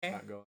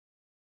Not going.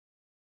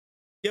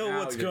 Yo,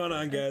 what's going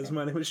on, guys?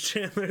 My name is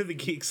Chandler, the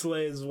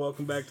TheGeekSlays.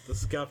 Welcome back to the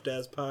Scuffed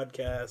Ass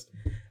Podcast,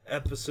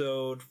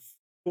 episode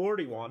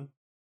 41.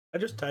 I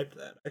just typed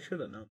that. I should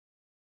have known.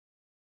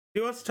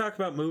 He wants to talk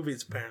about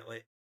movies,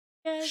 apparently.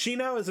 Yes. She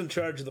now is in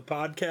charge of the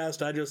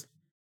podcast. I just,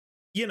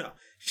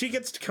 she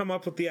gets to come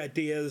up with the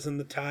ideas and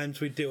the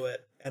times we do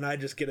it, and I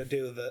just get to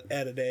do the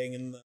editing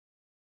and the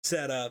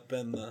setup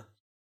and the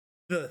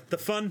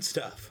fun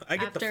stuff. I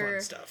get the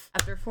fun stuff.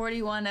 After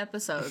 41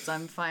 episodes,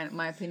 I'm fine.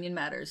 My opinion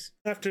matters.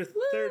 After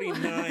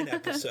 39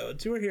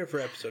 episodes, you were here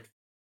for episode.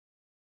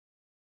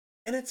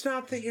 And it's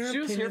not that your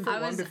opinion. She was here for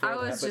one before I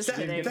was that, just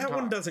kidding. That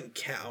one doesn't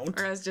count.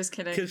 Or I was just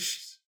kidding.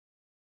 Because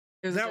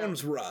that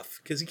one's rough.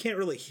 Because you can't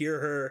really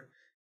hear her.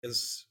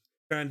 Because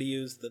trying to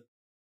use the.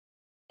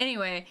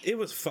 Anyway, it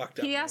was fucked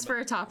up. He asked for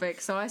a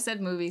topic, so I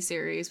said movie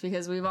series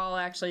because we've all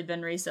actually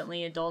been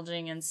recently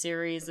indulging in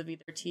series of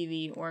either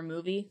TV or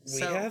movie.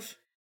 We have.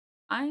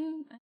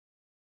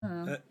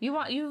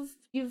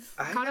 You've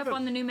caught up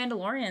on the new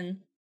Mandalorian.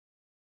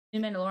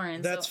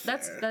 That's so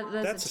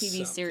that's a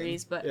TV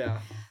series, but yeah.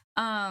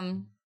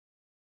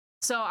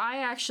 So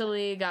I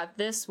actually got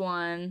this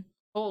one,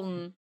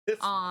 Colton,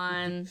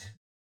 on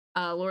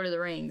Lord of the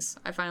Rings.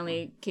 I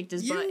finally kicked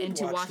his butt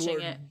into watching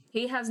it.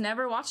 He has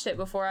never watched it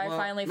before. I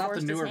finally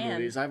forced his hand. Not the newer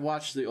movies. I've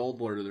watched the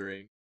old Lord of the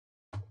Rings.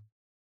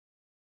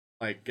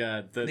 Like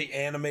the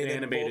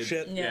animated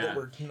bullshit. Yeah. That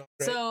were not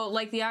great. So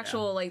like the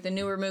actual like the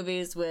newer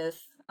movies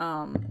with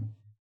Orlando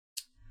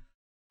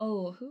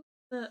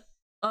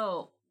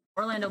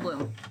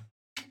Bloom.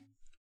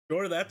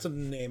 Sure, that's a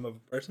name of a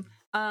person.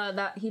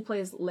 That he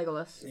plays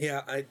Legolas.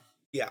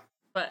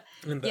 But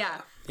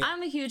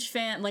I'm a huge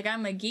fan. Like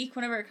I'm a geek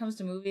whenever it comes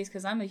to movies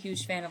because I'm a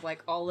huge fan of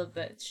like all of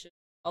the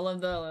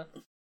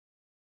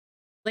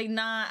like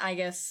not I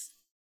guess.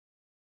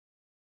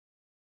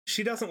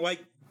 She doesn't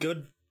like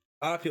good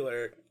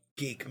popular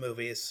geek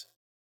movies.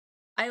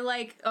 I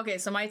like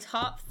so my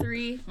top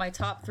three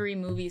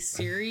movie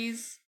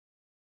series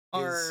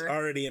are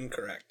already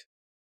incorrect.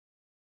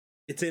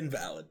 It's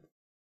invalid.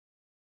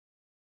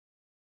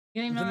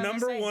 You don't even know the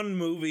number one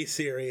movie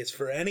series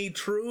for any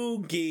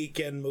true geek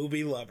and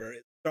movie lover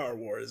is Star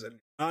Wars, and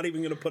not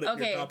even going to put it in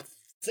your top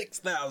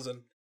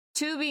 6,000.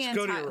 To be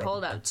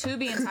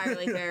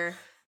entirely fair,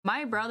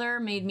 my brother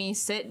made me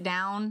sit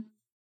down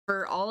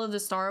for all of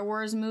the Star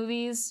Wars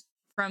movies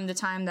from the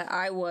time that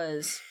I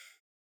was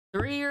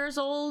 3 years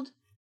old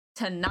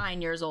to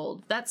 9 years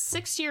old. That's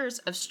 6 years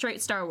of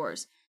straight Star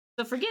Wars.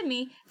 So forgive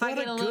me if I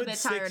get a little bit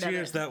tired of it. 6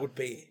 years that would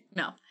be.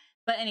 No.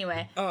 But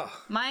anyway,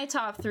 my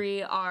top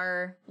three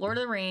are Lord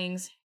of the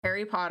Rings,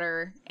 Harry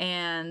Potter,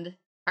 and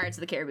Pirates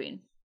of the Caribbean.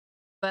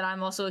 But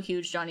I'm also a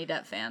huge Johnny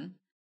Depp fan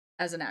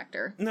as an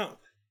actor. No,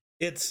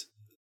 it's...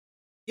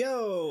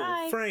 Yo,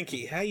 Hi.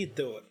 Frankie, how you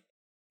doing?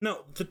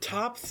 No, the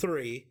top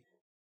three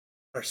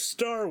are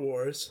Star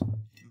Wars,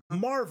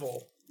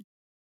 Marvel,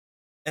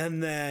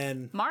 and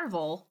then...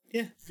 Marvel?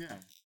 Yeah.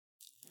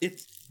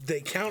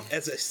 They count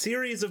as a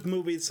series of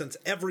movies since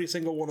every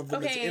single one of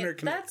them is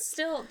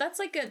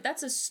interconnected.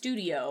 That's a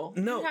studio.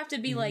 No. You have to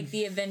be like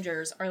the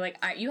Avengers or like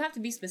you have to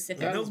be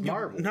specific. That is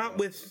Marvel. Not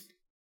with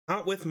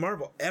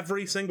Marvel.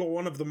 Every single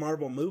one of the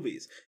Marvel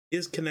movies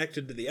is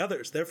connected to the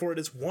others. Therefore, it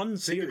is one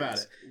series. Think about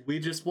it. We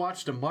just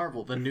watched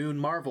the new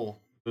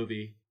Marvel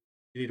movie.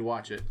 You need to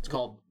watch it. It's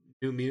called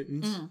New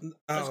Mutants.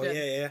 Oh,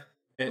 yeah.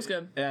 It was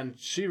good. And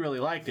she really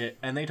liked it.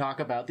 And they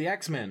talk about the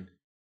X-Men.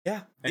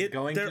 Yeah, and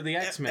going to the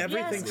X-Men.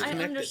 Everything's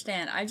connected. I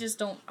understand. I just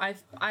don't. I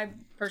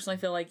personally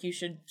feel like you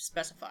should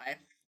specify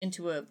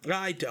into a.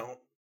 I don't.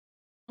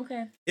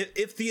 Okay.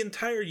 If the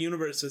entire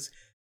universe is,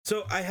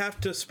 so I have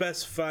to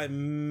specify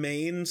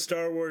main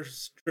Star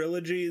Wars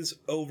trilogies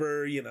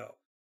over.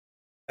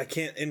 I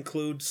can't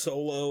include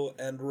Solo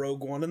and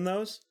Rogue One in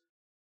those.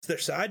 They're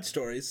side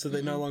stories, so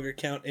they no longer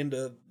count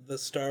into the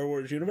Star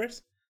Wars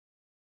universe.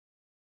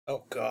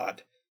 Oh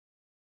God.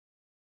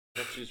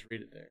 Let's just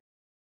read it there.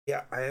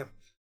 Yeah, I am.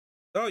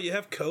 Oh, you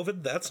have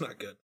COVID? That's not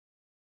good.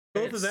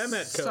 Both of them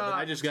had COVID.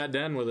 I just got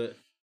done with it.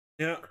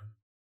 Yeah.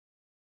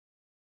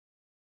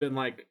 Been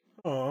like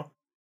a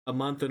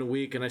month and a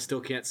week, and I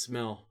still can't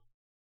smell.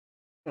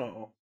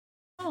 Oh.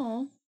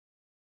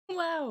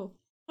 Wow.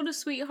 What a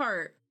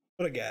sweetheart.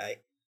 What a guy.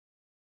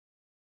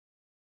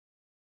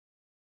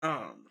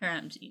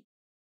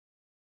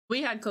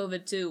 We had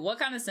COVID too. What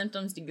kind of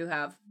symptoms did you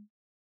have?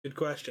 Good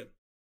question.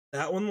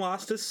 That one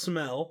lost his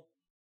smell.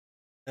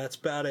 That's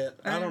about it.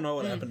 I don't know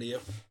what happened to you.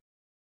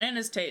 And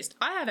his taste.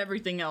 I had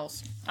everything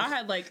else. I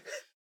had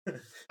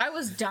I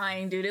was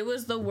dying, dude. It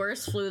was the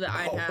worst flu that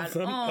I had.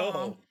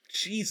 Oh,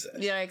 Jesus.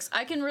 Yikes.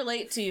 I can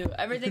relate to you.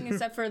 Everything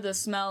except for the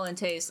smell and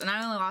taste. And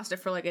I only lost it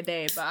for a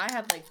day. But I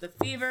had the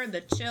fever, the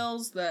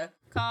chills, the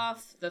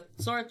cough, the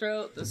sore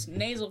throat, the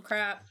nasal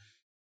crap.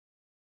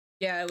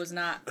 Yeah, it was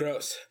not.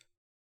 Gross.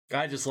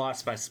 I just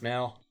lost my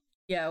smell.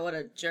 Yeah, what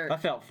a jerk. I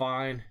felt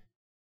fine.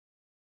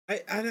 I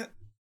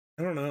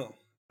don't know.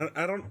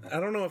 I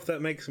don't know if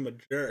that makes him a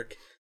jerk.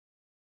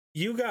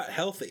 you got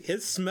healthy.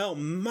 His smell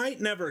might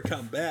never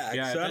come back.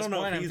 Yeah, so at I this don't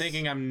know. point, I'm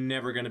thinking I'm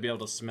never going to be able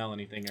to smell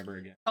anything ever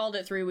again. Called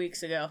it 3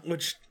 weeks ago.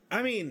 Which,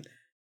 I mean,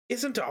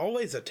 isn't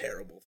always a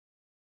terrible thing.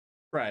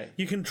 Right.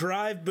 You can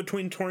drive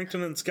between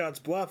Torrington and Scotts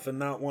Bluff and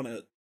not want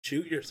to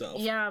shoot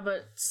yourself. Yeah,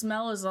 but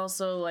smell is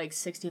also like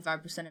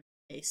 65% of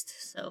taste,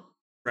 so.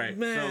 Right.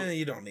 Nah, So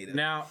you don't need it.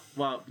 now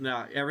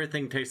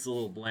everything tastes a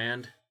little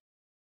bland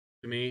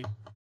to me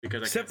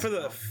because Except for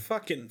the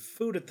fucking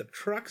food at the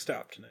truck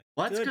stop tonight.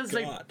 Well, that's Good because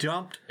they God.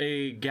 dumped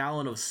a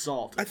gallon of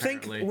salt. I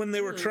think apparently. when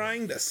they were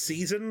trying to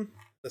season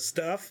the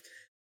stuff,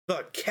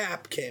 the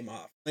cap came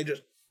off. They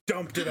just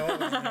dumped it all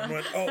in and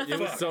went, oh, it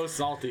was fuck. so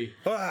salty.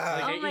 Ah.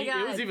 Like, Oh my it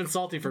God. was even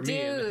salty for me.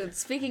 Dude,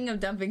 speaking of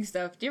dumping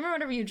stuff, do you remember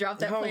whenever you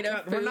dropped that Oh, plate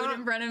God, of we're food not-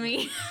 in front of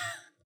me?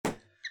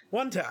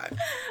 One time.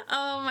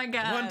 Oh my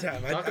God. One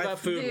time. Talk about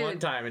food Dude, one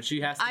time, and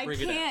she has to I bring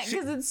it up. can't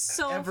because it's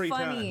so Every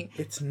funny. time.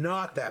 It's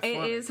not that funny.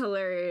 It is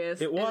hilarious.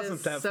 It wasn't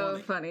is that so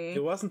funny. funny.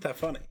 It wasn't that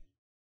funny.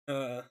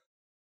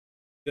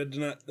 Good to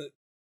not.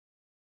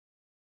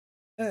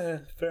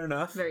 Fair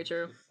enough. Very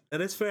true.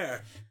 That is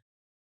fair.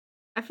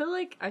 I feel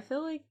like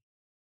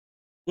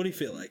What do you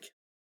feel like?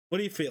 What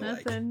do you feel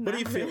like? Nothing, What do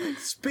you feel nothing. like?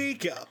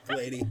 Speak up,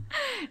 lady.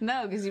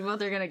 no, because you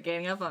both are gonna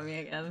gang up on me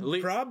again.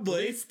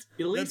 Probably. At least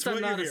That's I'm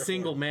what not you're a here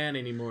single for. man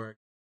anymore.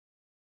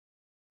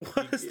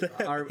 What is that?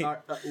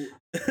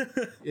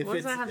 If What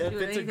does that have to do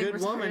with it's a anything good we're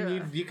talking woman,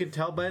 about? you can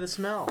tell by the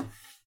smell.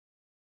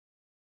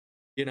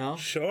 You know,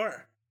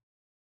 Sure.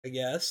 I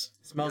guess.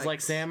 smells like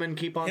Yikes. salmon.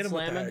 Keep on Hit him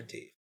with the slamming. hard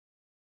teeth.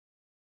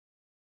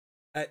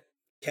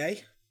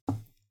 Okay. I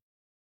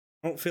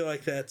don't feel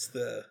like that's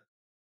the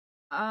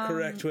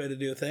correct way to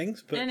do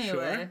things, but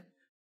Anyway,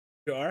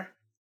 sure.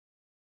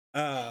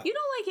 you don't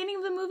like any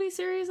of the movie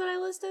series that I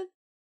listed?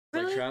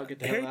 Like, Really? Trout, get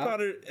the Harry hell out.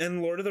 Potter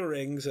and Lord of the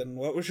Rings and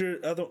what was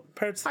your other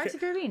Pirates Pirates of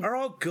the Caribbean. are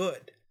all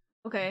good,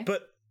 Okay.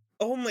 but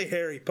only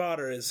Harry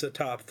Potter is the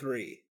top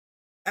 3.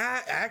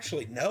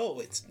 Actually, no,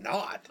 it's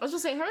not. I was gonna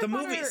say Harry The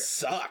Potter. movie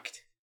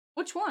sucked.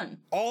 Which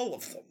one? All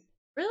of them.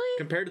 Really?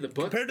 Compared to the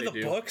books, Compared to they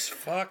the do. books,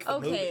 fuck the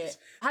Okay. movies.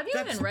 Have you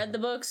That's- even read the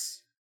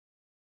books?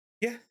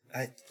 Yeah,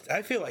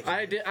 I feel like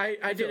I did.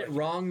 I did it like-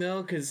 wrong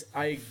though, because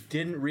I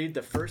didn't read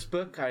the first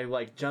book. I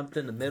like jumped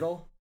in the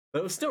middle, but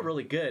it was still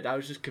really good. I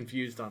was just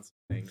confused on some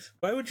things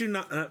Why would you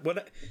not?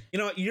 What? You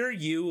know what? You're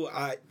you.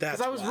 That's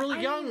because I was why. really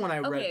I young mean, when I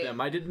read okay.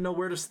 them. I didn't know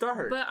where to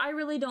start. But I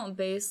really don't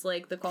base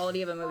like the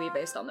quality of a movie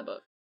based on the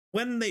book.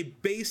 When they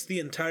base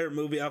the entire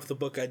movie off the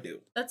book, I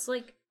do. That's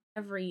like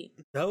every.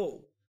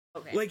 No.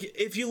 Okay. Like,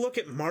 if you look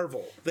at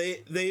Marvel,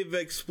 they've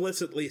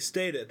explicitly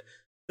stated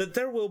that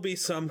there will be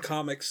some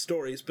comic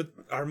stories, but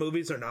our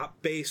movies are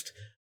not based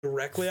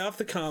directly off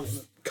the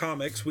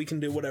comics. We can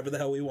do whatever the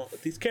hell we want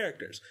with these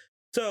characters.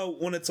 So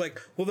when it's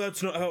like, well,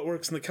 that's not how it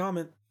works in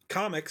the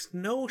comics,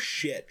 no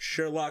shit,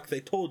 Sherlock, they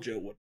told you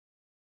it would.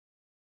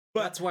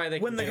 But that's why they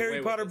when can the get away Harry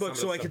with Potter it, some books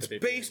of are the like stuff it's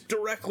that they do. based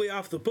directly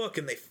off the book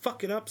and they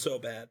fuck it up so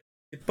bad,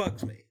 it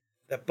bugs me.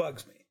 That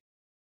bugs me.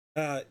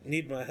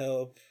 Need my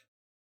help.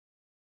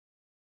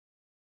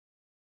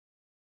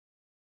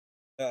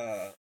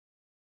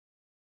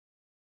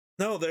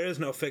 No, there is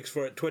no fix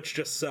for it. Twitch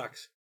just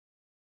sucks.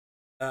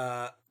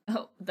 Oh,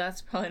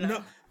 that's probably not.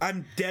 No,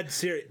 I'm dead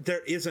serious.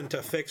 There isn't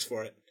a fix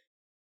for it.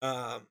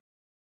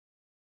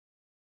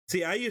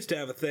 See, I used to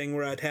have a thing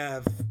where I'd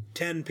have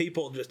 10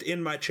 people just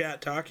in my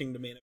chat talking to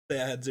me and say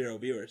I had 0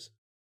 viewers.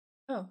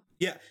 Oh.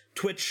 Yeah,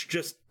 Twitch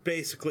just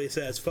basically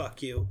says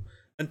fuck you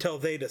until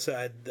they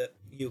decide that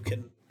you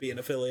can be an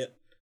affiliate.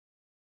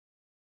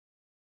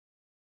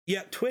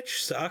 Yeah,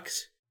 Twitch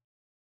sucks.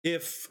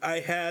 If I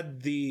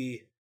had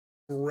the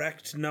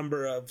correct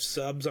number of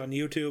subs on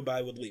YouTube,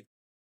 I would leave.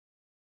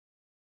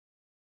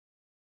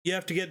 You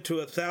have to get to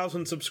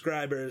 1,000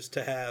 subscribers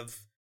to have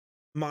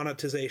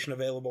monetization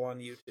available on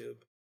YouTube.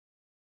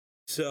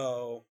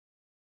 So,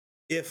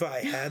 if I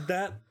had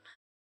that...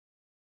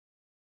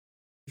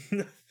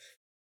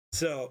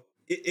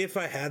 if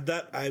I had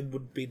that, I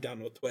would be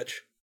done with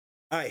Twitch.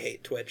 I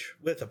hate Twitch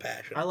with a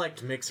passion. I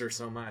liked Mixer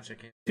so much. I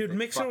can't. Dude, they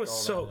Mixer fucked was all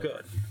so that good.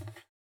 up.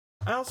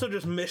 I also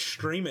just miss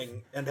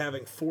streaming and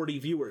having 40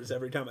 viewers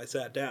every time I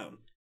sat down.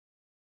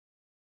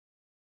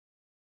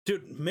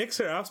 Dude,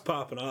 Mixer, I was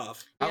popping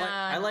off.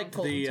 I like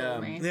Colton the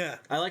told me. Yeah.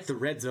 I like the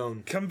red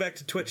zone. Come back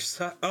to Twitch.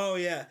 Oh,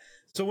 yeah.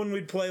 So when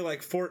we'd play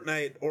like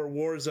Fortnite or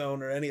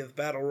Warzone or any of the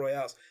Battle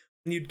Royales,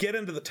 when you'd get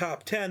into the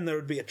top 10, there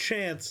would be a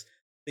chance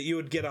that you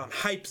would get on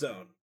Hype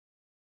Zone.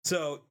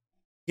 So,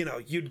 you know,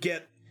 you'd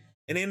get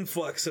an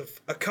influx of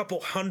a couple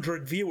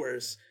hundred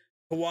viewers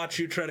to watch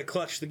you try to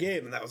clutch the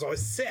game, and that was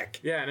always sick.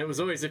 Yeah, and it was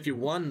always if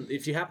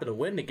you happen to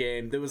win the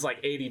game, there was like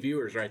 80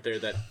 viewers right there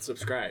that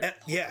subscribed. And,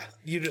 yeah,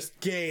 you just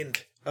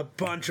gained a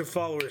bunch of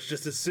followers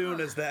just as soon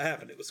as that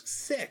happened. It was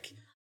sick.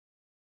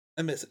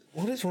 I miss it.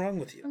 What is wrong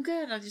with you? I'm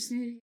good. I just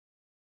need.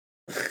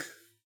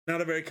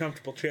 Not a very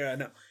comfortable chair, I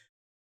know.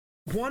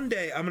 One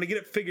day, I'm going to get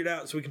it figured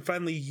out so we can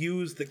finally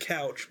use the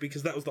couch,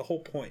 because that was the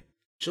whole point.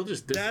 She'll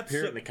just That's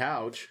disappear in the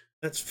couch.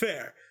 That's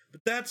fair.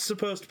 But that's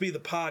supposed to be the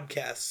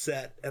podcast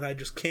set, and I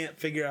just can't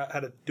figure out how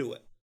to do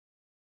it.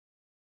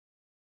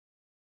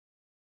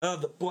 Oh,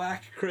 the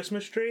black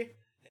Christmas tree?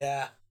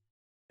 Yeah.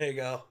 There you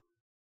go.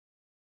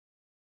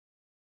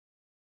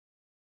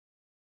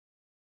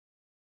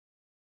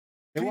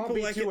 It won't People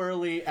be like too it-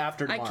 early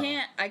after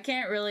tomorrow. I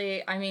can't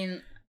really, I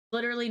mean,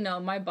 literally no,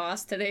 my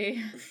boss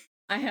today,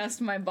 I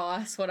asked my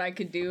boss what I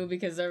could do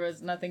because there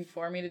was nothing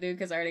for me to do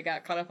because I already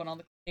got caught up on all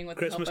the cleaning with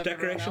Christmas the help of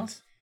everyone decorations?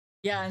 else.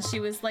 Yeah, and she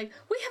was like,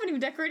 we haven't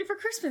even decorated for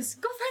Christmas.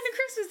 Go find the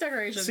Christmas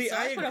decorations. See, So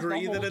I put up a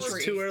agree that whole it's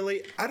tree. too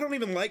early. I don't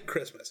even like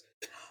Christmas.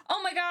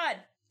 Oh my god,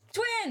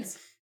 twins!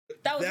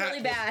 That was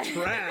really bad.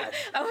 Trash.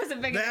 I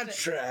wasn't picking That's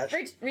trash.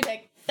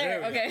 Retake.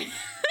 There, There we go. okay.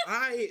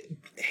 I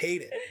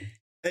hate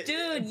it.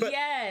 Dude, But-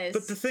 yes.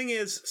 But the thing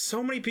is,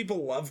 so many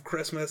people love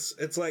Christmas.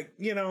 It's like,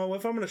 you know,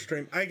 if I'm gonna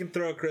stream, I can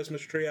throw a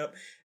Christmas tree up.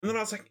 And then I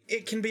was like,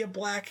 it can be a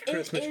black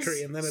Christmas is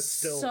tree, and then it's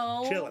still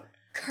so chilling.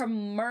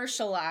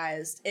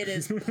 commercialized. It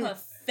is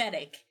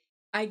pathetic.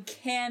 I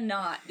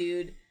cannot,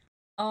 dude.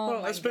 Oh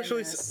Well, my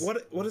especially goodness.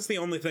 what is the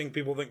only thing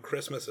people think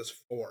Christmas is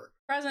for?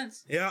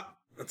 Presents. Yeah,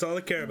 that's all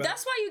they care about.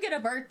 That's why you get a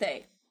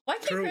birthday. Why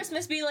can't True.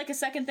 Christmas be like a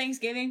second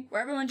Thanksgiving where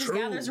everyone just True.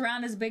 gathers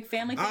around as a big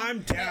family thing?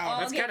 I'm They down. all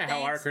That's get kind of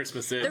how our thanks.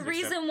 Christmas is. The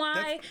reason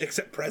why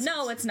Except presents.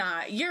 no, it's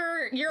not.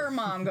 Your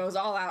mom goes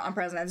all out on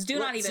presents. Do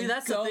not even see,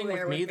 that's go the thing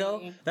there with me though.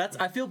 me. That's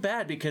I feel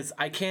bad because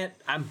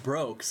I'm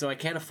broke, so I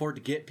can't afford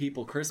to get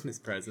people Christmas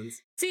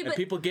presents. See, and but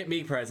people get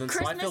me presents,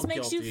 so I Christmas feel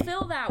makes guilty. you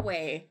feel that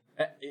way.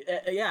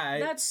 Yeah,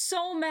 That's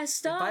so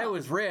messed if up. I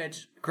was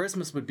rich,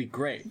 Christmas would be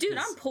great. Dude,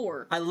 'cause I'm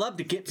poor. I love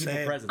to get people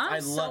Same. presents. I'm I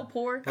so love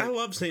poor. I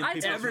love seeing I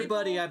people. tell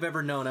everybody people- I've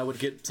ever known. I would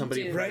get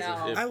somebody Dude, a present.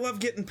 no. if- I love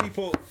getting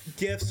people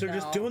gifts or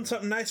just No. doing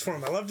something nice for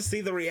them. I love to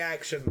see the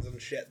reactions and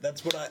shit.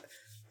 That's what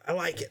I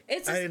like it.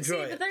 I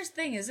enjoy But it. there's the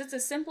thing is, it's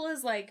as simple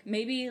as like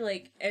maybe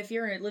like if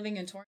you're living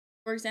in Torrance,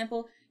 for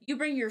example, you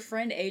bring your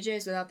friend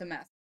AJ's without the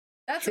mask.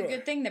 That's Sure. a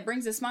good thing that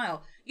brings a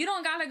smile. You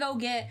don't gotta go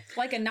get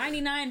like a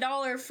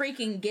 $99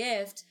 freaking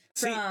gift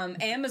See, from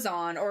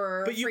Amazon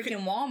or but you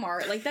freaking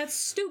Walmart. Like that's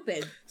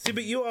stupid. See,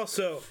 but you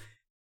also,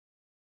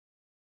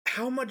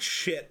 how much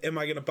shit am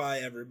I gonna buy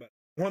everybody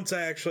once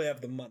I actually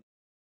have the money?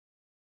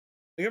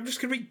 Like I'm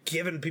just gonna be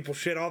giving people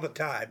shit all the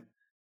time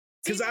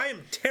because See, I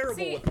am terrible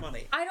See, with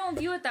money. I don't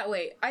view it that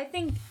way. I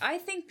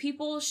think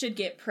people should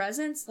get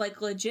presents,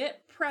 like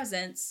legit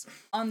presents,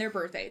 on their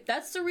birthday.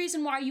 That's the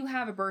reason why you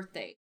have a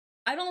birthday.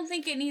 I don't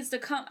think it needs to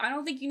come. I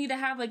don't think you need to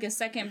have like a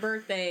second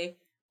birthday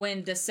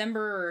when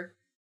December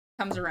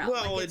comes around.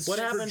 Well, Like, it's What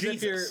for happens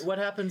if Jesus. what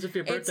happens if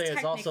your it's birthday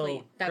is also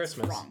technically- that's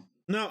Christmas? wrong.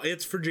 No,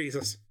 it's for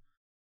Jesus.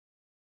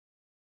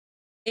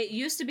 It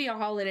used to be a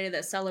holiday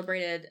that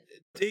celebrated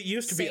It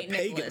used to be Saint a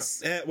pagan.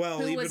 Nicholas, Well,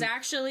 who even was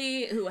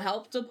actually who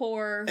helped the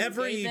poor, who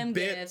Every gave them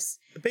bit- gifts,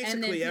 basically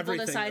and then people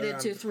everything decided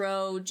to around-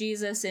 throw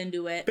Jesus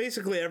into it.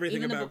 basically everything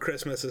even the about bo-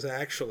 Christmas is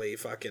actually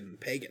fucking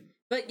pagan.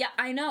 But yeah,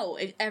 I know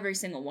every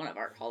single one of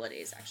our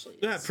holidays actually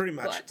is. Yeah, pretty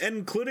much, But-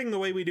 including the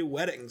way we do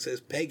weddings is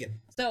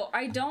pagan. so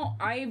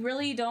I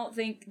really don't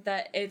think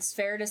that it's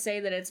fair to say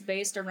that it's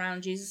based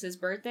around Jesus's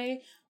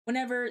birthday.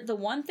 Whenever the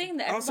one thing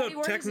that everybody Also,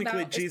 worries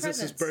technically, about is Jesus'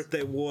 presents.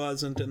 birthday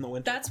wasn't in the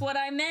winter. That's what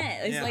I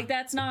meant. It's Yeah. like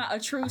that's not a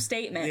true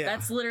statement. Yeah.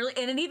 That's literally,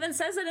 and it even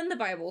says it in the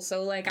Bible.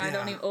 So like, I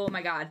don't Yeah. even. Oh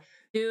my god,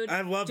 dude!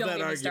 I love don't that get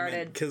me argument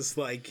started. because,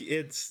 like,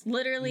 it's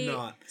Literally.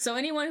 not. So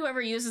anyone who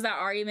ever uses that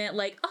argument,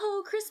 like,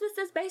 oh, Christmas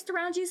is based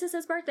around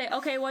Jesus' birthday.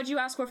 Okay, what'd you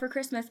ask for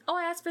Christmas? Oh,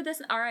 I asked for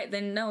this. All right,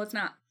 then no, it's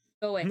not.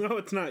 Go away. No,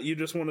 it's not. You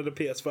just wanted a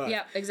PS5.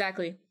 Yep,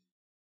 exactly. At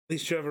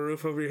least you have a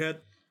roof over your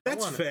head. That's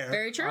want it. fair.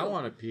 Very true. I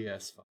want a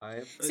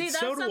PS5. See, that's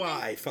So do something,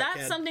 I, That's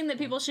fuckhead. something that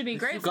people should be You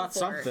grateful got for.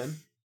 something.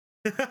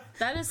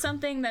 That is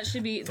something that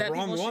should be that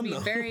wrong people should one, be though.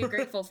 very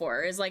grateful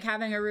for. Is like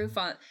having a roof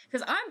on.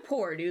 Because I'm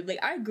poor, dude.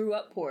 Like I grew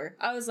up poor.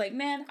 I was like,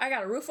 man, I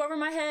got a roof over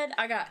my head.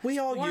 I got We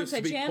all warm used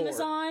to be pajamas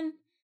poor. on.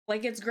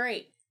 Like it's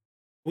great.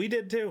 We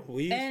did too.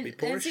 We used to be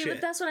poor and see, shit.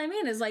 but that's what I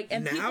mean. Is like,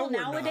 and Now people we're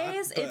not,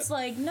 nowadays, but- it's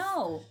like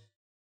no.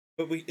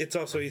 But it's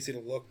also easy to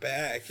look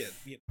back at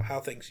how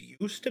things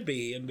used to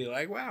be and be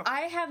like, wow.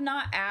 I have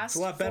not asked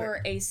lot better.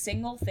 for a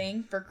single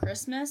thing for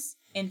Christmas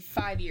in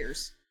 5 years.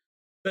 Is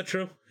that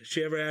true? Has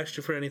she ever asked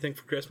you for anything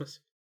for Christmas?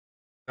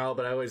 Oh,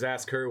 but I always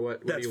ask her,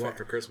 what do That's you want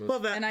fair. for Christmas?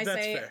 Well, And I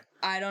that's say, fair.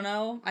 I don't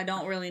know. I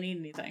don't really need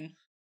anything.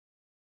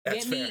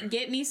 That's fair.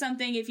 Get me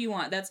something if you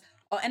want. That's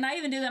and I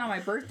even do that on my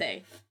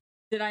birthday.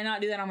 Did I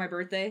not do that on my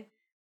birthday?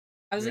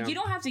 I was like, Yeah. you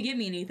don't have to give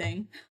me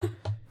anything.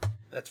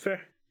 That's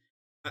fair.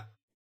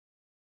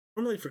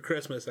 Normally for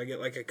Christmas, I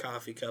get like a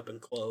coffee cup and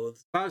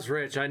clothes. If I was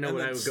rich, I know And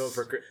what I would that's- go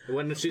for.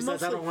 When she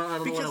says I don't know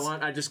what I because-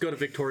 want, I just go to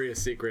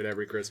Victoria's Secret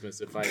every Christmas.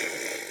 If I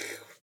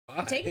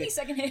Take me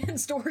secondhand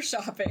store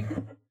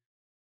shopping.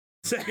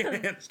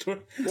 Secondhand store.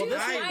 well, Dude,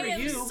 this I is for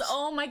am you. so-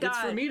 oh my god. It's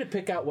for me to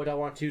pick out what I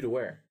want you to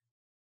wear.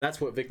 That's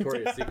what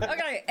Victoria's Secret. is.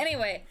 Okay,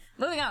 anyway,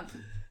 moving on.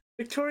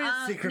 Victoria's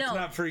Secret's no,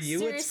 not for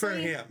you, it's for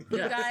seriously, him. You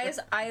guys,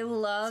 I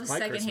love It's my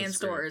secondhand Christmas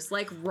tree. stores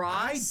like I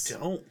Ross.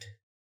 don't.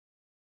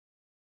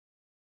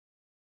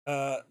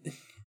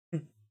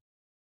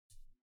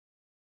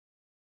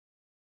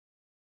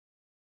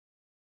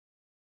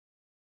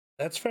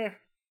 That's fair.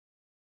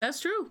 That's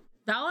true.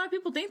 Not a lot of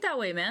people think that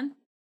way, man.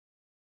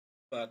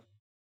 But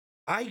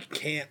I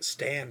can't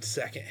stand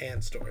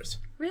secondhand stores.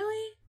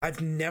 Really?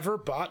 I've never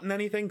bought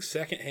anything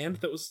secondhand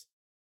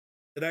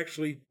that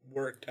actually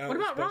worked out. What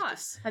about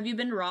Ross? Have you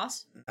been to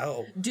Ross?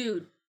 No.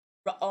 Dude.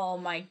 Oh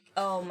my.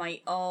 I'm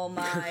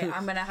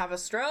gonna have a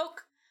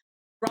stroke.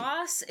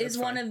 Ross is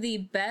one of the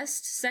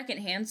best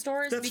secondhand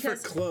stores. That's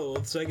because for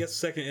clothes. I guess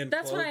secondhand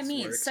that's clothes what I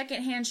mean. works.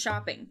 Secondhand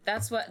shopping.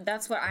 That's what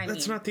I mean.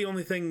 That's not the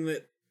only thing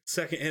that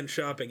secondhand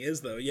shopping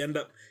is, though. You end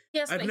up...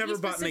 Yes, I've never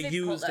bought a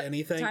used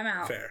anything. Time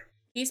out. Fair.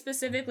 He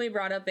specifically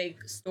brought up a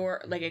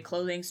store, like a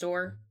clothing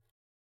store.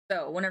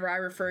 So whenever I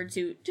referred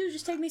to, dude,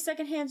 just take me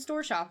secondhand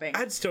store shopping.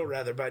 I'd still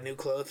rather buy new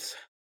clothes.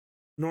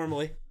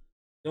 Normally.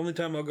 The only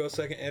time I'll go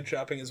secondhand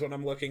shopping is when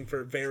I'm looking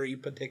for very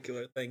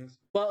particular things.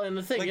 Well, and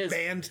the thing like is,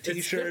 band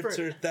t-shirts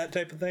or that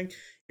type of thing.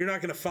 You're not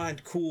going to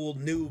find cool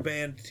new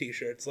band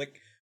t-shirts. Like,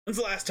 when's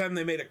the last time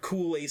they made a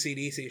cool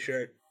AC/DC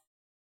shirt?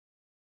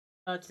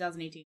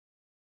 2018.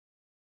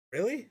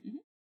 Really? Mm-hmm.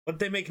 What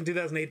did they make in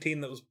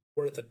 2018 that was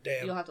worth a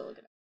damn? You'll have to look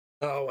it up.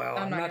 Oh, well,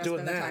 I'm not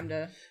doing that. Time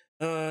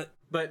to...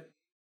 But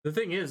the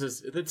thing is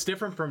it's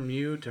different from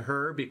you to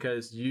her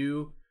because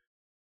you're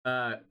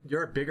a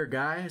bigger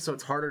guy, so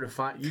it's harder to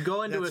find. You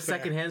go into That's a fair.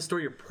 secondhand store,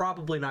 you're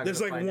probably not going to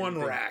find There's like one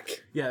anything.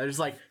 rack. Yeah, there's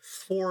like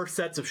 4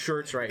 sets of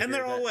shirts right And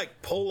here. they're all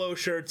like polo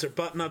shirts or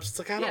button-ups. It's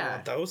like, I don't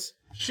want those.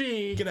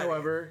 She, Get out.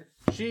 however,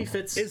 she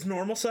fits... Is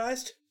normal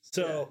sized,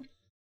 so...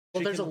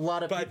 Well, she there's a can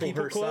lot of buy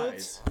people her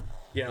clothes. size.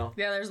 You know?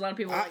 Yeah, there's a lot of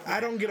people. I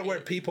don't get to wear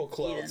people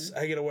clothes.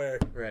 I get to wear,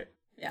 Right.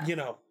 Yeah. you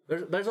know...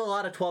 There's a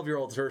lot of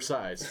 12-year-olds her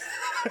size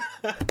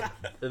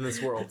in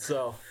this world,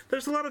 so...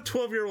 There's a lot of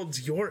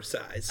 12-year-olds your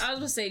size. I was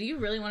gonna say, do you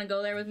really want to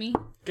go there with me?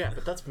 Yeah,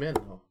 but that's men,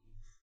 though.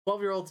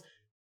 12-year-olds...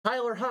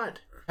 Tyler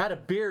Hunt had a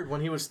beard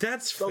when he was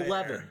That's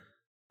 11. fair.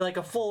 Like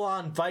a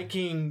full-on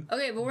Viking...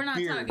 Okay, but we're not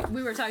beard. talking.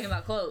 We were talking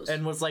about clothes.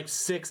 And was like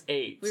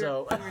 6'8", we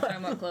so... were talking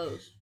about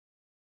clothes.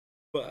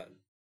 But...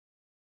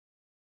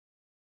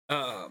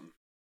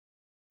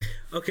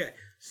 Okay,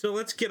 so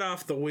let's get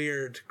off the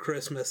weird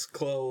Christmas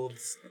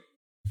clothes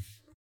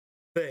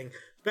thing.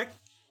 Back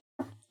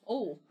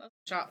Oh, that's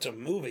a shot. to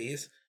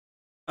movies.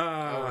 I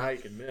don't know how you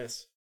can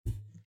miss.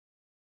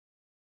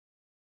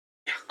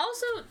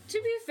 Also,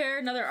 to be fair,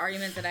 another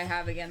argument that I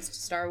have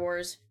against Star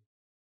Wars,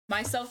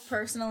 myself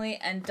personally,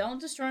 and don't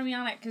destroy me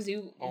on it because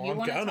you I'm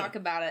want to gonna. talk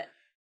about it,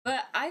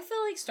 but I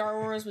feel like Star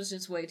Wars was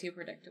just way too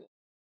predictable.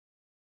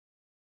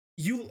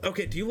 Do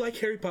you like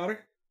Harry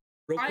Potter?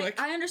 Real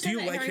quick. I understand Do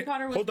you that like Harry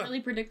Potter was Hold on.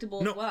 really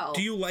predictable No, as well.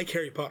 do you like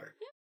Harry Potter?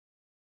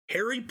 Yeah.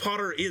 Harry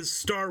Potter is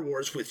Star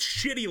Wars with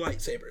shitty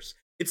lightsabers.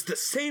 It's the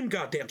same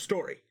goddamn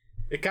story.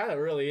 It kind of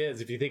really is,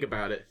 if you think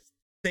about it.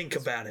 Think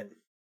about it.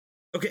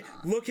 Okay,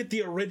 look at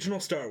the original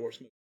Star Wars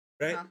movie,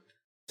 right? Uh-huh.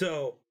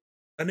 So,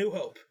 A New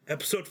Hope,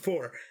 Episode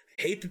 4.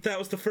 I hate that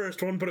was the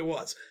first one, but it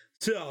was.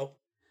 So,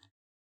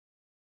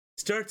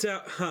 starts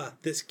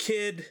out, this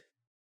kid,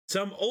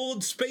 some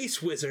old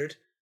space wizard,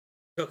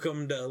 took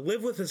him to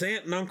live with his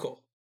aunt and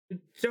uncle, who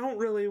don't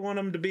really want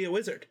him to be a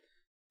wizard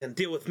and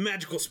deal with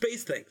magical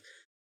space things.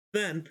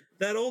 Then,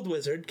 that old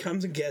wizard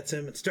comes and gets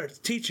him and starts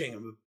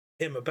teaching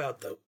him about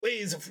the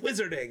ways of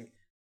wizarding,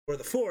 or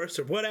the Force,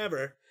 or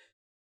whatever.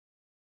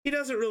 He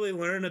doesn't really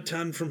learn a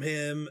ton from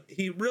him.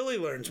 He really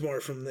learns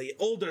more from the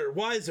older,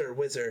 wiser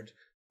wizard,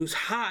 who's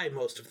high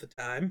most of the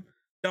time,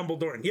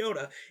 Dumbledore and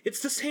Yoda.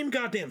 It's the same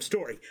goddamn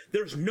story.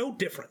 There's no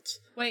difference.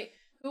 Wait,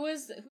 who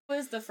was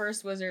the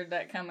first wizard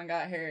that come and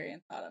got Harry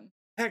and taught him?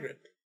 Hagrid.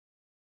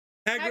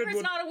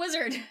 Hagrid's not a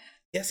wizard.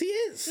 Yes, he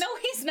is. No,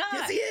 he's not.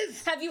 Yes, he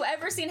is. Have you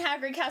ever seen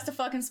Hagrid cast a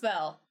fucking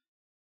spell?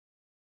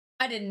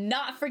 I did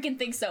not freaking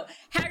think so.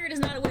 Hagrid is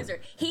not a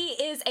wizard. He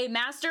is a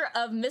master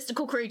of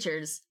mystical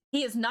creatures.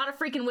 He is not a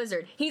freaking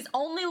wizard. He's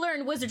only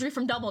learned wizardry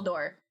from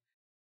Dumbledore.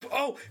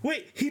 Oh,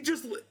 wait,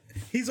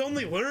 he's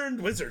only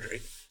learned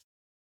wizardry.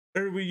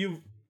 Or were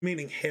you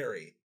meaning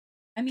Harry?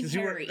 I mean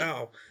Harry.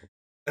 I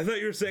thought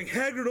you were saying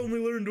Hagrid only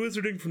learned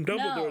wizarding from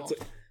Dumbledore. No. It's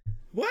like,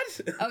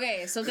 what?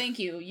 Okay, so thank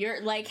you.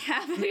 You're like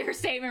half of your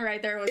statement right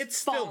there was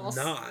It's false.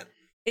 still not.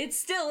 It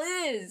still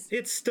is.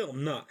 It's still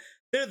not.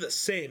 They're the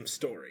same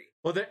story.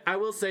 Well, I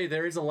will say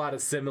there is a lot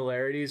of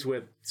similarities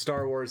with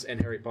Star Wars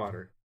and Harry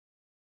Potter.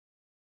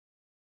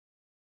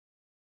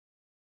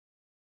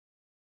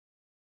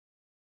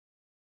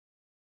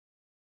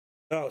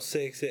 Oh,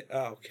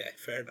 okay,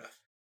 fair enough.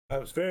 I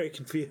was very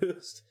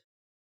confused.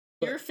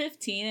 You're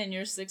 15 and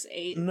you're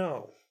 6'8".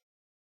 No.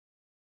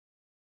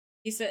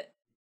 He said...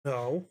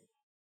 No.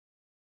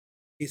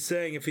 He's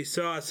saying if he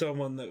saw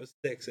someone that was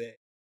 6'8".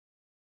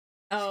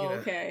 Oh,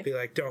 okay. Be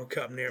like, don't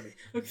come near me.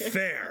 Okay.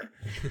 Fair.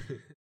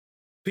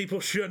 People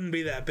shouldn't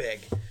be that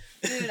big.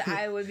 Dude,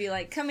 I would be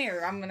like, come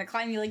here, I'm gonna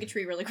climb you like a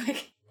tree really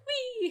quick.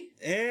 Whee!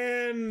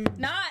 And...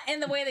 Not in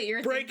the way that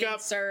you're thinking,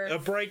 sir. A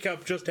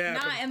breakup just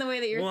happened. Not in the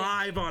way that you're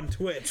live on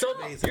Twitch. So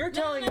Amazing. you're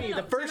telling me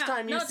the first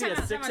time you see a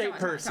 6'8"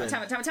 person...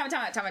 Time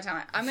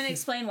out. I'm gonna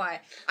explain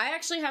why. I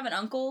actually have an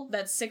uncle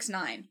that's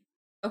 6'9".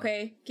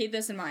 Okay? Keep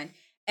this in mind.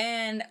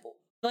 And,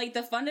 like,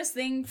 the funnest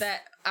thing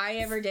that I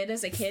ever did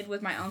as a kid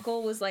with my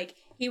uncle was, like,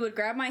 he would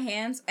grab my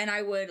hands and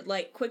I would,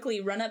 like,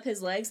 quickly run up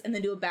his legs and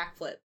then do a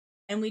backflip.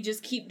 and we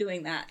just keep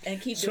doing that and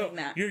keep doing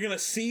that. You're gonna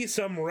see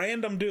some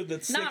random dude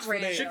that's Not 6'8".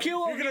 random.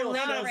 Shaquille You're gonna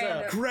O'Neal shows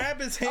up.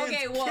 grab his hands,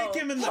 kick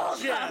him in the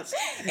chest.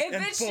 If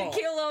and it's fall.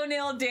 Shaquille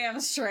O'Neal, damn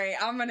straight,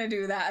 I'm gonna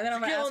do that. And then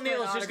I'm gonna Shaquille ask for an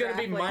O'Neal's just gonna be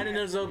autograph minding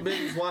later. his own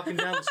business, walking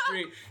down the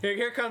street.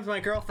 Here comes my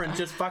girlfriend,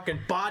 just fucking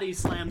body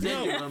slams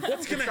into him.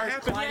 What's gonna Starts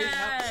happen? climbing up.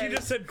 Yes. She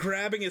just said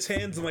grabbing his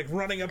hands and like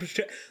running up his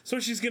chest. So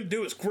what she's gonna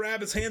do is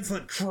grab his hands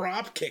and then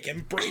drop kick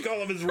him, break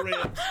all of his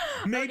ribs,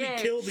 maybe Okay.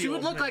 kill the She would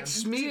old look man. like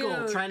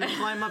Smeagol Dude. trying to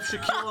climb up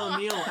Shaquille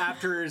O'Neal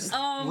after his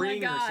Oh my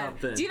ring or god!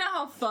 something. Do you know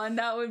how fun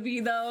that would be,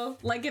 though?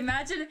 Like,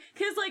 imagine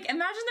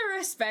the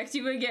respect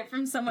you would get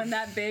from someone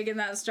that big and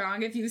that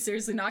strong if you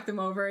seriously knocked them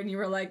over and you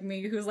were like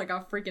me, who's like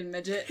a freaking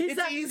midget. He's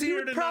It's easier he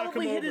would to knock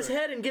probably him hit his over.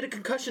 head and get a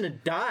concussion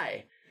and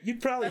die.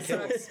 You'd probably That kill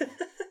him. sucks.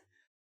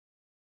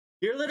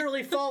 You're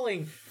literally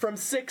falling from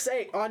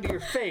 6'8" onto your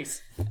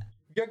face.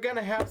 You're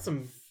gonna have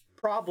some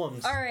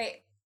problems. All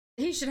right,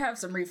 he should have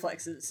some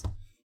reflexes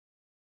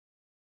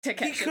to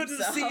catch He couldn't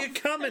himself. see it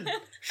coming,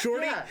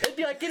 shorty. Yeah, it'd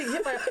be like getting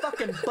hit by a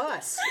fucking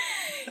bus.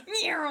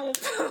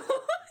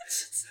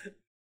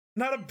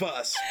 Not a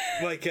bus,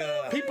 like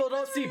People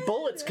don't see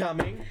bullets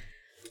coming,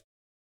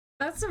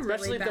 That's a really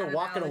especially if bad they're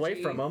walking away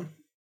analogy. from them.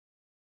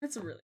 That's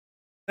a really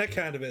that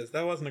kind of is.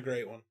 That wasn't a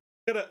great one.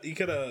 You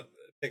could have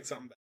picked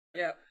something back.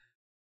 yeah.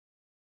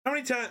 How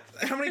many times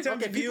Okay, have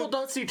people you?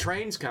 don't see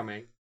trains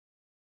coming.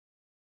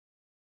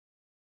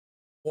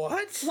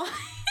 What? What?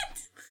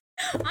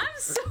 I'm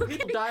so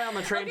People die on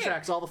the train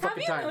tracks all the Have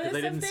fucking you time because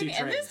they noticed didn't see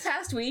something? In trains. this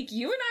past week,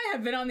 you and I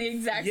have been on the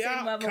exact same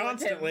Yeah, level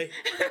constantly.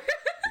 with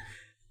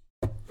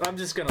him. I'm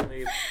just gonna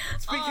leave.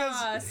 It's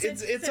because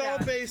it's sit all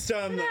down. based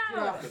on.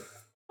 No.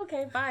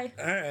 Okay, bye.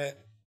 All right.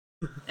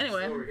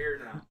 Anyway, We're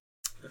here now.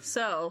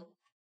 so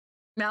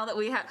now that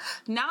we've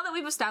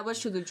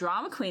established who the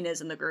drama queen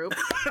is in the group,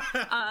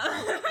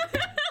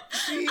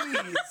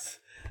 Jeez.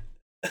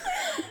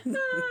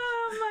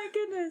 oh my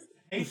goodness.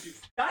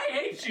 I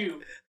hate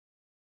you.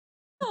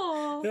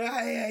 Oh.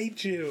 I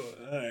hate you.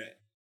 All right.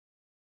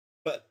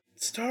 But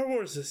Star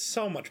Wars is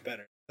so much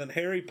better than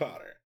Harry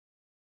Potter.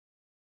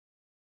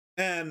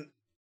 And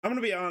I'm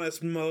gonna be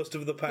honest, most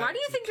of the pirates. Why do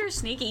you think you're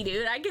sneaky,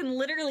 dude? I can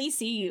literally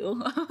see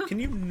you. Can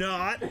you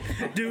not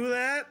do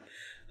that?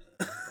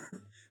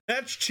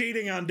 That's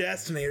cheating on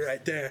Destiny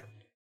right there.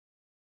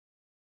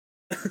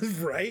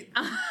 Right?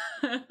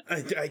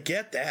 I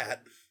get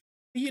that.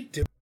 What are you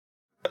doing?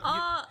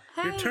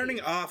 Hey. You're turning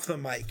off the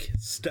mic.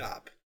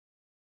 Stop.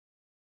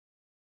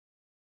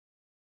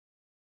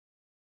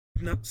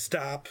 No,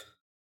 stop.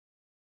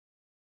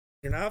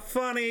 You're not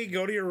funny.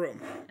 Go to your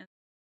room.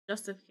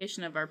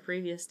 Justification of our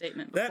previous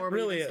statement That before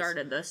really we even is.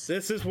 started this.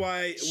 This is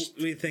why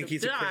we think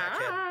he's a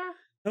crackhead.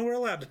 No, we're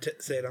allowed to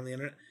say it on the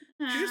internet.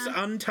 Did you just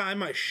untie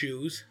my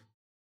shoes?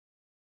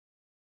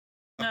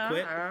 I'll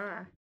quit.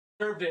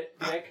 Served it,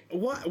 Nick.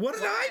 What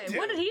did I do?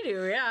 What did he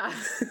do? Yeah.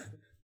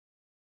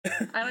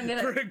 I don't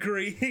get For it.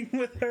 agreeing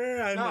with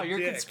her? I'm No, a you're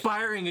dick.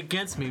 conspiring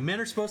against me. Men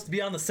are supposed to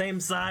be on the same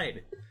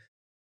side.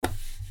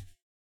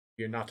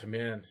 You're not a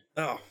man.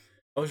 Oh,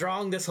 I was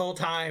wrong this whole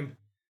time.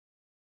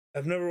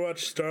 I've never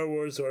watched Star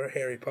Wars or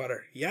Harry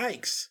Potter.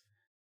 Yikes.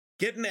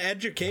 Get an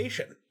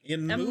education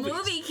in A movies.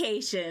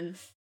 moviecation.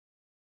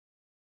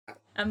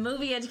 A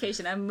movie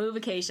education. A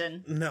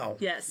movication. No.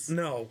 Yes.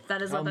 No.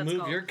 That is what I'll that's move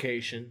called. your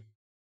cation.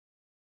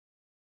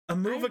 A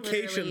literally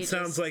movication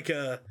sounds just- like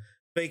a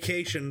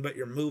vacation, but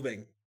you're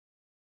moving.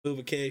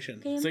 Movication.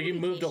 Okay, So you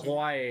move to movication.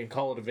 Hawaii and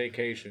call it a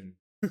vacation.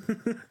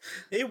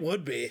 It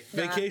would be.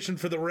 Yeah. Vacation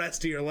for the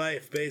rest of your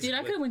life, basically. Dude,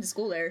 I could have went to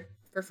school there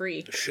for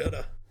free.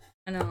 Shoulda.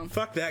 I know.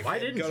 Fuck that Why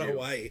kid. didn't Go to you?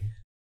 Hawaii.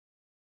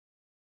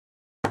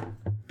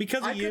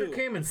 Because I of could you. have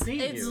came and seen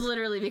It's you.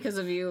 literally because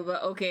of you,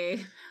 but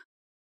okay.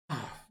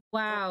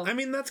 Wow. I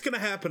mean, that's gonna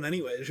happen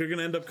anyways. You're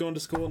gonna end up going to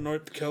school in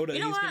North Dakota. You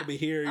know He's what? gonna be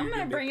here. I'm you're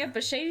gonna be- bring up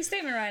a shady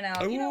statement right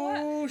now. You know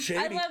Ooh, what? shady.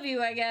 I love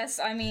you, I guess.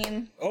 I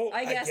mean, Oh,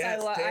 I guess I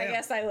damn.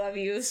 guess I love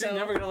you. She's So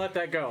never gonna let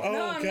that go. Oh,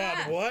 no, I'm God,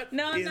 not. what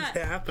No, I'm is not.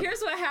 happening? Here's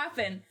what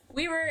happened.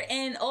 We were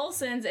in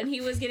Olson's and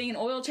he was getting an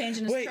oil change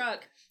in his Wait,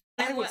 truck.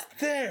 I And was what?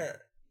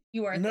 there.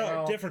 You weren't No,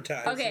 there. different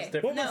time. Okay,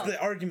 What no. was the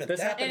argument? This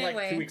that happened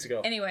like 2 weeks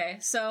ago. Anyway,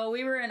 so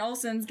we were in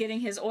Olson's getting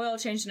his oil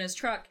changed in his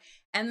truck,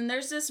 and then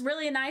there's this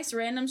really nice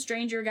random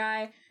stranger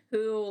guy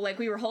who, like,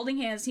 we were holding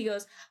hands. He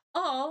goes,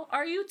 "Oh,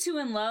 are you two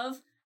in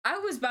love?" I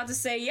was about to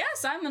say,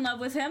 "Yes, I'm in love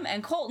with him,"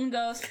 and Colton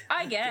goes,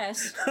 "I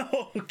guess."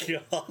 Oh,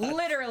 God.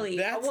 Literally,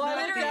 That's not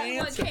the literally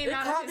what answer. came It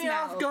out caught of his me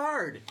mouth. off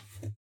guard.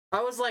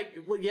 I was like,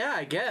 well, yeah,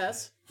 I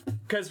guess.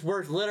 Because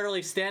we're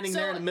literally standing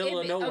there in the middle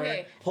of nowhere,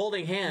 okay.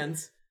 holding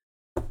hands.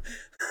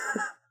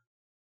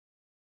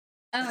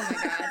 Oh my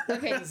god.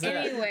 Okay.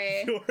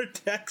 Anyway. Your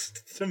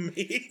text to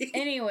me.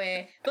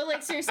 Anyway, but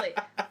like seriously,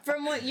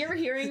 from what you're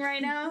hearing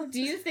right now, do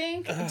you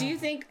think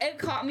it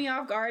caught me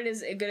off guard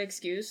is a good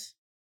excuse?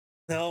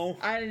 No.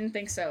 I didn't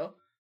think so.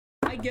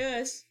 I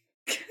guess.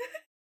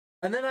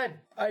 And then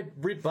I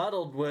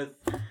rebutted with,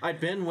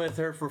 I've been with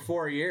her for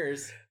 4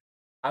 years.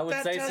 I would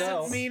That say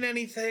doesn't so. mean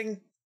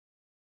anything.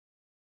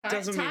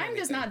 Doesn't mean Time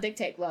does anything. not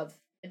dictate love.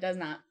 It does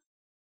not.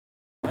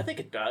 I think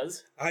it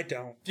does. I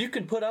don't. If you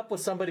can put up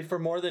with somebody for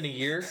more than a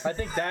year, I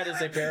think that is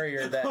a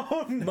barrier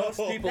that most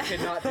people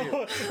cannot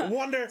do.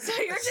 Wonder. So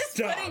you're just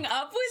putting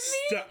up with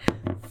me? Stop.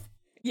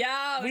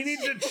 Yeah. We need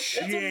to It's a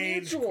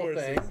change mutual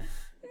courses. thing.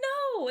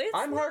 No, it's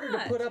I'm harder to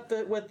not. put up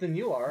with than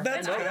you are.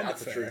 That's I know kinda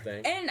that's a true fair.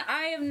 thing. And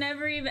I have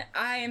never even.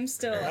 I am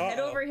still head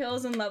over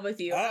heels in love with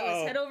you. I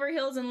was head over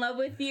heels in love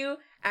with you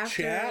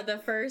after Chat? the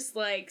first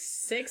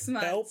 6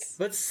 months. Help.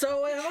 But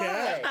so am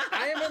Chat.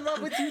 I am in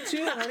love with you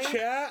too, honey.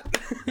 Chat.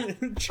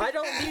 I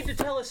don't need to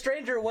tell a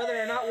stranger whether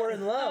or not we're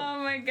in love. Oh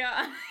my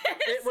god.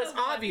 It was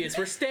obvious.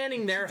 We're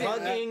standing there,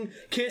 hugging,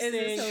 kissing,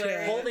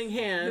 hilarious? holding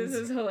hands.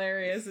 This is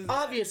hilarious.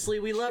 Obviously,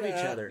 we love each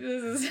other.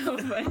 This is so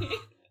funny.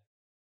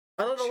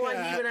 I don't know why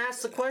Chat. he even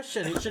asked the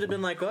question. He should have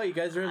been like, "Oh, you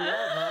guys are in love,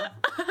 huh?"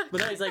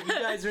 But now he's like, "You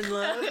guys are in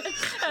love."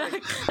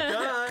 Like,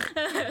 duh.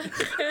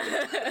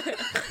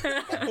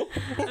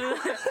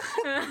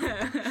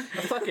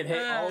 I fucking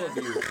hate all of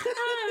you.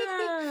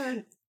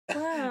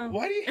 Wow.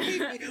 Why do you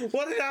hate me?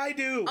 What did I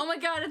do? Oh my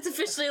god, it's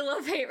officially a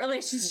love-hate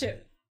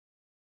relationship.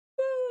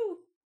 Woo!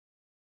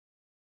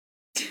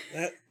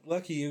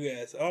 Lucky you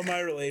guys. All my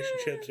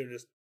relationships are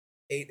just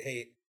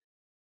hate.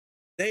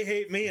 They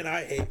hate me and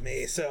I hate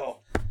me,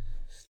 so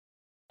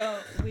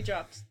Oh, we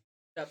dropped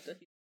a few.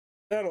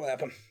 that'll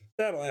happen.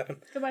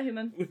 Goodbye,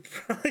 human. We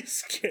probably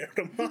scared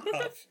them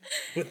off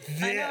with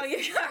this. I know,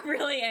 you got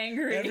really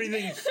angry.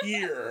 Everything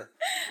here.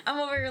 I'm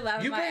over here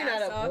laughing You my bring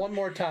that ass up off. one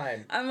more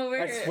time. I'm over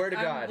I here. swear to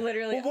I'm God.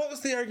 literally. Well, what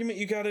was the argument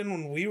you got in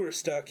when we were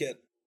stuck at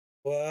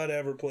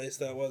whatever place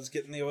that was,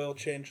 getting the oil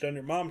changed on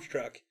your mom's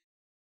truck?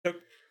 Took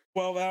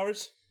 12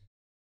 hours?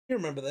 You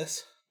remember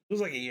this. It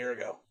was like a year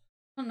ago.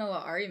 I don't know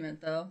what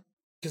argument, though.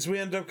 Because we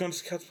ended up going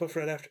to Cutspuff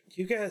right after.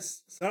 You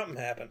guys, something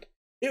happened.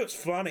 It was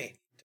funny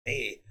to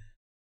me.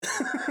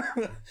 I'm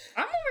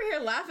over here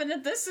laughing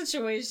at this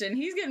situation.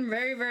 He's getting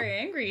very, very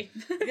angry.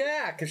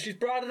 Yeah, because she's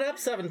brought it up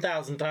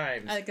 7,000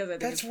 times. Because I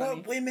think That's it's funny.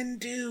 what women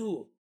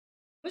do.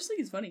 I just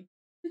think it's funny.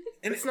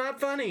 And It's not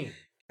funny.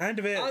 kind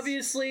of is.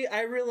 Obviously,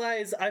 I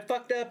realize I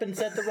fucked up and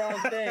said the wrong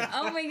thing.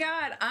 Oh my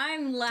god,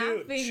 I'm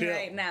laughing chill.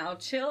 right now.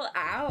 Chill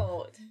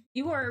out.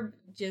 You are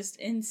just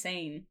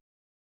insane.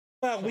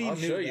 Well, we I'll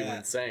knew show you that.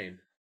 insane.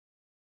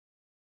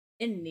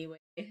 Anyway.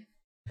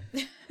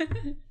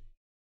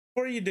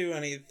 Before you do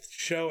any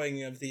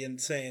showing of the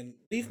insane,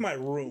 leave my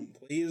room,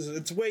 please.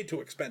 It's way too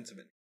expensive.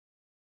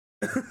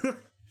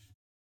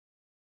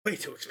 Way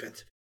too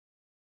expensive.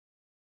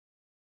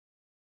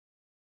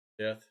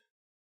 Death.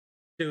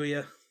 Do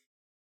ya?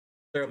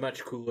 They're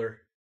much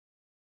cooler.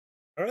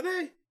 Are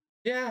they?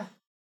 Yeah,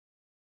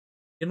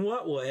 In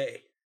what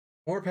way?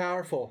 more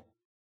powerful.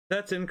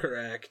 That's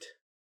incorrect.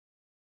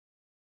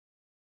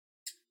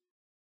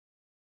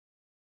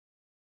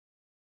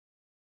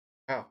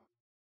 How?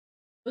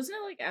 Wasn't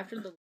it after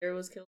the leader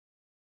was killed?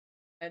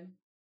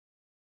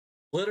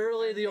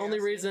 Literally, the only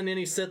reason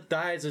any Sith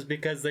dies is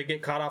because they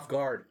get caught off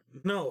guard.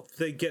 No,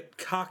 they get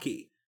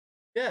cocky.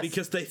 Yes.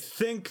 Because they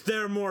think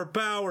they're more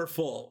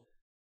powerful.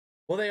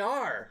 Well, they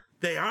are.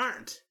 They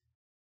aren't.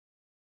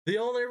 The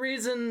only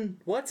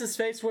reason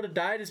What's-His-Face would have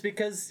died is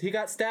because he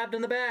got stabbed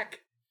in the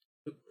back.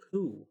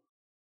 Who?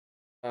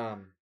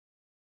 Um,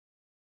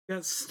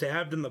 Got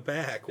stabbed in the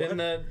back. What? in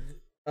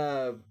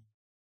the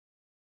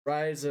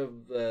Rise of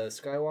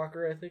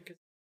Skywalker, I think.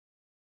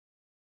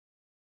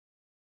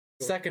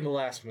 Second to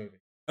last movie.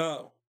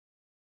 Oh.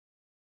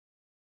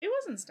 It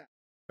wasn't stuff.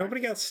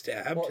 Nobody got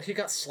stabbed? Well, he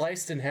got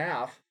sliced in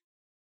half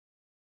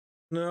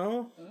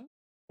No?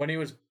 when he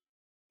was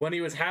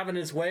having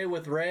his way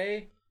with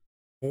Rey.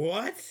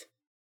 What?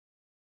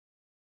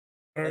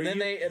 And then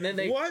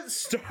they What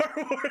Star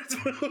Wars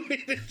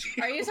movie did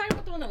you... Are you talking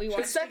about the one that we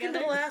watched the second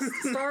together? to last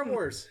Star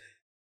Wars.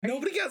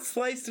 Nobody got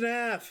sliced in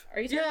half.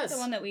 Are you talking about Yes. the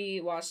one that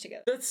we watched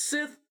together? The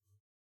Sith,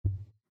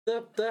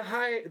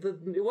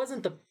 it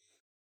wasn't the,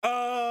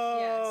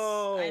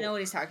 Oh. Yes. I know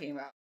what he's talking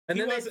about. and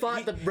He then they wasn't-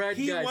 fought the red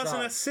He guys wasn't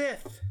off. a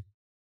Sith.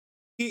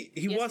 He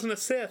Yes. wasn't a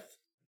Sith.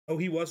 Oh,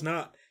 he was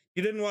not.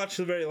 You didn't watch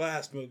the very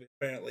last movie,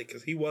 apparently,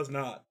 because he was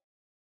not.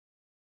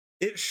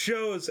 It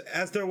shows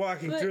as they're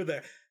walking But- through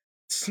there.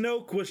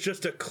 Snoke was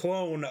just a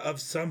clone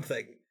of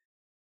something.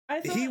 I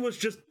thought He was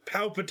just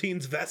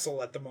Palpatine's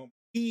vessel at the moment.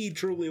 He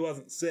truly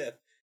wasn't Sith.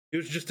 He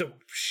was just a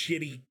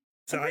shitty I'm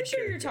side pretty sure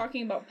character. you're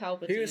talking about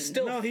Palpatine. He was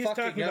still No, he's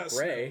fucking talking up about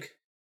Rey. Snoke.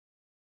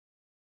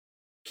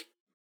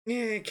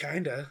 Yeah,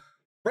 kinda.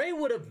 Rey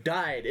would have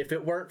died if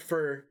it weren't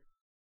for,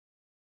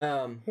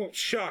 Well,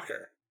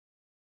 shocker.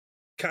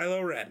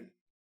 Kylo Ren.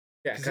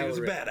 yeah, 'Cause he was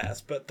a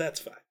badass, but that's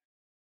fine.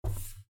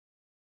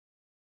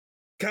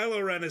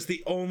 Kylo Ren is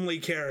the only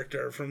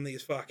character from the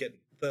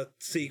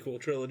sequel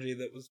trilogy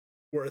that was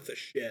worth a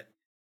shit.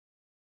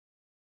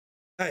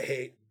 I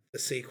hate the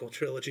sequel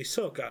trilogy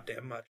so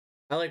goddamn much.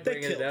 I like They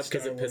bringing it killed up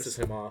because Star it Wars. pisses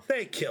him off.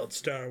 They killed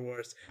Star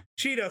Wars.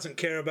 She doesn't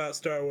care about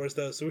Star Wars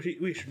though, so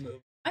we should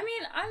move. I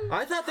mean,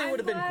 I thought they would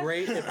have been glad-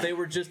 great if they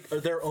were just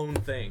their own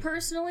thing.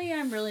 Personally,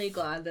 I'm really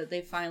glad that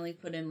they finally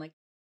put in like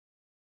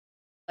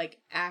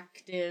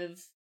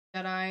active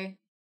Jedi.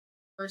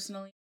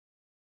 Personally,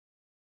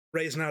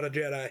 Rey's not a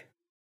Jedi.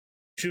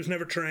 She was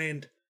never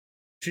trained.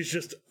 She's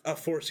just a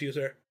Force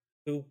user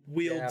who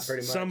wields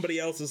somebody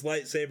else's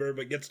lightsaber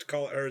but gets to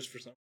call it hers for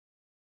some.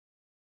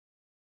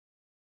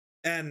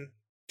 And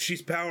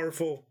she's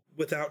powerful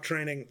without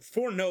training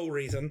for no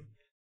reason.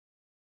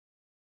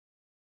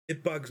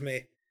 It bugs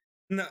me.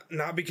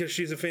 Not because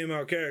she's a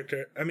female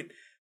character. I mean,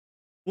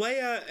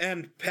 Leia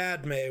and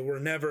Padme were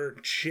never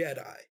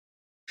Jedi.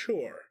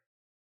 Sure.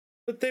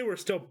 But they were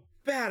still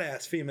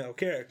badass female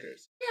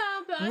characters.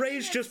 Yeah, but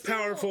Rey's just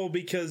powerful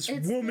because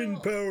woman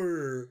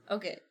power.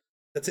 Okay.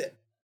 That's it.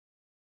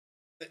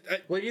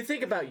 Well, you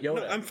think about Yoda.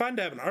 No, I'm fine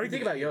to have an argument.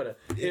 You think about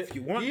Yoda. If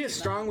you want. He is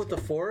strong with the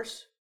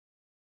Force,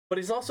 but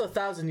he's also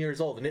 1,000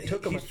 years old, and it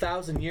took him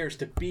 1,000 years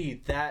to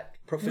be that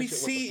proficient We with the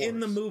see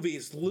in the Force.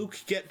 movies Luke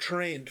get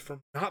trained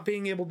from not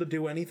being able to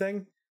do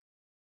anything,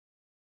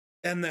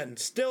 and then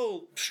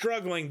still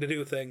struggling to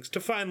do things, to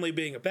finally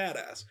being a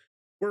badass.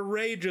 Where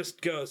Rey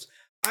just goes,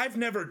 I've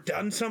never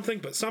done something,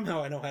 but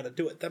somehow I know how to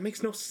do it. That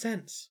makes no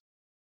sense.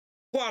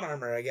 Plot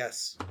armor, I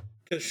guess.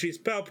 Because she's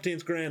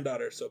Palpatine's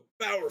granddaughter, so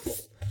powerful.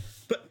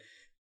 But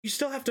you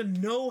still have to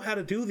know how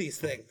to do these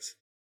things.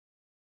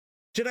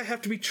 Jedi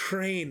have to be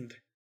trained.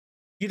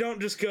 You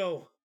don't just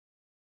go,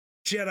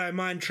 Jedi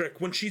mind trick,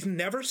 when she's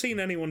never seen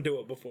anyone do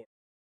it before.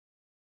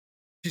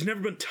 She's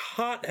never been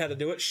taught how to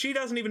do it. She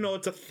doesn't even know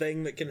it's a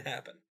thing that can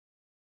happen.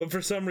 But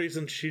for some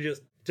reason, she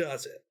just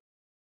does it.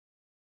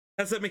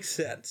 How does that make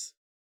sense?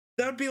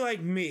 That would be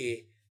like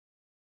me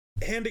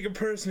handing a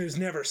person who's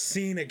never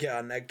seen a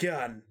gun,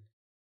 and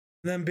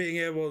then being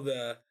able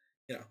to,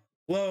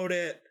 load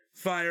it,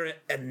 fire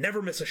it, and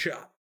never miss a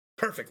shot.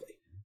 Perfectly.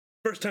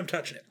 First time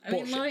touching it. I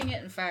mean, loading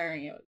it and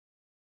firing it.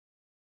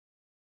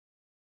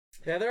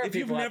 Yeah, there are if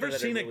you've people out never there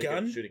that seen are a really good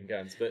gun, at shooting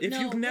guns, but if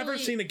you've never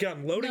seen a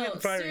gun, loading it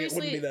and firing it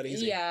wouldn't be that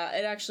easy. Yeah,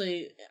 it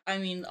actually, I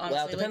mean, honestly,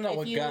 well, depending like, on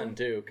what you, gun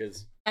too,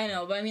 because I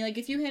know, but I mean, like,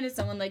 if you handed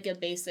someone like a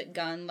basic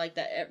gun, like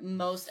that,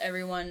 most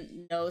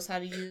everyone knows how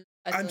to use.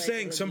 I'm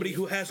saying somebody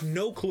who has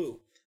no clue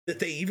that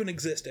they even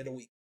exist in a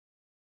week.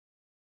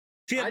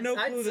 She had no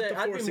clue that the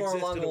Force I'd be more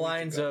along the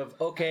lines of,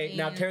 okay,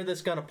 now tear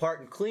this gun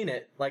apart and clean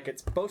it like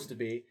it's supposed to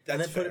be, and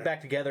then put it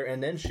back together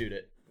and then shoot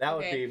it. That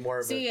would be more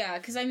of a... yeah,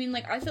 because I mean,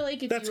 like, I feel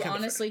like if you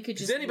honestly could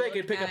just... anybody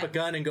could pick up a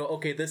gun and go,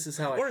 okay, this is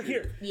how I Or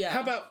here,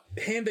 how about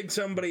handing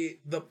somebody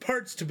the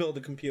parts to build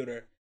a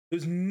computer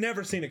who's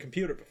never seen a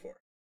computer before?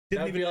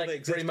 Didn't even know they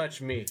existed. Pretty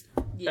much me.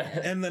 Yeah.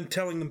 And then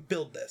telling them,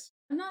 build this.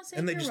 I'm not saying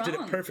and they just wrong. did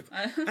it perfectly.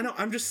 I know,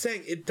 I'm just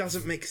saying it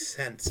doesn't make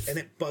sense, and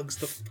it bugs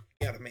the fuck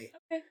out of me.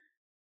 Okay.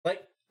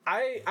 Like,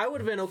 I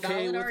would have been okay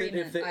Valid with argument.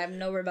 it if they... I have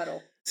no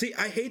rebuttal. See,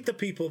 I hate the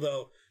people,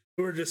 though,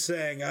 who are just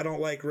saying, I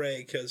don't like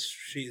Rey because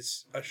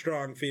she's a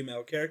strong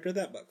female character.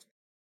 That bugs me.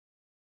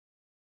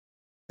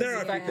 There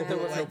are people that who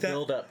was like no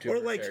build up to or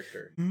her like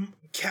character.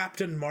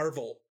 Captain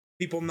Marvel.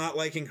 People not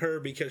liking her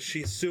because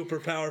she's super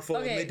powerful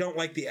and they don't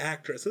like the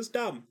actress. It's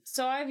dumb.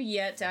 So I've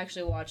yet to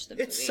actually watch the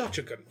movie. It's such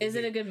a good movie. Is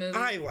it a good movie?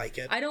 I like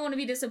it. I don't want to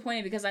be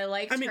disappointed because I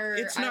liked her.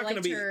 It's not I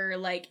liked her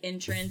like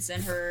entrance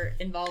and her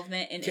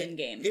involvement in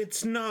Endgame.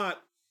 It's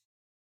not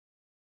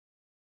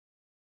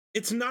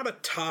a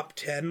top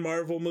 10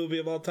 Marvel movie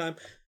of all time,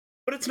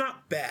 but it's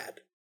not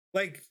bad.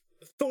 Like,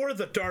 Thor: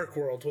 The Dark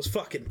World was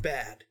fucking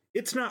bad.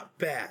 It's not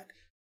bad.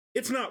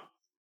 It's not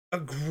a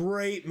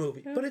great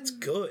movie, but it's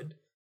good.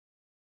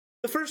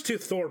 The first two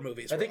Thor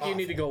movies. I think you awful.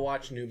 need to go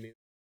watch New Mutants.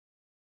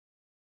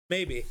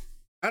 Maybe.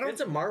 I don't. It's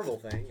a Marvel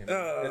thing.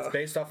 I mean, it's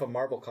based off a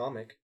Marvel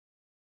comic.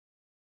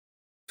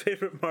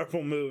 Favorite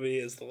Marvel movie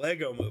is the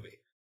Lego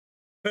Movie.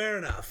 Fair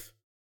enough.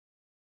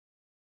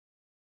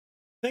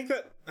 I think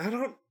that is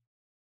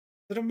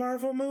it a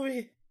Marvel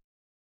movie?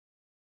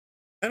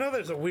 I know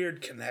there's a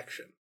weird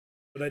connection,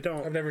 but I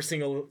don't. I've never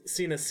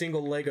seen a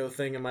single Lego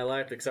thing in my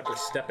life except for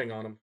stepping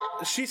on them.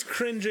 She's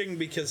cringing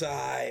because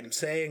I'm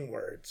saying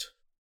words.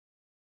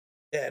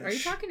 And Are you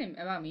talking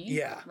about me?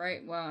 Yeah.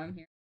 Right. Well, I'm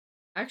here.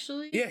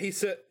 Actually. Yeah, he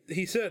said,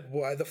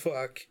 why the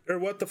fuck? Or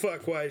what the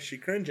fuck? Why is she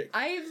cringing?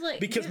 I've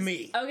like because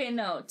me. Okay,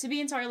 no. To be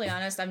entirely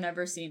honest, I've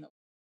never seen.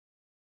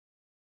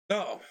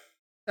 Oh.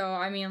 So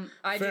I mean,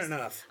 Fair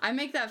enough. I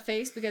make that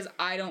face because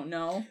I don't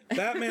know.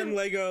 Batman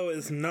Lego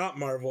is not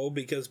Marvel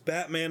because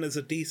Batman is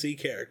a DC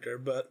character,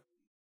 but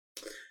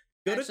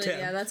good Actually,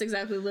 attempt. yeah, that's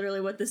exactly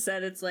literally what this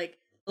said. It's like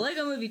the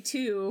Lego Movie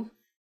 2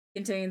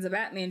 contains a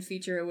Batman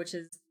feature, which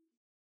is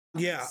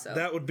yeah, so.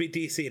 That would be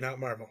DC, not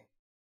Marvel.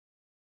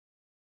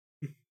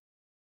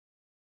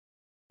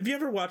 Have you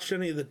ever watched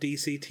any of the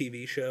DC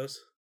TV shows?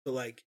 So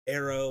like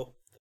Arrow,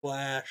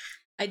 Flash.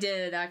 I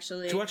did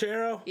actually. Did you watch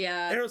Arrow?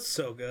 Yeah. Arrow's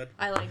so good.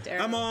 I liked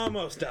Arrow. I'm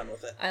almost done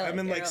with it. I'm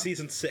in like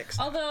season 6.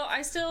 Although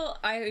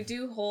I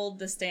do hold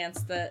the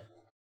stance that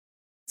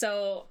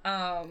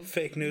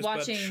fake news,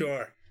 watching... but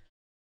sure.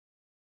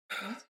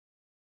 What?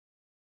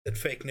 That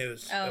fake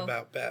news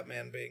about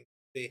Batman being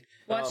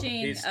watching.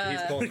 He's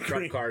pulling the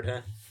Trump card,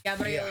 huh?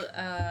 Gabriel.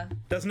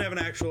 Doesn't have an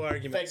actual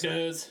argument. Fake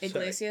news.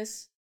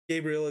 Iglesias.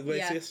 Gabriel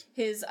Iglesias.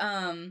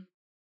 Yeah.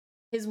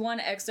 His one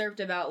excerpt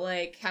about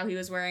like how he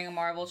was wearing a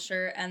Marvel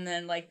shirt and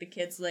then like the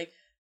kid's like,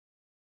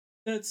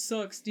 that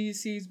sucks,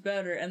 DC's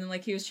better, and then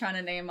like he was trying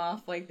to name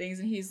off like things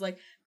and he's like,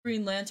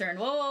 Green Lantern,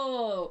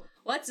 whoa,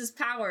 what's his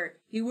power?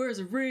 He wears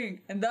a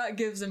ring, and that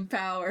gives him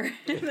power.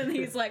 And then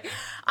he's like,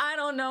 I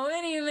don't know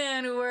any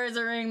man who wears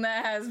a ring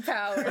that has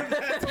power.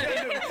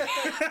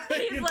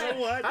 You know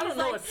what? I don't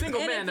know a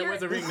single man that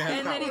wears a ring that has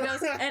And power. then he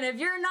goes, and if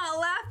you're not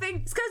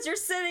laughing, it's because you're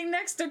sitting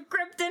next to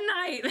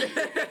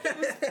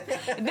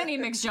kryptonite. And then he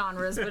mixed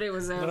genres, but it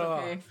was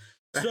okay.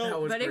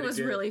 So, But it was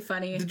good. really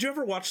funny. did you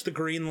ever watch the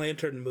Green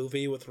Lantern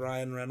movie with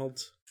Ryan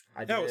Reynolds?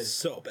 I did. That was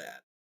so bad.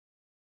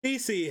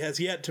 DC has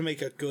yet to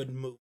make a good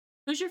movie.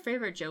 Who's your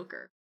favorite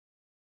Joker?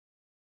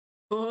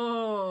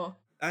 Oh,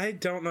 I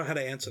don't know how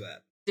to answer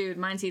that. dude,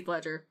 mine's Heath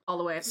Ledger all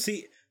the way.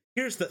 See,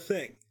 here's the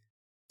thing.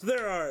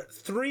 There are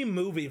 3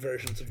 movie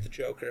versions of the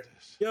Joker.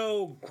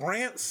 Yo,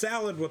 Grant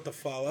Salad with the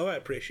follow. I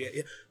appreciate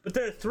you. But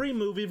there are 3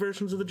 movie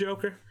versions of the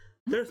Joker.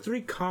 There are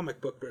 3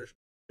 comic book versions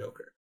of the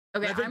Joker.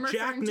 Okay, I think I'm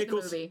referring to the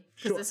movie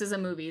because Sure. this is a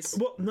movies.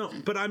 Well, no,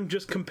 but I'm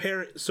just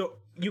comparing. So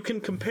you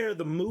can compare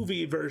the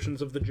movie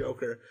versions of the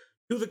Joker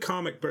to the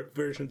comic book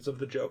versions of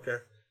the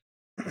Joker.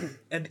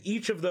 And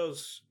each of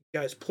those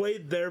guys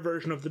played their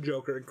version of the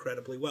Joker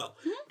incredibly well.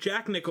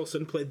 Jack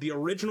Nicholson played the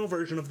original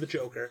version of the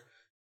Joker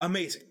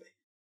amazingly.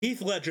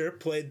 Heath Ledger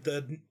played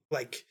the,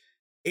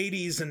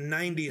 80s and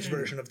 90s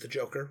version of the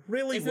Joker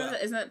really well.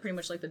 Isn't that pretty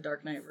much like the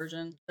Dark Knight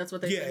version? That's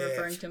what they've been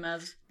referring to him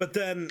as. But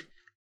then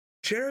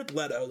Jared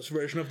Leto's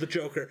version of the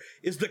Joker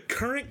is the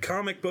current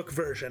comic book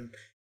version.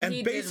 And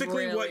He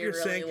basically did what you're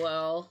really saying,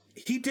 well.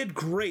 he did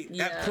great at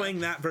Yeah. playing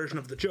that version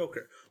of the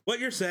Joker. What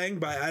you're saying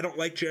by I don't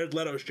like Jared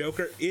Leto's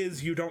Joker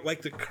is you don't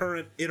like the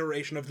current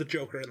iteration of the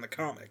Joker in the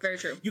comics. Very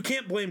true. You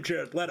can't blame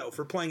Jared Leto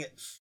for playing it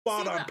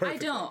spot on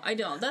perfectly. I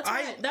don't. That's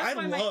why. I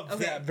why love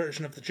that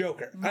version of the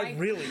Joker. I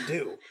really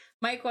do.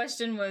 My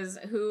question was,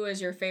 who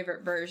is your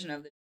favorite version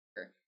of the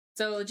Joker?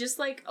 So just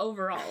like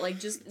overall, like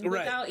just Right.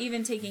 without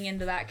even taking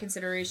into that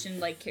consideration,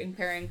 like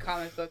comparing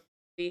comic book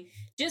movie,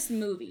 just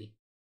movie.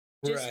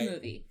 Right.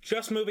 Movie.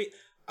 Just movie.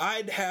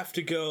 I'd have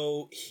to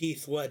go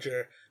Heath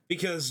Ledger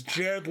because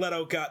Jared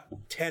Leto got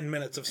 10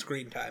 minutes of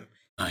screen time.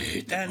 I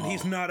hate them And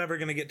he's not ever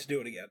going to get to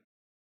do it again.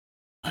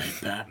 I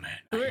hate Batman.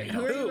 Who are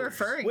Who? you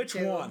referring Which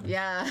to? one?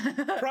 Yeah.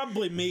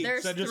 Probably me.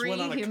 'Cause There's I just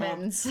went on 3 a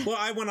humans. Well,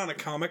 I went on a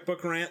comic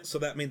book rant, so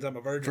that means I'm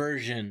a virgin.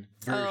 Version.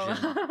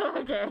 Oh,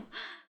 okay.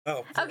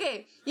 Oh,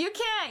 Okay, you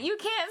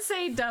can't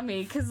say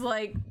dummy because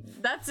like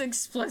that's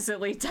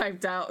explicitly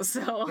typed out.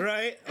 So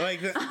right?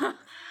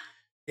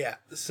 Yeah,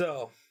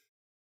 so.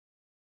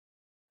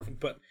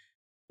 But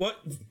what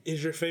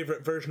is your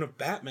favorite version of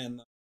Batman,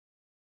 though?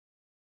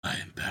 I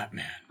am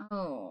Batman.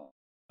 oh,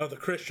 The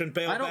Christian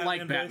Bale I don't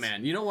like voice?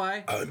 Batman. You know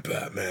why? I'm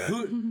Batman.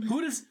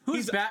 Who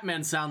does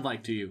Batman sound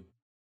like to you?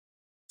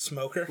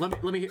 Smoker?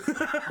 Let me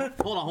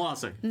hold on a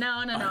second. no.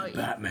 I'm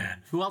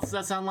Batman. Who else does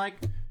that sound like?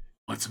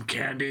 Want some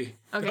candy?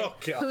 Okay, Oh,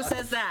 God. who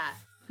says that?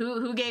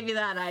 Who gave you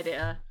that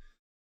idea?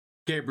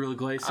 Gabriel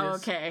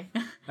Iglesias. Okay.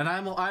 And I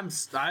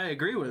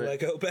agree with it.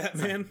 Lego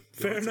Batman?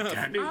 Fair Want some enough.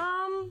 candy?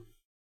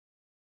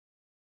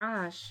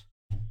 Gosh,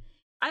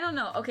 I don't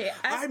know. Okay,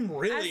 I'm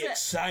really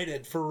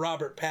excited for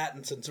Robert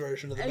Pattinson's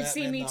version of the Batman.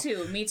 see, me though.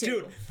 too. Me too.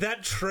 Dude,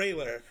 that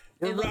trailer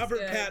where It looks Robert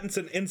good.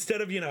 Pattinson, instead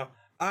of,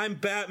 I'm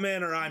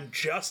Batman or I'm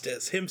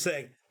Justice, him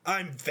saying,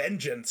 I'm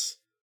Vengeance.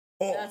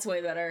 Oh, That's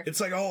way better. it's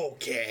like,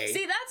 okay.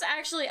 See, that's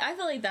actually, I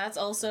feel like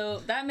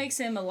that makes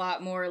him a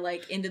lot more,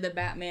 like, into the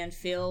Batman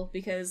feel,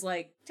 because,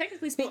 like,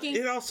 technically speaking,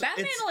 it also-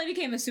 Batman it's- only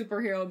became a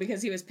superhero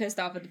because he was pissed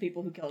off at the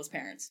people who killed his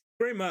parents.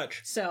 Very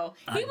much. So,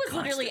 he I'm was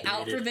literally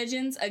out for constipated.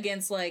 vengeance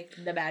against, like,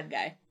 the bad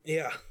guy.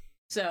 Yeah.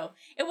 So,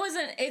 it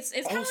wasn't, it's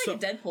kind of Also-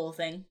 like a Deadpool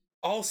thing.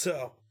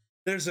 Also,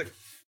 there's a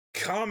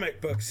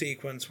comic book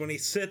sequence when he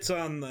sits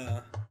on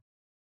the,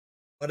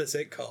 what is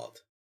it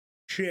called?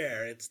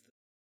 Chair.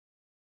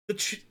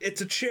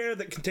 It's a chair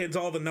that contains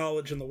all the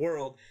knowledge in the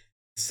world.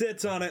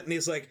 Sits on it and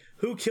he's like,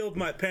 "Who killed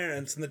my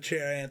parents?" And the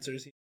chair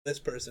answers, "This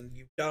person,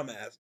 you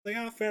dumbass." Like,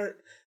 oh, fair.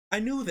 I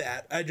knew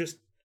that. I just,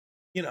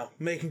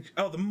 making.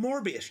 Oh, the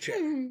Morbius chair.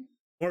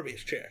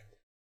 Morbius chair.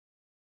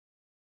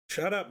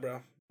 Shut up,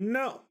 bro.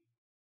 No.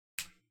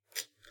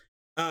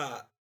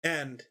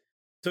 And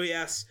so he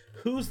asks,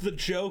 "Who's the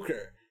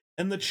Joker?"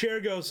 And the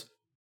chair goes,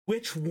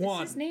 "Which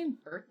one?" Is his name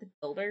Bert the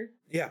Builder?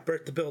 Yeah,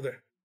 Bert the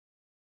Builder.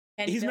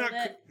 Can he He's build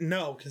not. it?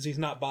 No, because he's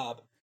not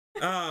Bob.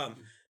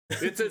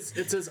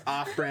 It's his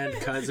off-brand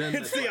cousin.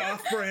 It's the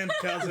off-brand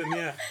cousin.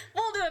 Yeah,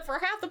 We'll do it for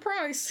half the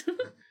price.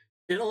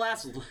 It'll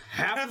last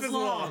half as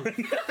long.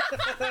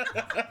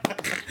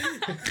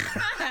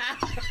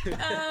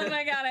 Oh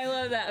my god, I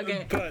love that.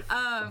 Okay. But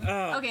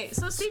Okay,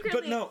 so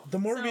secretly. but no, the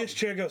Morbius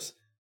chair goes,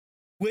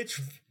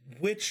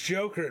 which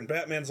Joker? And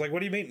Batman's like, "What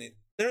do you mean?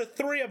 There are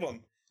 3 of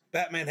them."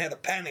 Batman had a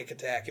panic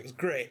attack. It was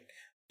great.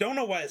 Don't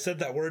know why I said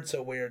that word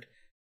so weird.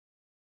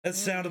 That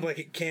sounded like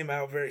it came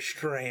out very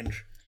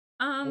strange.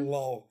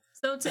 Lol.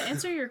 So to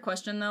answer your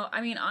question though,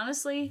 I mean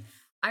honestly,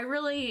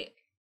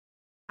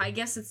 I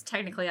guess it's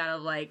technically out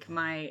of like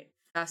my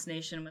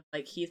fascination with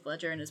like Heath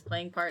Ledger and his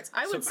playing parts.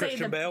 I would say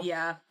Christian Bale?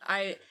 yeah,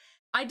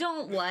 I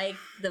don't like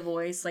the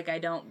voice, like I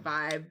don't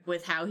vibe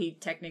with how he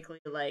technically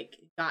like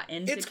got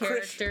into It's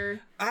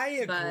character. I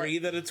agree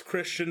that it's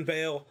Christian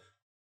Bale,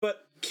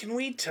 But can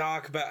we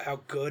talk about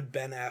how good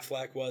Ben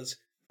Affleck was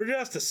for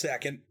just a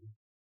second?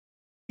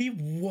 He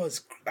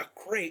was a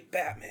great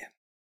Batman.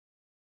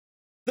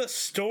 The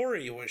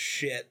story was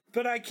shit,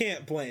 but I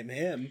can't blame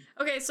him.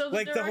 Okay, so the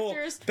Like the whole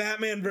directors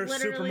Batman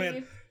versus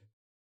Superman.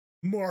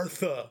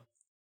 Martha.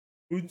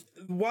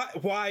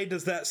 Why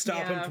does that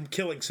stop him from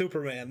killing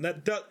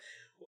Superman?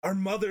 Our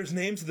mother's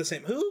names are the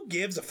same. Who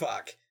gives a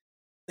fuck?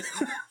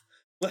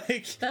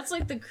 Like, that's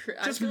like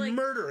just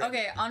murder him.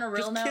 Okay, on a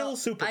real just note, kill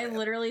Superman. I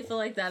literally feel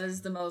like that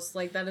is the most,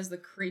 like, that is the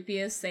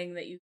creepiest thing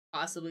that you could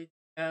possibly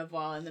think of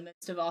while in the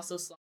midst of also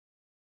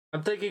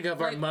I'm thinking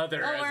of our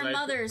mother. Oh,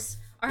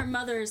 our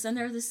mothers, and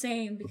they're the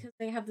same because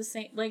they have the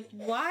same. Like,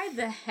 why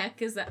the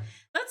heck is that?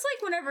 That's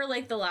like whenever,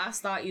 like, the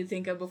last thought you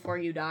think of before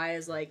you die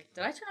is like,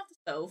 did I turn off the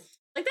stove?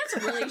 Like, that's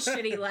a really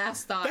shitty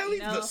last thought. Did I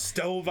leave the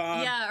stove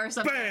on? Yeah, or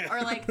something. Bam!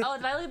 Or like, oh,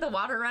 did I leave the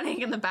water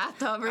running in the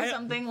bathtub or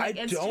something? Like,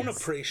 I don't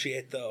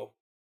appreciate, though,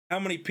 how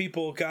many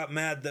people got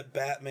mad that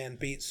Batman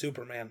beat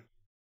Superman.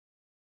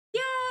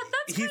 Yeah,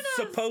 that's He's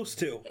supposed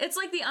to. It's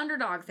like the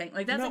underdog thing.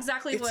 Like, that's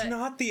exactly what... It's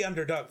not the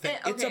underdog thing.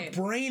 It's a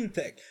brain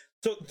thing.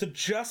 So, did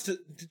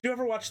you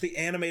ever watch the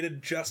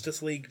animated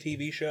Justice League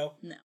TV show?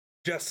 No.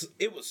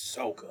 It was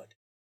so good.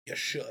 You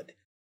should.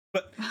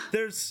 But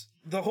there's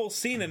the whole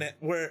scene in it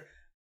where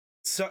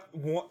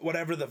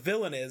whatever the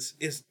villain is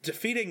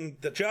defeating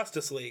the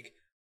Justice League.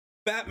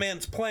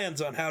 Batman's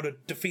plans on how to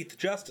defeat the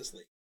Justice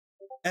League.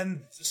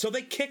 And so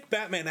they kick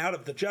Batman out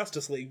of the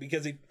Justice League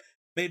because he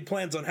made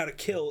plans on how to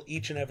kill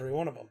each and every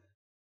one of them.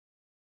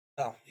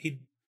 Oh,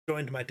 he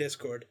joined my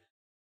Discord.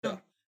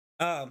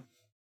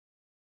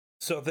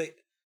 So they,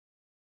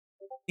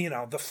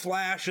 the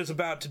Flash is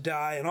about to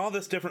die and all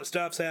this different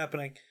stuff's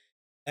happening.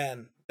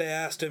 And they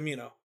asked him,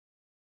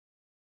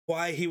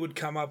 why he would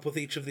come up with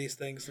each of these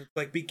things. It's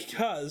like,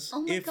 because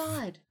oh my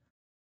God.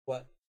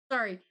 What?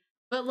 Sorry.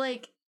 But,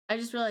 like, I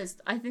just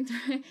realized, I think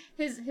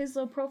his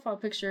low profile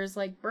picture is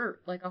like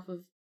Bert, like off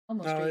of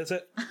Elmo Street. Oh, is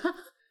it?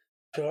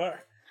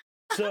 Sure.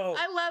 So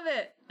I love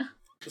it.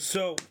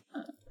 So,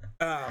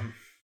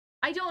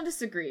 I don't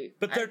disagree.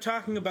 But they're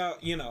talking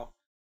about,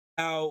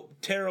 how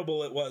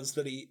terrible it was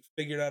that he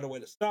figured out a way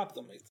to stop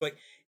them. It's like,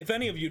 if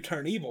any of you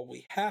turn evil,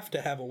 we have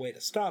to have a way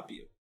to stop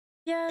you.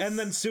 Yes. And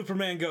then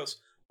Superman goes,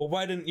 well,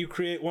 why didn't you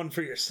create one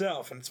for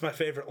yourself? And it's my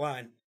favorite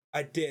line.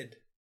 I did.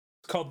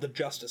 It's called the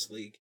Justice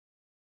League.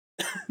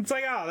 It's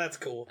like, oh, that's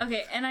cool.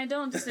 Okay, and I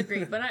don't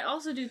disagree, but I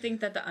also do think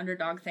that the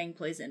underdog thing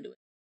plays into it.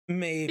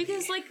 Maybe.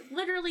 Because, like,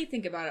 literally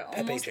think about it.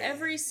 Almost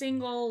every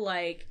single,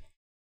 like,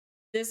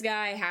 this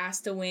guy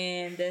has to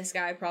win, this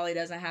guy probably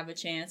doesn't have a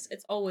chance.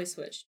 It's always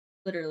switched.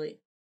 Literally.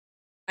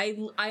 I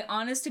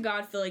honest to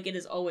God feel like it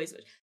is always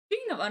switched.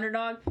 Speaking of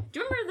underdog, do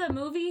you remember the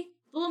movie?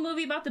 The little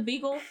movie about the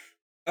beagle?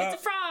 It's a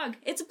frog!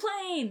 It's a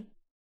plane!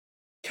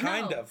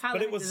 Kind of. How but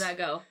the it was, does that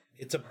go?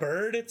 It's a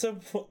bird, it's a...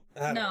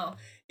 No.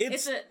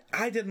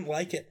 I didn't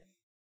like it.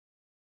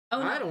 Oh,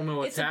 no. I don't know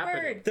what's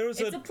happening. It's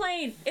a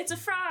plane. It's a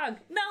frog.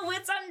 No,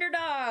 it's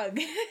underdog.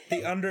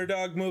 The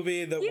underdog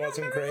movie that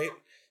wasn't great.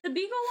 The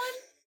Beagle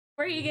one?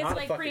 Where he gets,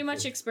 like, pretty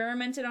much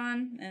experimented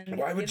on. And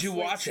why would you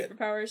watch it?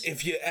 Superpowers.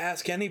 If you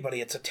ask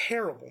anybody, it's a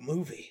terrible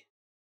movie.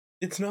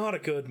 It's not a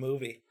good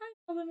movie.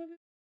 I love that movie.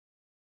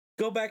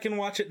 Go back and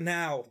watch it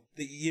now.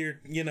 That you're,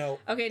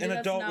 okay, an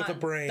adult with a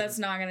brain. That's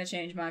not going to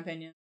change my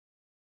opinion.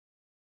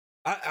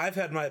 I've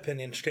had my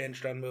opinions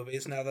changed on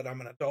movies now that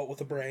I'm an adult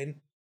with a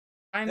brain.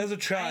 As a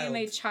child. I am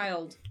a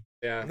child.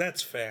 Yeah.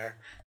 That's fair.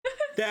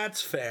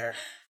 That's fair.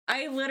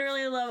 I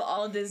literally love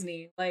all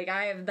Disney. Like,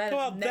 that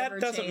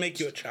doesn't changed. make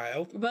you a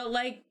child. But,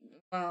 like,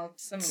 well,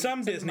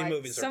 some Disney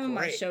movies are some great.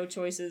 of my show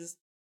choices.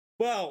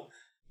 Well,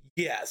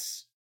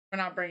 yes. We're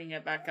not bringing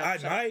it back up. I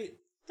might.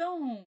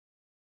 Don't.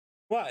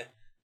 Why?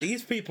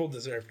 These people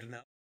deserve to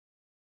know.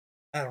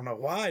 I don't know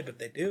why, but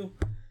they do.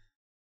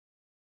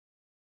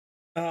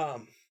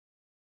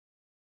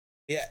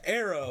 Yeah,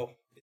 Arrow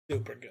is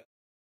super good.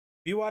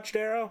 You watched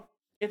Arrow?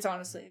 It's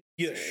honestly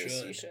You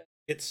serious. should.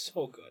 It's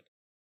so good.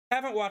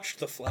 Haven't watched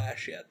The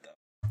Flash yet,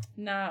 though.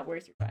 Not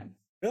worth your time.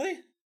 Really?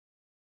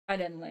 I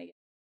didn't like it.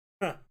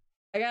 Huh.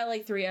 I got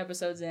like 3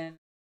 episodes in.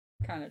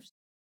 Kind of.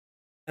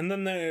 And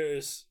then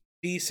there's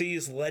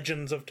DC's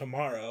Legends of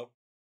Tomorrow,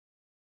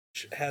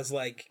 which has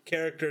like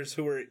characters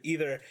who were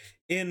either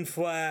in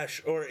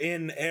Flash or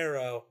in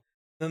Arrow.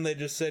 Then they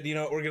just said,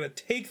 we're going to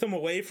take them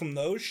away from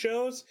those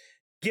shows,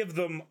 give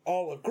them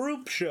all a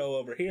group show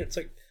over here. It's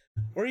like,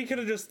 or you could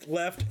have just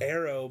left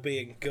Arrow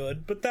being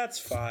good, but that's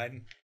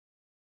fine.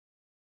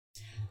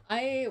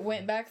 I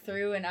went back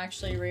through and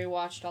actually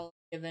rewatched all of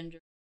the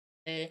Avengers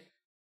today.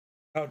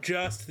 Oh,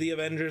 just the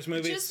Avengers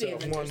movies? Just the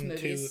Avengers 1,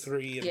 movies. 2,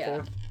 3,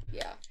 and 4?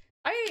 Yeah.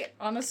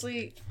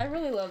 I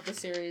really love the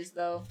series,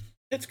 though.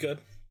 It's good.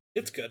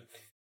 It's good.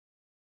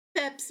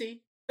 Pepsi,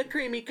 the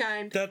creamy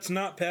kind. That's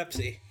not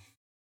Pepsi.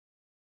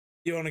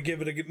 You want to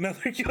give it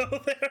another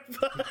go there,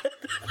 bud?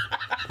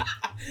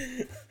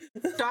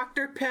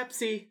 Dr.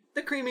 Pepsi,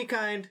 the creamy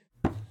kind.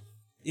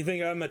 You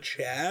think I'm a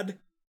Chad?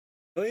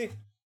 Really?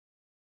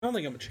 I don't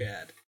think I'm a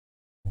Chad.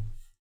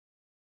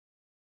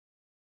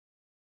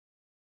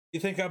 You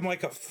think I'm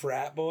like a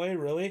frat boy,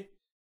 really?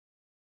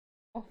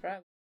 Oh,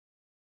 crap.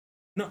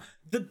 No,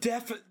 the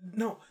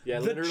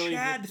literally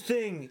Chad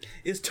thing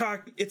is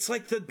it's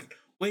like the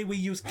way we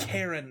use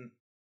Karen.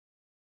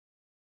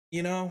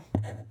 You know?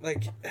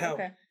 Like how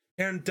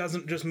Karen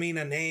doesn't just mean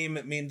a name,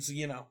 it means,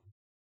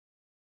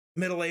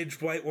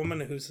 middle-aged white woman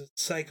who's a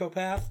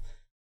psychopath.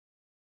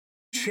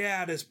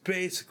 Chad is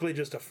basically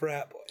just a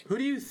frat boy. Who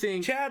do you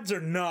think? Chads are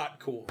not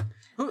cool.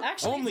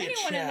 Actually, Only if a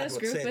anyone in Chad this would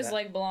group say is that.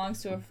 like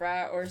belongs to a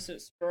frat or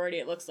sorority,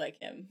 it looks like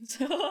him.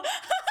 So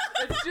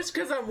It's just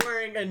because I'm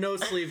wearing a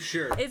no-sleeve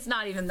shirt. it's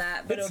not even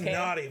that, but It's okay.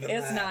 not even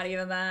it's that. not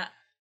even that.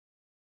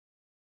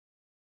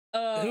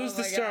 Oh, Who's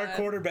the my star God.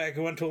 quarterback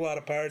who went to a lot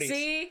of parties?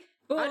 See?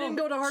 I didn't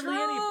go to hardly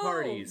any True.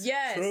 parties.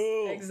 Yes,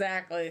 True.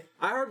 exactly.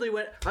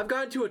 I've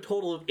gone to a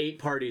total of 8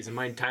 parties in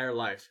my entire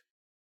life.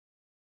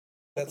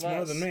 That's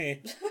more than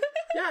me.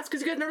 Yeah, it's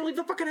because you guys never leave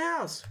the fucking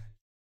house.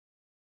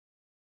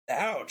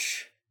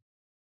 Ouch.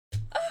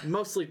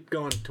 Mostly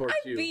going towards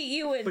I you. beat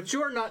you in But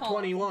you're not pong,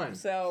 21.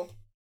 So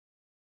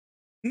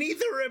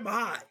Neither am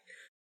I.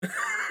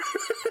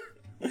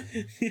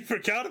 You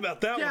forgot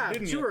about that Yeah, one,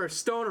 didn't but you? you were a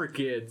stoner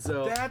kid,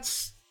 so...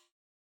 That's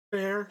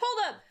fair.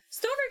 hold up.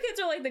 Stoner kids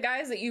are like the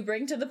guys that you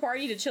bring to the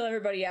party to chill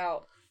everybody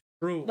out.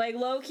 True. Like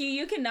low key,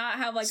 you cannot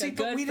have like See, a but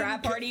good we didn't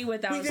frat go- party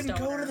without we a didn't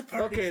stoner. go to the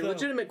party. Okay,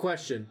 legitimate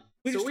question.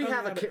 We So just we hung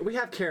have out we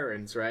have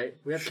Karens, right?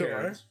 We have Sure.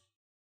 Karens.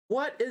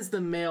 What is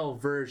the male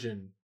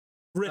version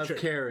Richard. of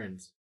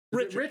Karens? Is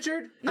it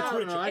Richard? No, I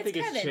don't know. I think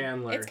Kevin. it's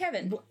Chandler. It's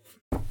Kevin.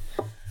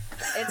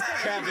 It's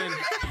Kevin.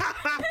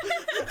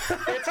 Kevin.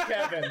 It's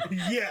Kevin.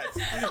 Yes.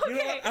 You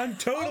know what? I'm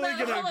totally Hold on,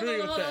 gonna hold on, agree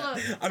hold with on, hold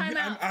that. on. Time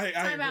out. I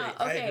Time agree. out.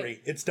 I Okay.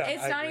 agree. It's done.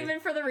 It's I not agree. even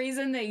for the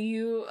reason that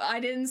I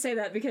didn't say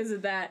that because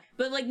of that.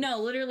 But like no,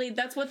 literally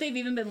that's what they've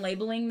even been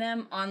labeling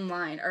them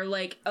online. Or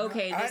like,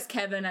 okay, this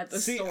Kevin at the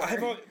store.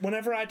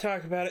 Whenever I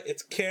talk about it,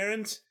 it's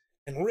Karen's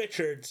and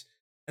Richard's,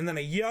 and then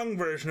a young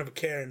version of a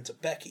Karen's, a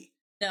Becky.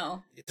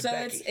 No. It's So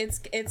Becky.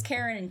 it's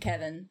Karen and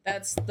Kevin.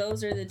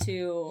 Those are the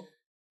two.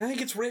 I think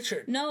it's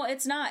Richard. No,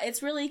 it's not.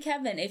 It's really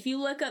Kevin. If you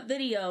look up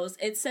videos,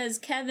 it says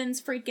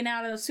Kevin's freaking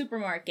out at a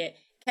supermarket.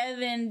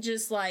 Kevin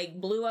just like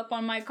blew up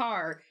on my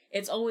car.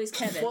 It's always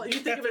Kevin. Well, you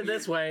think of it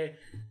this way.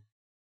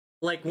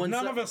 Like when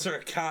None of us are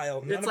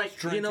Kyle. None it's of like us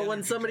drink when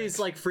energy somebody's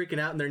drinks. like freaking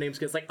out and their name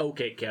gets like,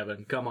 okay,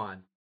 Kevin, come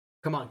on,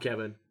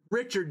 Kevin.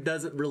 Richard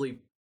doesn't really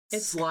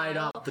slide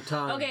Kyle. off the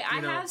tongue. Okay, I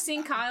have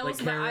seen Kyle's, like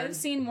but Karen. I've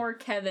seen more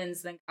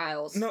Kevin's than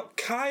Kyle's. No,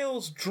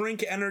 Kyle's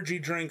drink energy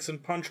drinks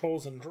and punch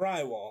holes in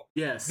drywall.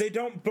 Yes. They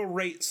don't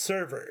berate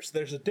servers.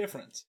 There's a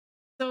difference.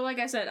 So, like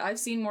I said, I've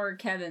seen more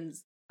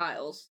Kevin's than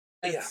Kyle's.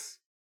 That's-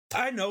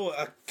 I know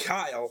a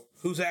Kyle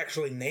who's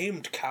actually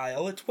named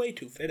Kyle. It's way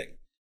too fitting.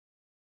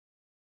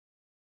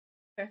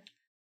 Okay.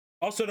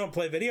 Also, don't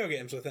play video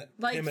games with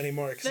Like him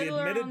anymore because he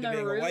Fiddler admitted on to the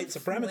being a white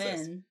Roof, supremacist.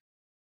 when?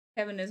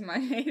 Kevin is my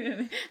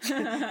name.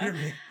 You're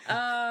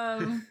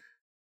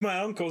my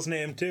uncle's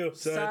name too,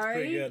 so it's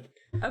pretty Sorry? good.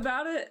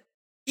 About it,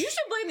 you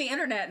should blame the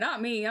internet,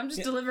 not me. I'm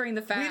just delivering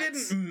the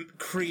facts. We didn't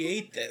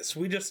create this.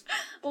 We just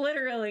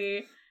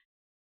Literally.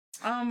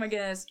 Oh my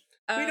goodness.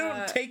 we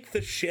don't take the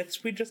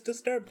shits. We just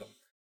disturb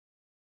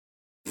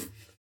them.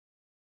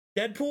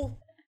 Deadpool?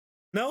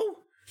 No.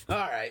 All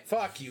right.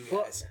 Fuck you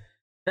guys.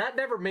 That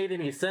never made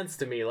any sense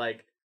to me.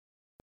 Like,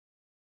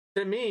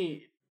 to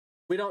me,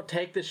 we don't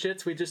take the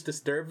shits, we just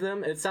disturb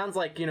them. It sounds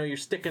like, you're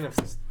sticking a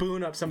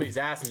spoon up somebody's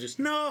ass and just...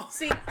 No.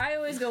 See, I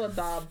always go with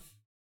Bob.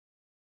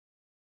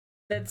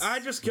 I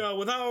just go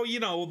with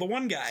the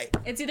one guy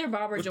It's either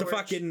Bob or with George. the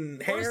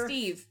fucking hair. Or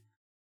Steve.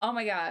 Oh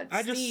my god.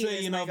 I just Steve say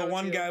is the my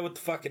one go-to. guy with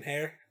the fucking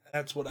hair.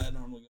 That's what I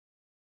normally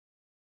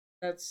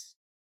That's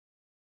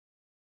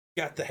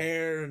got the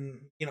hair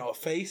and a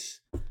face,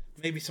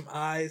 maybe some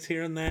eyes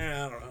here and there.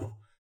 I don't know.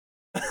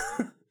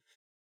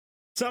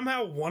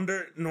 Somehow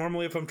wonder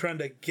normally if I'm trying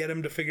to get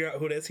him to figure out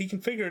who it is, he can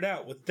figure it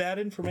out with that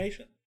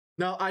information.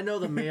 No, I know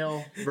the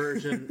male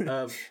version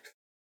of...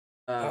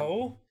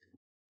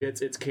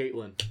 It's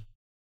Caitlyn.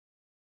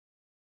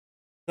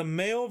 The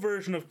male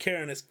version of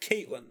Karen is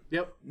Caitlyn.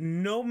 Yep.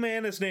 No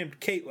man is named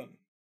Caitlyn.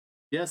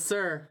 Yes,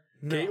 sir.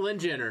 No. Caitlyn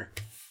Jenner.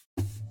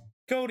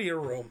 Go to your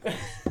room.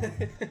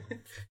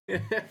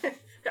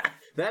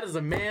 That is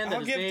a man that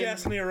I'll is give named...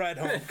 Destiny a ride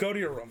home. Go to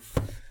your room.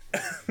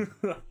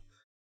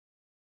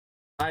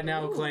 I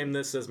now claim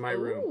this as my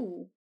room.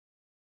 Ooh.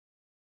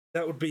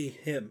 That would be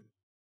him.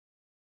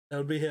 That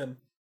would be him.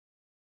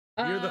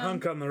 You're the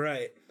hunk on the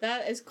right.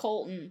 That is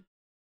Colton.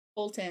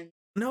 Colton.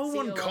 No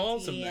one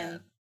calls him C-O-L-T-N.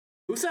 that.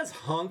 Who says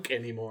hunk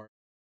anymore?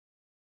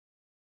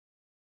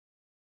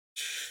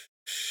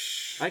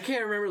 I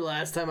can't remember the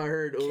last time I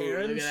heard, oh, look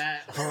Karens?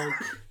 at that hunk.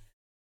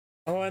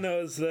 All I know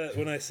is that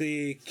when I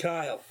see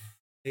Kyle,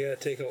 why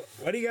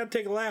do you gotta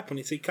take a lap when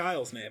you see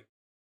Kyle's name?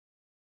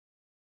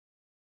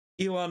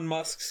 Elon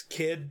Musk's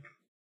kid.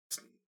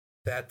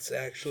 That's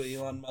actually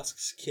Elon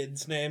Musk's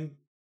kid's name.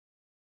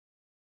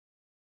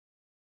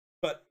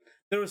 But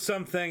there was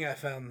something I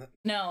found that.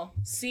 No.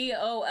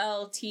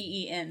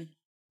 Colten.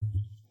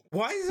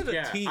 Why is it a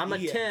Yeah, T? I'm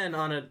a 10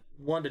 on a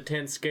 1 to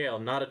 10 scale,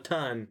 not a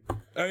ton.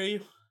 Are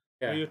you?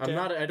 Yeah, I'm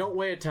not. I don't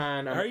weigh a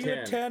ton. I'm Are a 10. you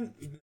a 10?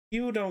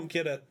 You don't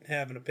get to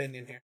have an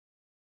opinion here.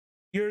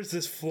 Yours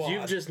is flawed.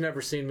 You've just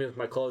never seen me with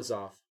my clothes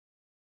off.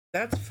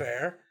 That's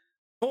fair.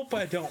 Hope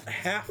I don't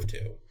have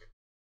to.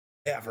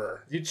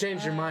 Ever. You'd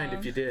change your mind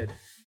if you did.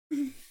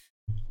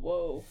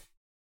 Whoa.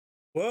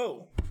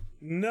 Whoa.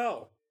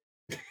 No.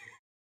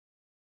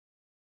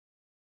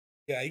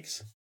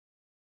 Yikes.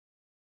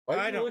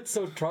 Why do you look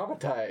so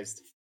traumatized?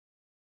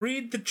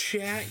 Read the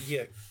chat,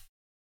 you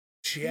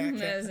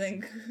jackass. As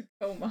in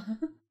coma.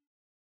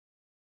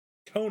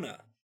 Kona.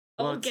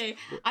 Okay,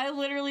 I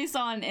literally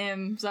saw an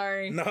M.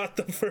 Sorry. Not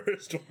the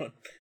first one.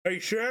 Are you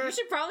sure? You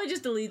should probably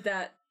just delete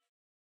that.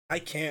 I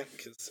can't,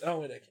 because... Oh,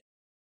 wait, I can't.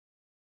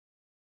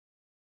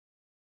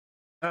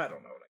 I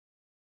don't know what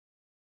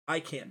I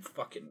can't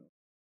fucking...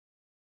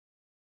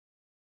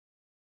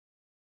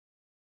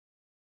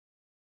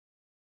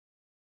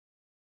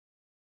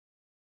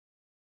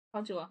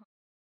 How'd you laugh?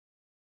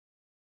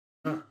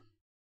 Huh.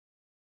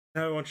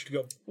 Now I want you to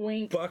go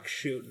Wink. buck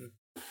shooting.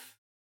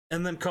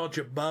 And then called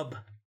you bub.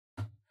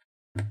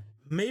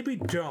 Maybe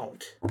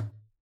don't.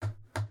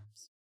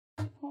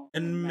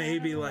 And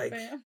maybe, like...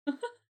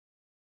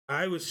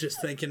 I was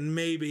just thinking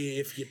maybe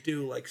if you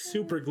do, like,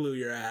 super glue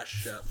your ass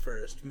shut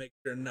first, make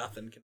sure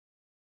nothing can...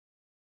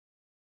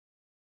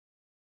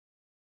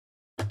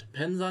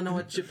 Depends on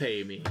what you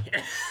pay me.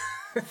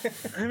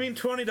 I mean,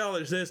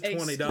 $20 is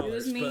 $20.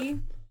 Excuse me?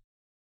 But...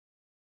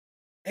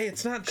 Hey,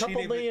 it's not cheating.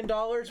 $2 million,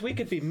 we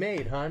could be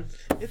made, hon.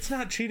 It's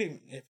not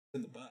cheating if it's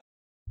in the butt.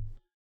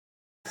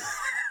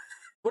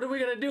 What are we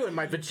gonna do in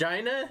my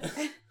vagina?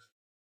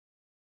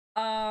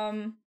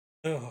 Oh.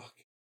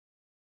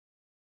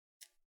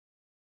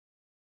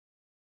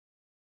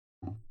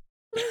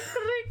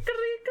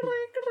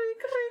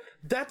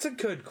 That's a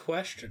good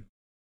question.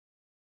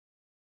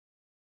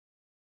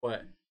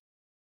 What?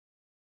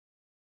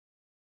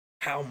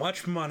 How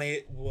much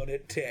money would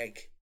it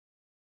take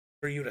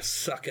for you to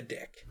suck a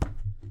dick?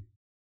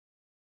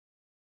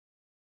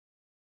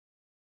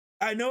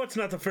 I know it's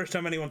not the first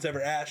time anyone's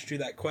ever asked you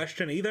that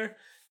question either,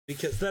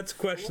 because that's a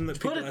question that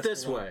people Put it ask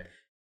this a lot. way.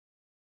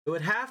 It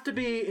would have to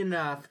be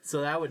enough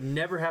so that I would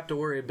never have to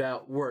worry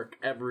about work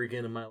ever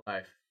again in my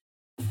life.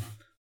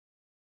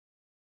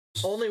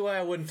 Only way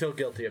I wouldn't feel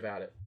guilty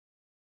about it.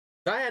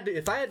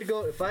 If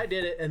I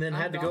did it and then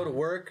had to go to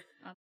work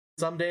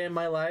someday in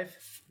my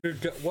life.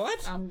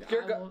 What?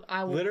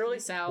 I will Literally?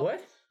 peace out.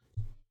 What?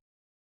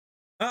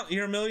 Oh,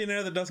 you're a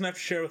millionaire that doesn't have to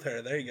share with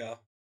her. There you go.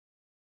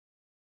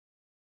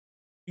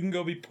 You can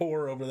go be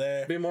poor over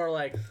there. Be more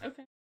like,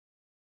 Okay.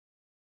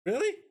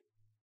 Really?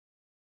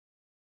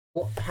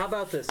 well, how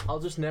about this? I'll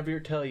just never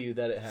tell you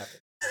that it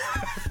happened.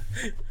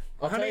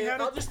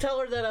 I'll just tell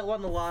her that I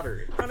won the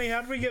lottery. Honey,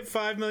 how did we get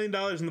 $5 million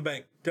in the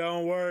bank?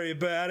 Don't worry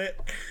about it.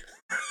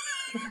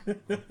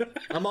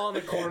 I'm all in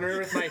the corner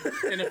with my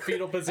in a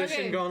fetal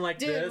position, going like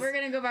this. Dude, we're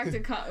gonna go back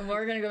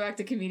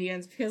to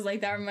comedians because like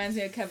that reminds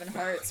me of Kevin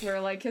Hart's,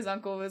 where like his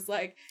uncle was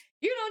like,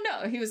 "You don't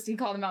know." He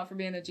called him out for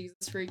being a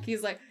Jesus freak.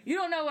 He's like, "You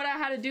don't know what I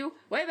had to do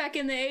way back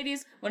in the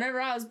 '80s whenever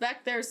I was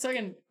back there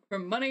sucking for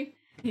money."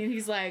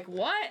 He's like,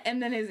 "What?"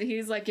 And then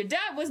he's like, "Your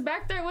dad was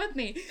back there with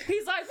me."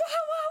 He's like, "Whoa,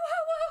 whoa,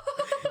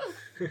 whoa,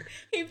 whoa!"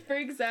 He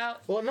freaks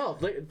out. Well, no.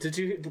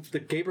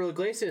 The Gabriel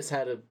Iglesias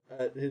had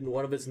in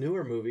one of his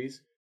newer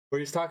movies where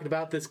he's talking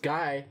about this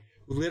guy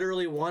who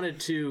literally wanted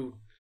to,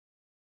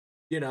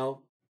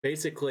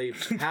 basically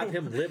have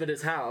him live at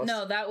his house.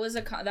 No, that was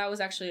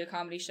actually a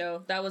comedy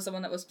show. That was the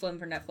one that was filmed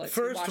for Netflix.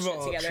 First of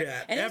all,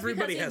 chat,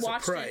 everybody has a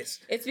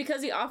price. It's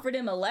because he offered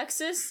him a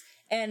Lexus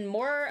and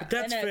more,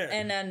 that's fair.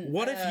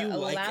 What if you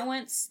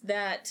allowance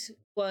that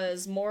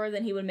was more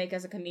than he would make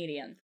as a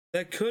comedian.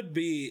 That could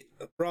be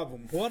a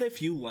problem. What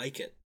if you like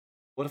it?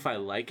 What if I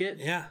like it?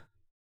 Yeah,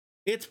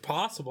 it's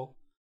possible.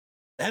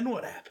 Then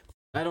what happens?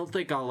 I don't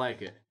think I'll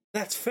like it.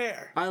 That's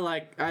fair. I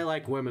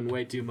like women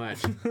way too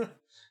much.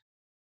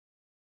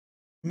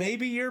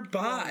 Maybe you're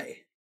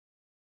bi.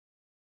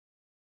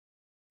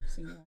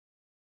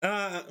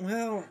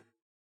 Well,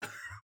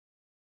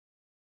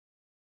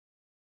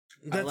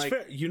 that's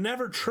fair. You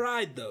never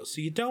tried though, so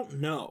you don't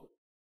know.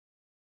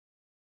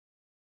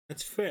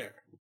 That's fair.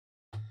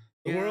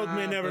 The world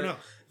may never know.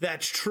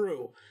 That's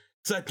true.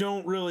 Because I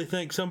don't really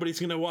think somebody's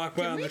going to walk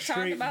by on the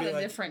street and be like... Can we talk about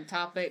a different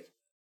topic?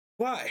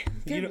 Why?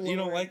 You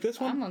don't like this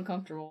one? I'm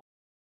uncomfortable.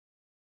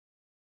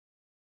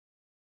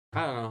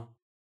 I don't know.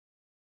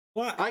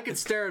 What? I could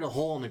stare at a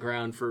hole in the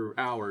ground for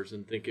hours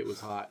and think it was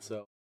hot,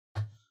 so...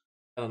 I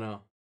don't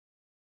know.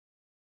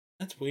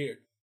 That's weird.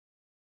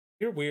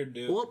 You're weird,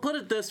 dude. Well, put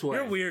it this way.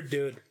 You're weird,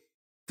 dude.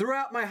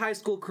 Throughout my high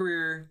school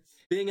career,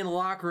 being in a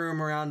locker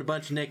room around a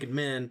bunch of naked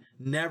men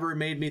never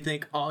made me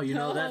think,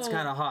 that's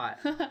kind of hot.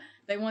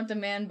 They want the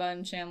man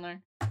bun,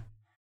 Chandler.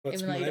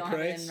 What's even though my you don't price?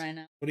 have it in right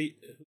now. What do you...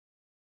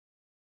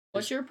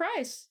 What's your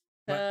price?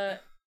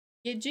 Get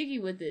jiggy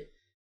with it.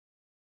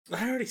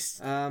 I already...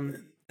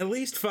 at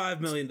least $5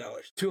 million.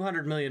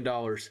 $200 million.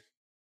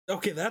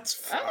 Okay, that's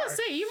far. I'm gonna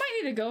say, you might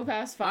need to go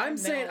past 5 I'm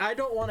saying I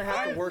don't want to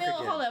have to work again.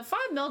 Hold up, 5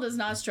 mil does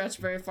not stretch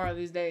very far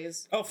these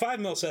days. Oh, $5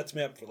 million sets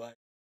me up for life.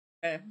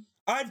 Okay.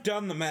 I've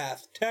done the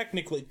math.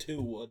 Technically,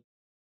 2 would.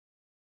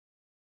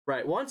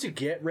 Right. Once you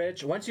get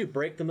rich, once you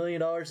break the $1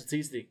 million, it's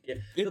easy to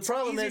get. It's the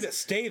problem easy is to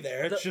stay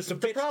there. It's just a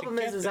bitch the problem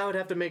to get is there. I would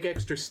have to make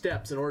extra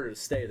steps in order to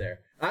stay there.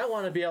 I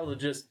want to be able to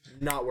just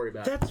not worry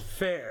about it. That's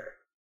fair.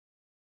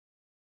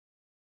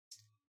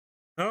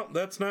 Oh,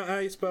 that's not how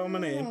you spell my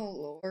name.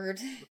 Oh, Lord.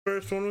 The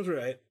first one was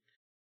right,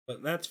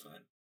 but that's fine.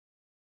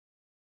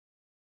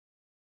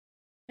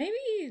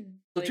 Maybe...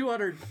 So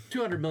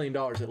 $200 million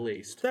at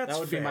least. That's that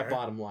would be my fair.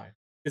 bottom line.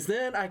 Because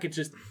then I could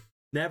just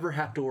never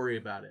have to worry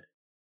about it.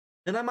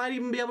 And I might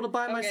even be able to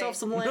buy myself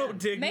some land. No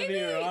dignity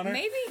or honor.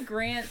 Maybe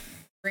Grant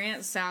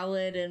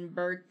Salad and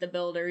Bert the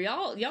Builder.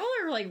 Y'all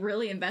are like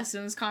really invested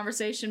in this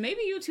conversation.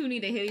 Maybe you two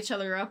need to hit each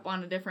other up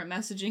on a different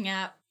messaging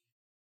app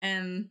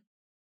and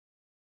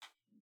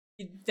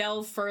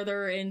delve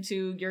further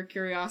into your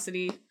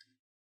curiosity.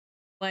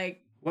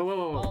 Like,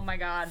 Whoa. oh my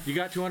god. You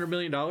got $200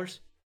 million?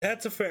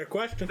 That's a fair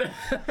question.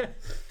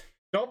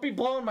 Don't be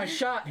blowing my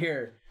shot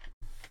here.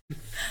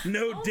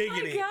 No Oh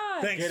diggity. my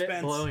God. Thanks, Get it?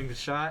 Spence. Blowing the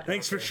shot?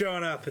 Thanks for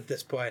showing up at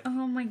this point. Oh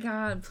my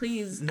god,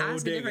 please No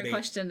ask a different diggity.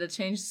 question to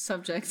change the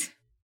subject.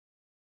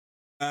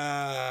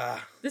 How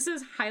This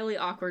is highly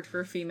awkward for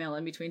a female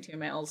in between two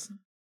males.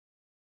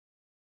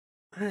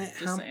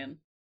 Just saying.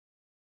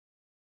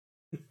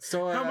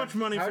 So, much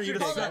money for how's you your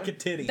to day suck going? a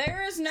titty?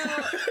 There is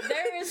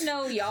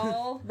no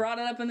y'all brought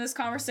it up in this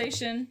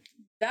conversation.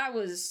 That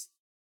was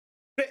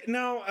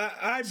No,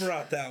 I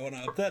brought that one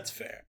up. That's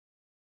fair.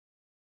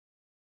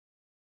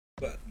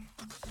 But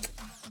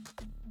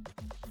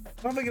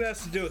I don't think it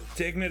has to do with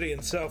dignity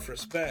and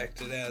self-respect.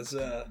 It has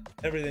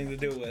everything to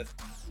do with.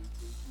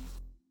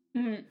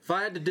 If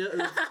I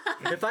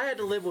had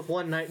to live with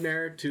one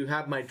nightmare to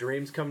have my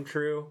dreams come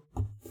true,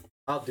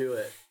 I'll do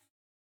it.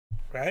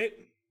 Right?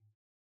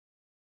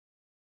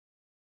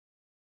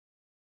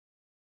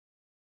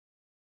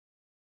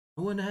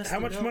 No one has How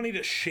to much know. money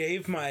to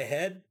shave my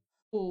head?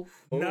 oof.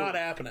 Not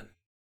happening.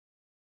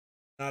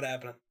 Not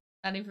happening.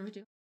 Not even for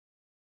two.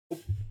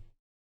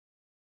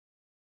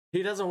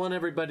 He doesn't want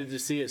everybody to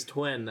see his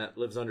twin that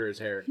lives under his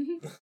hair.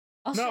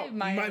 I'll No, shave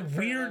my my head for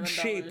weird $11.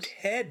 shaped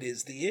head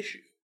is the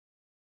issue.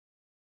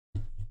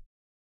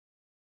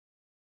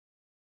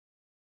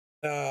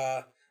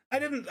 I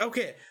didn't.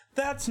 Okay,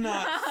 that's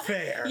not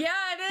fair. Yeah,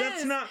 it is.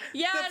 That's not.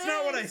 Yeah, that's it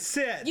not what is. I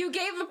said. You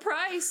gave a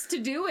price to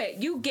do it.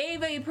 You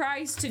gave a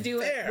price to do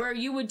it Fair. where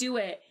you would do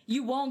it.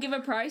 You won't give a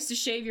price to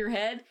shave your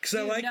head? 'Cause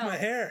I like my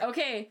hair.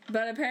 Okay,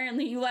 but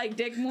apparently you like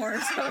dick more,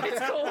 so it's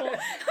cool.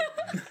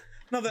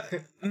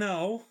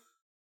 No.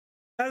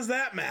 How does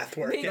that math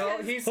work?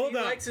 Because- He Hold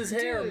on. likes his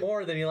hair Dude.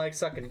 more than he likes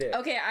sucking dick.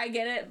 Okay, I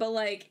get it, but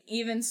like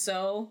even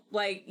so,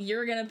 like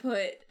you're gonna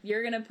put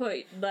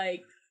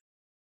like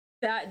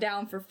that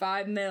down for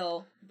 $5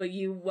 million, but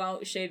you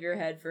won't shave your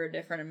head for a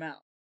different amount.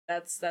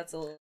 That's a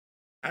little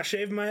I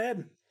shave my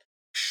head.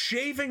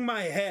 Shaving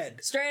my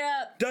head straight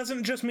up.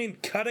 doesn't just mean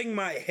cutting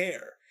my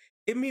hair.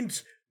 It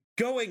means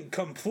going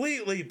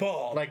completely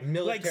bald. Like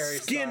military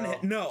like skinhead.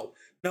 style.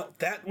 No,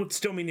 that would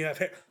still mean you have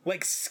hair.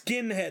 Like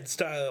skinhead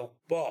style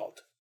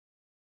bald.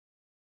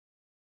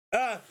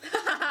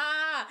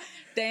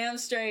 Damn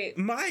straight.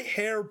 My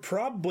hair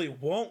probably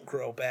won't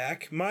grow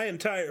back. My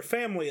entire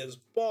family is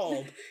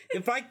bald.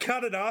 If I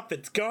cut it off,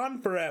 it's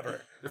gone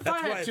forever. If That's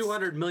I why had it's-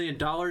 $200 million,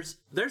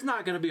 there's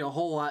not going to be a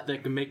whole lot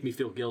that can make me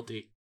feel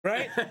guilty.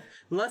 Right?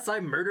 Unless I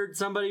murdered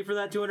somebody for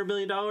that $200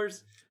 million,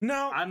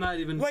 No. I'm not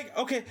even... Like,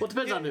 okay. Well, it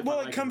depends on if well,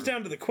 I it like comes it or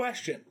down to the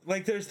question.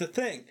 Like, there's the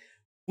thing.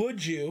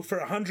 Would you, for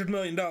 $100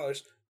 million,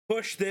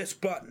 push this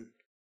button?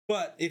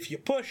 But if you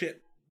push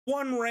it,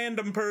 one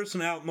random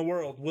person out in the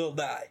world will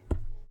die.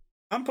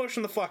 I'm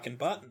pushing the fucking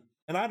button,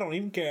 and I don't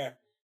even care.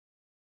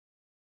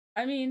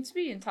 I mean, to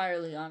be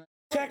entirely honest,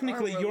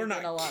 Technically, our world you're is in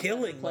a not lot better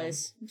killing them.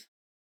 place.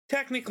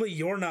 Technically,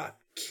 you're not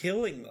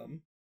killing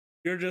them.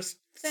 You're just...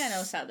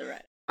 Thanos had the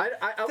right. I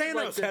would Thanos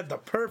like to- had the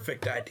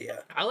perfect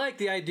idea. I like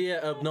the idea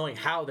of knowing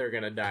how they're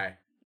going to die.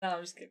 No,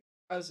 I'm just kidding.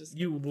 I was just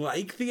You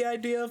like the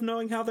idea of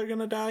knowing how they're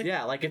gonna die?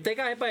 Yeah, like if they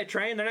got hit by a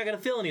train, they're not going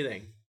to feel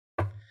anything.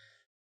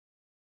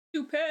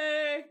 to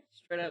pay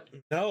straight up.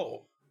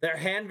 No. Their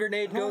hand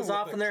grenade goes Oh,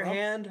 off but in their Trump-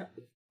 hand.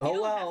 You Oh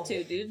don't well. have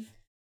to, dude.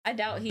 I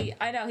doubt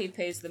he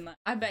pays the money.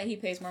 I bet he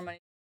pays more money.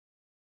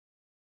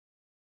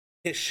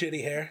 His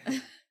shitty hair.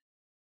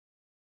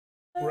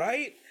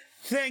 Right?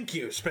 Thank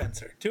you,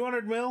 Spencer.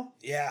 200 mil?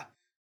 Yeah.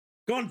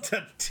 Going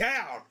to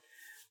town.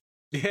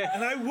 Yeah.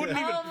 And I wouldn't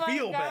even Oh my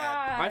feel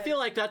bad. I feel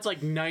like that's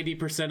like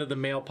 90% of the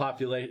male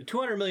population.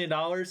 $200 million,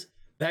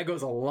 that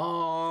goes a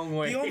long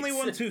way. The only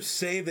ones who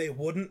say they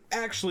wouldn't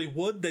actually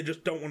would, they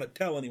just don't want to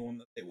tell anyone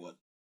that they would.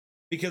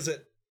 Because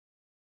it,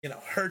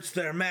 hurts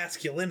their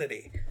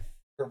masculinity.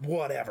 Or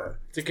whatever.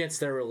 It's against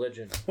their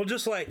religion. Well,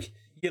 just like,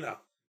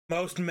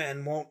 most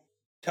men won't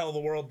tell the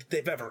world that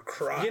they've ever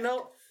cried.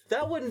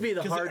 That wouldn't be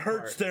the because hard it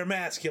hurts part. their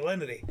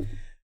masculinity.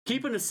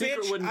 Keeping a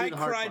secret Bitch, wouldn't be I the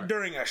hard cried part.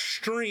 during a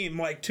stream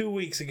like 2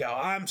 weeks ago.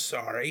 I'm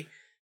sorry.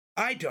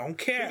 I don't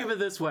care. Think of it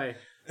this way.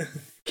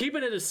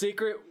 Keeping it a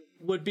secret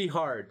would be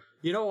hard.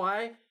 You know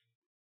why?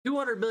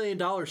 $200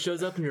 million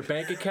shows up in your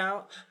bank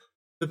account.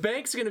 The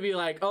bank's gonna be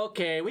like,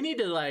 okay, we need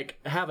to like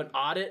have an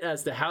audit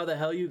as to how the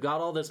hell you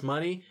got all this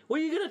money. What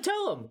are you gonna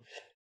tell them?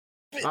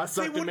 I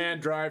sucked a man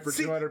dry for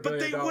 $200 billion. But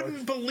they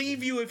wouldn't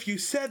believe you if you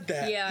said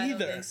that either. I don't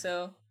think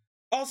so.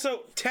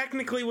 Also,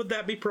 technically, would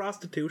that be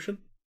prostitution?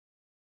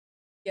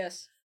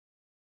 Yes.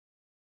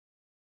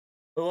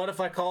 But what if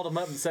I called him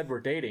up and said we're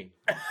dating?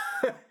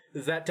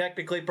 Is that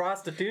technically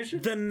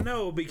prostitution? Then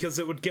no, because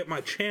it would get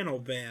my channel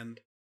banned.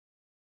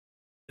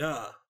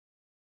 Duh.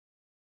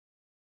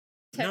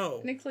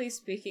 Technically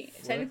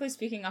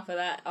speaking, off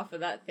of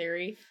that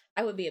theory,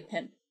 I would be a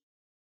pimp.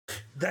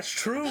 That's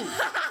true.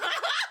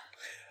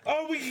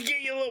 Oh, we could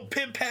get you a little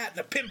pimp hat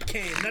and a pimp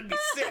cane. That'd be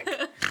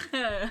sick.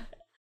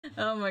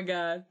 Oh my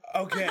god.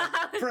 Okay,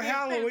 for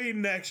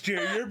Halloween next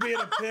year, you're being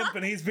a pimp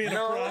and he's being a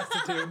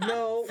prostitute.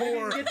 No,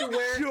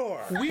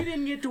 Sure. We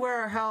didn't get to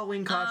wear our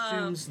Halloween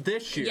costumes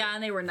this year. Yeah,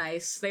 and they were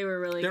nice. They were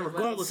really good.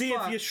 Cool. Well, see,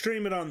 if you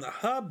stream it on the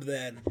hub,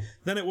 then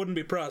it wouldn't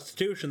be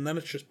prostitution. Then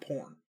it's just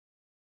porn.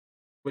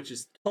 Which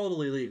is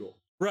totally legal.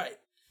 Right.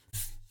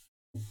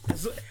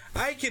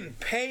 I can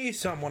pay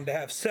someone to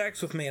have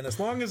sex with me, and as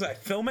long as I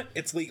film it,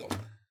 it's legal.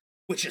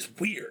 Which is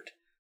weird.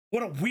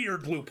 What a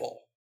weird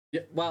loophole.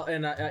 Yeah, well,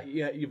 and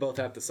you both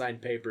have to sign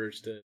papers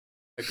to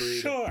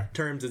agree to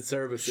terms and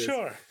services.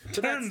 Sure.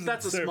 But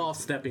that's a small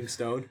stepping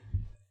stone.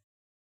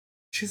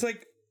 She's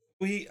like,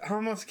 we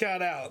almost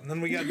got out, and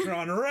then we got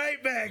drawn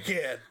right back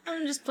in.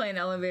 I'm just playing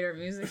elevator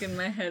music in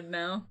my head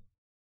now.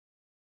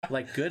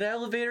 Like good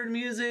elevator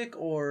music,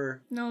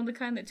 or no, the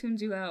kind that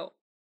tunes you out.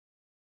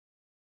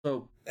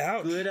 So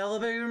ouch. Good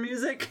elevator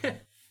music,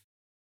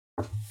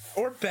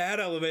 or bad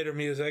elevator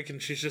music, and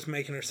she's just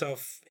making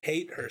herself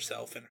hate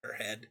herself in her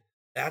head.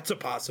 That's a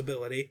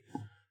possibility.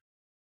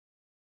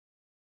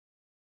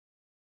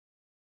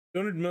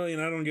 200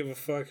 million. I don't give a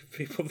fuck if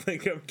people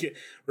think I'm gay.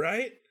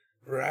 Right.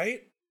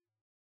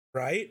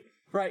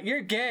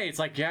 You're gay. It's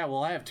like, yeah.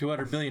 Well, I have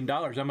 $200 billion.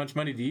 How much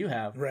money do you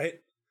have? Right.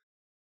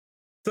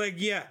 It's like,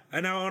 yeah,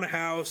 I now own a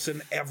house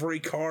and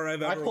every car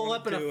I've ever I pull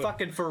up in a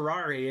fucking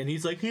Ferrari, and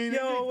he's like, hey,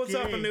 yo, what's gay.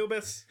 up,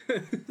 Anubis?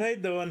 How you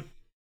doing?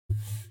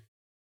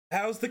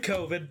 How's the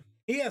COVID?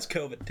 He has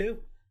COVID, too.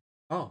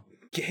 Oh.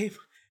 Gabe,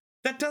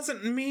 that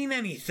doesn't mean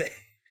anything.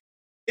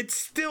 It's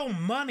still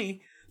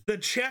money. The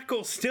check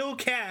will still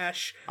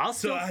cash. I'll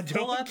still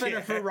pull up in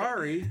a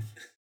Ferrari.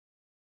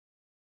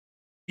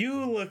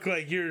 You look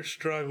like you're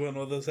struggling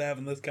with us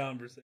having this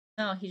conversation.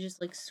 No, he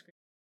just like screamed.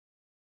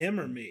 Him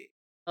or me?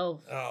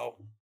 Oh,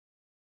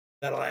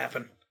 that'll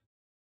happen.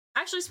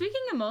 Actually, speaking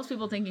of most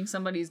people thinking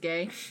somebody's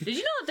gay, did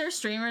you know that their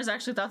streamers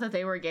actually thought that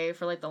they were gay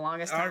for like the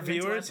longest time? Our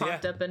viewers, until I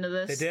popped up into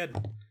this. They did.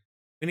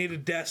 We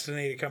needed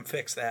Destiny to come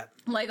fix that.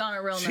 Like on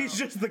a real note. She's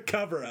just the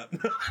cover-up.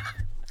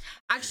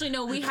 Actually,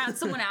 no, we had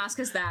someone ask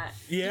us that.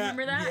 Yeah. Do you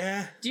remember that?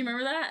 Yeah. Do you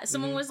remember that?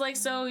 Someone was like,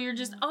 so you're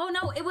just... Oh,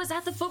 no, it was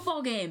at the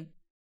football game.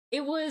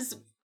 It was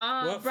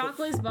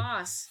Broccoli's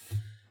boss.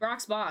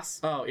 Brock's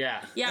boss. Oh,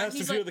 yeah. Yeah,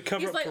 he's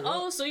like,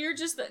 oh, so you're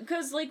just...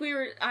 Because, like,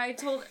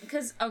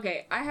 Because,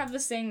 okay, I have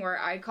this thing where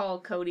I call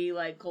Cody,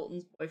 like,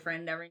 Colton's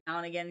boyfriend every now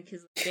and again,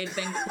 because they've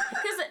been...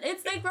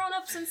 Because they've grown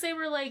up since they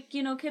were, like,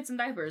 you know, kids in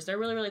diapers. They're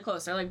really, really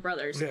close. They're like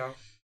brothers. Yeah.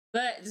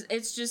 But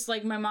it's just,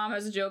 like, my mom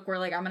has a joke where,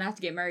 like, I'm gonna have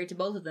to get married to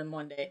both of them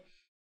one day.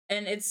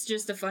 And it's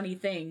just a funny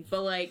thing.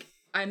 But, like,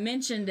 I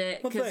mentioned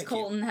it because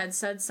Colton had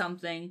said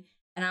something...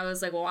 And I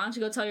was like, well, why don't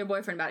you go tell your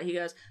boyfriend about it? He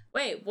goes,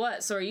 wait,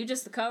 what? So are you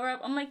just the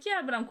cover-up? I'm like,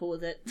 yeah, but I'm cool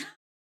with it.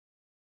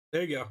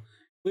 There you go.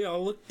 We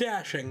all look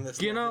dashing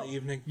this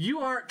evening.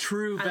 You aren't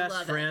true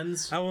best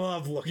friends. I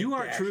love looking You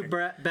aren't dashing.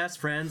 true best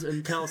friends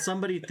until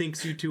somebody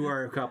thinks you two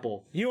are a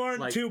couple. You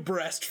aren't two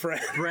breast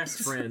friends. Breast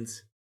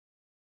friends.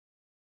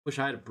 Wish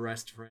I had a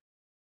breast friend.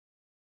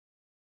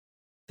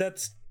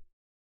 That's...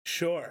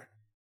 Sure.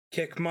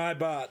 Kick my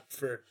bot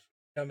for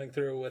coming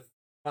through with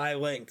my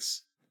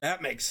links.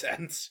 That makes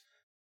sense.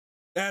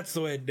 That's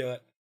the way to do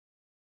it.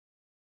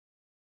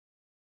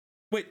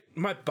 Wait,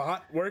 my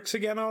bot works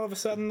again all of a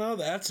sudden, though?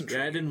 That's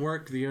intriguing. Yeah, it didn't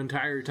work the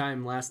entire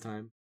time last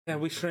time. Yeah,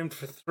 we streamed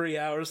for 3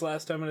 hours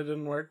last time and it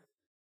didn't work.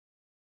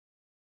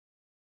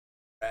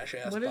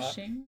 Trash-ass What bot. is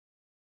she?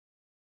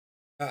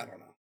 I don't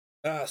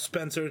know.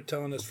 Spencer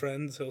telling his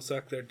friends he'll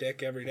suck their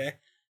dick every day.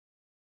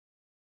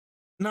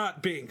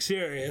 Not being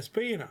serious,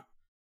 but you know,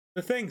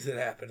 the things that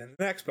happen in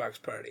an Xbox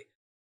party.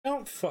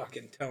 Don't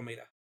fucking tell me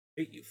to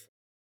hate you.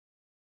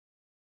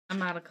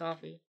 I'm out of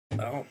coffee.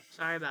 Oh.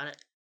 Sorry about it.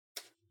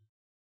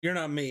 You're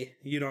not me.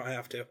 You don't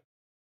have to.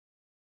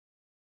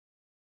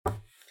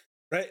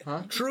 Right?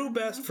 Huh? True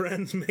best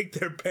friends make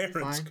their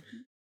parents...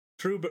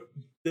 Fine.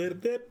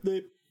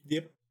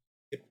 Yep.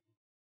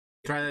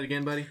 Try that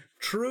again, buddy.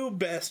 True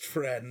best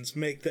friends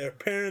make their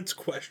parents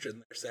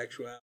question their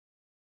sexuality.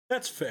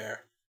 That's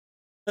fair.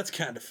 That's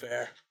kind of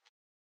fair.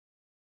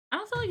 I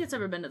don't feel like it's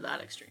ever been to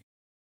that extreme.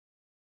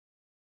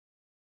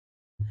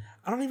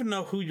 I don't even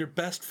know who your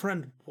best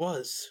friend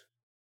was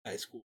in high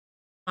school.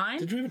 Mine?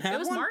 Did you even have one? It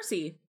was one?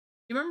 Marcy.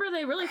 You remember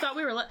they really thought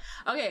we were...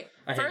 Okay,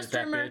 first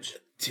rumor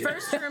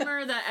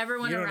that ever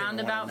went around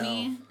about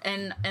me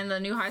and the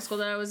new high school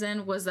that I was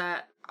in was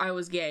that I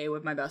was gay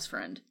with my best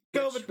friend.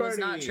 Which was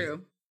not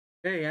true.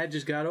 Hey, I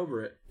just got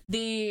over it.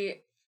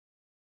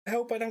 I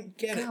hope I don't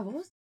get it. What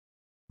was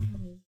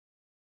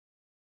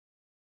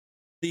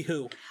The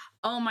Who.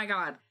 Oh my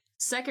god.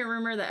 Second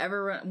rumor that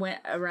ever went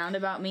around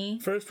about me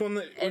First one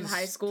that in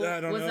high school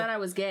was that I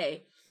was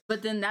gay.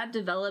 But then that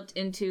developed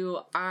into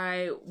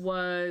I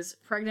was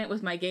pregnant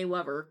with my gay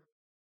lover.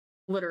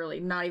 Literally,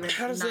 not even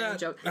a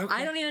joke. Okay.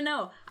 I don't even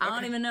know. I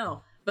don't even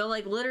know. But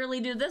like literally,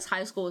 dude, this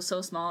high school was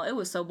so small. It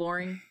was so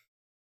boring.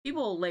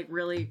 People like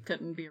really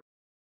couldn't be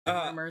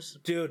rumors.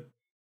 Dude,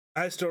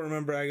 I still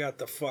remember I got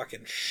the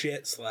fucking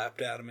shit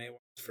slapped out of me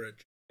once for a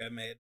joke I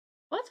made.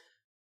 What?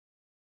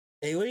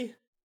 Haley?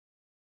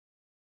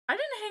 I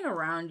didn't hang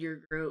around your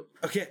group.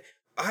 Okay,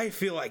 I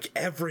feel like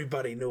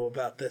everybody knew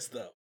about this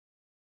though.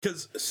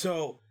 Because,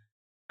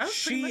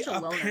 she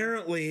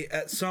apparently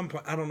at some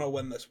point, I don't know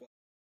when this was,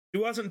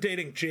 she wasn't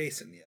dating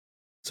Jason yet.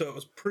 So it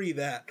was pre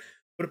that.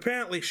 But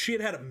apparently she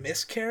had a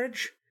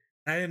miscarriage,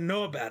 and I didn't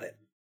know about it.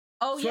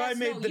 Oh, yeah. So I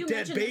made the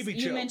dead baby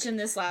joke. You mentioned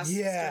this last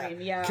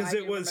stream. Yeah, because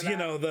it was,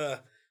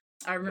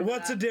 I remember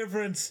what's the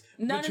difference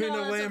between a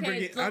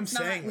Lamborghini? Okay. I'm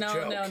saying the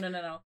joke.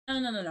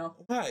 No.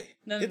 Why?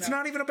 No. It's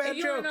not even a bad joke.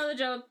 If you want to know the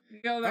joke,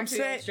 go back to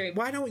the stream.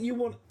 Why don't you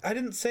want... I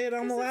didn't say it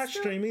on the last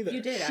stream either.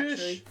 You did,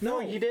 actually. No,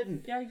 you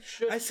didn't. Yeah, you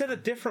should. I said a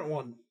different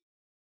one.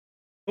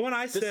 The one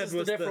I said was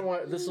the different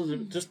one. This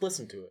was just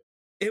listen to it.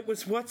 It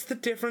was, what's the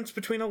difference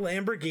between a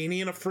Lamborghini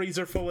and a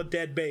freezer full of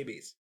dead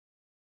babies?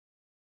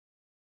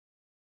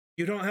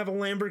 You don't have a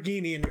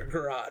Lamborghini in your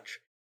garage.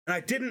 And I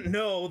didn't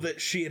know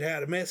that she had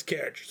had a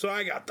miscarriage, so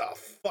I got the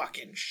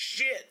fucking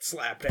shit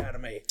slapped out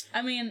of me.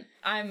 I mean,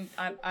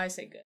 I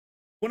say good.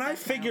 When I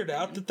figured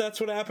out that that's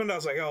what happened, I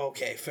was like, oh,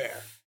 okay,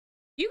 fair.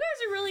 You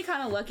guys are really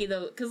kind of lucky,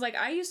 though, because, like,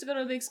 I used to go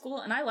to a big school,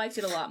 and I liked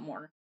it a lot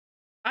more.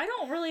 I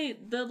don't really...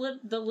 The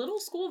little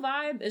school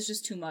vibe is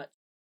just too much.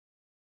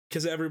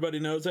 Because everybody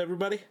knows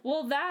everybody?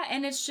 Well, that,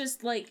 and it's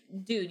just, like,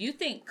 dude, you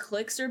think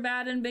cliques are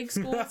bad in big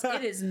schools?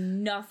 It is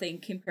nothing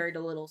compared to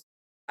little schools.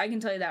 I can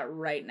tell you that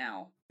right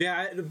now.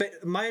 Yeah,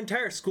 my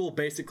entire school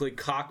basically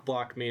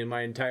cock-blocked me in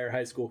my entire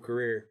high school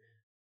career.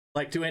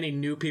 Like, to any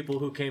new people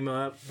who came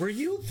up. Were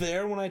you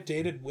there when I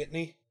dated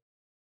Whitney?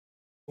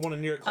 One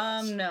in your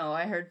class? No,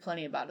 I heard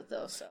plenty about it,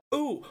 though, so.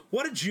 Ooh,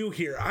 what did you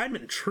hear? I'm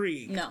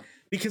intrigued. No.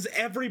 Because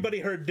everybody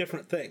heard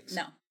different things.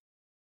 No.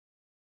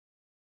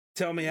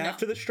 Tell me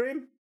after the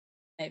stream?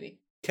 Maybe.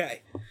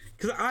 Okay.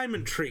 Because I'm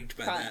intrigued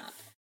by Probably that. Not.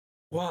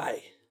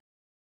 Why?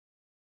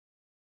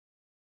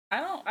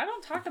 I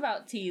don't talk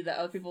about tea that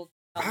other people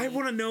tell I me.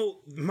 want to know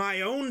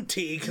my own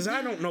tea, because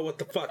I don't know what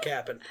the fuck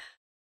happened.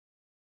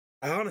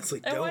 I honestly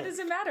don't. And why does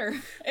it matter?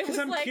 Because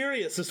I'm like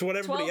curious as to what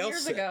everybody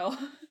else said. 12 years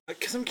ago.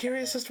 Because I'm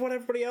curious as to what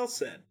everybody else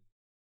said.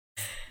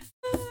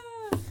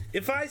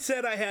 If I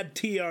said I had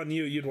tea on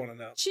you, you'd want to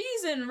know.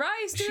 Cheese and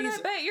rice, dude. I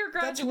bet your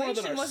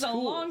graduation was a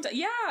long time.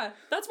 Yeah,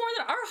 that's more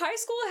than our high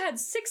school had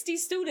 60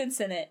 students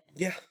in it.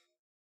 Yeah.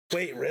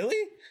 Wait, really?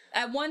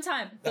 At one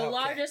time, the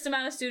largest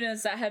amount of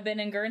students that have been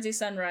in Guernsey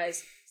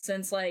Sunrise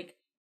since like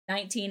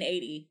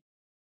 1980.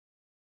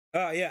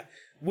 Oh, yeah.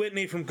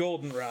 Whitney from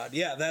Goldenrod.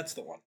 Yeah, that's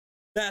the one.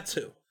 That's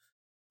who.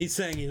 He's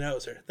saying he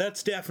knows her.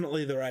 That's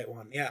definitely the right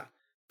one. Yeah.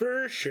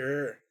 For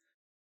sure.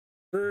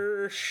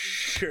 For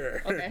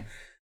sure. Okay.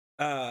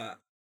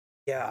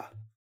 Yeah.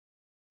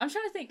 I'm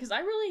trying to think, because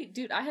I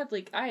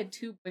had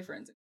 2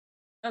 boyfriends.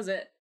 That was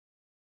it.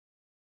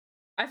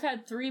 I've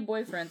had 3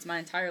 boyfriends my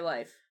entire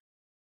life.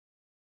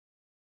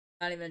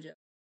 Not even a joke.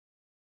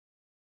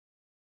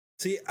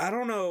 See, I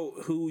don't know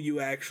who you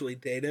actually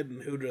dated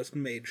and who just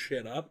made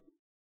shit up.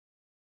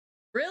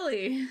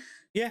 Really?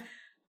 Yeah.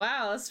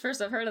 Wow, that's the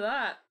first I've heard of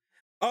that.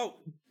 Oh,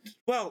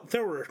 well,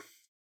 there were...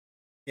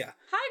 Yeah.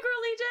 Hi,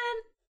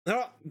 Girl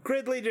Legion! Oh,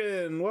 Grid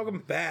Legion,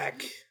 welcome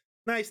back.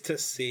 Nice to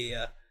see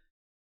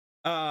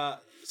ya.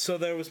 So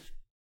there was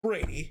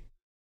Brady.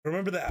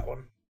 Remember that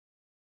one?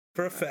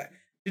 For a fact.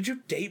 Did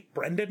you date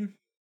Brendan?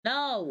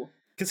 No.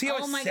 Because he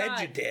always said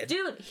you did.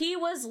 Dude, he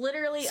was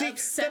literally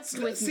obsessed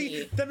with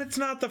me. Then it's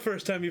not the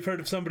first time you've heard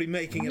of somebody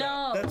making it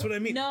up. That's what I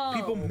mean. No.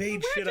 People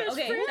made shit up.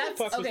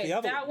 Okay,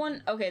 that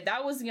one. Okay,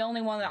 that was the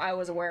only one that I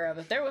was aware of.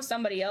 If there was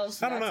somebody else,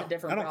 that's a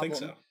different problem. I don't think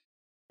so.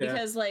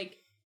 Because, like,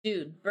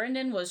 dude,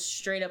 Brendan was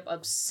straight up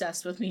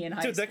obsessed with me in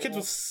high school. Dude, that kid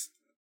was...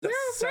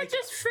 We're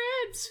just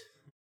friends.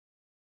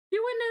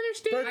 You wouldn't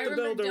understand. I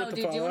remember,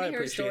 dude, do you want to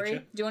hear a story?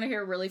 Do you want to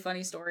hear a really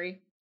funny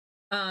story?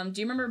 Do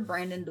you remember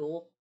Brandon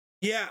Dool?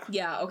 Yeah.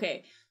 Yeah,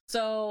 okay.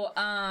 So,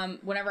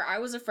 whenever I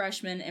was a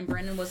freshman and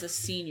Brendan was a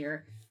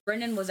senior,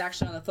 Brendan was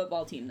actually on the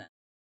football team then.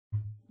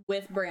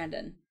 With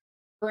Brandon.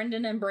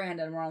 Brendan and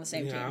Brandon were on the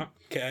same team.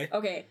 Okay.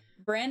 Okay.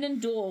 Brandon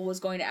Dool was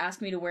going to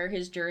ask me to wear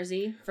his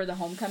jersey for the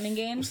homecoming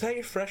game. Was that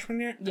your freshman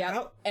year?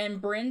 Yeah.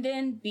 And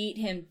Brendan beat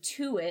him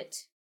to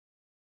it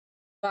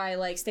by,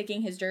 like,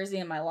 sticking his jersey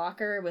in my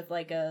locker with,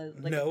 like, a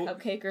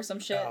cupcake or some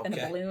shit and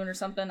a balloon or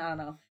something. I don't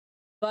know.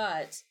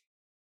 But...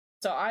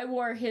 So I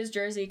wore his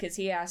jersey because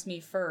he asked me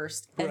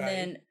first, and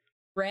then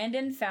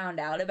Brandon found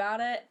out about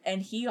it,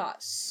 and he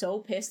got so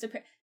pissed.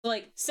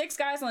 Like 6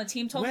 guys on the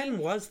team told me. When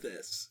was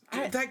this?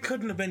 That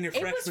couldn't have been your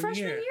freshman year. It was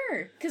freshman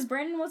year because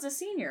Brendan was a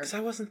senior. Because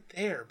I wasn't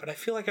there, but I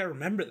feel like I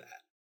remember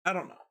that. I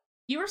don't know.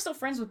 You were still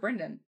friends with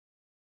Brendan.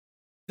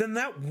 Then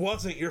that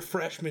wasn't your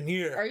freshman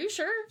year. Are you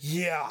sure?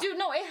 Yeah. Dude,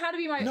 no, it had to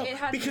be my. No, it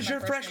had because to be my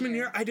your freshman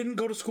year, I didn't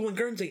go to school in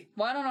Guernsey.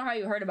 Well, I don't know how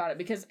you heard about it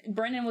because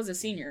Brendan was a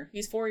senior.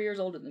 He's 4 years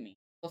older than me.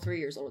 Well, 3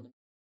 years older than me.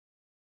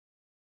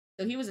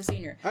 So he was a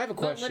senior. I have a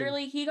question. But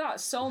literally, he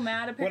got so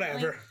mad. Apparently,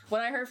 Whatever.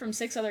 What I heard from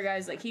 6 other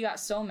guys, like he got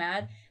so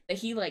mad that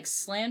he like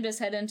slammed his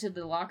head into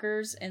the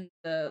lockers in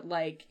the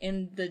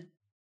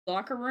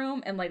locker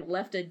room and like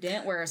left a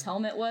dent where his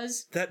helmet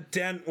was. That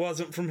dent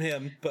wasn't from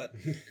him, but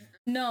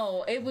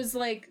No, it was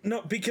like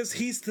no, because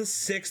he's the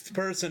 6th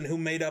person who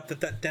made up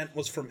that dent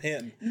was from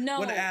him.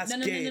 no.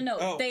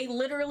 Oh. They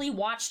literally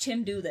watched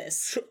him do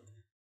this.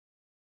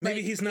 Maybe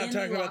like, he's not in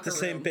talking the about the locker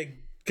same room. big.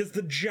 Because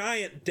the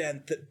giant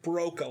dent that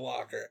broke a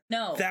locker.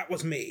 No. That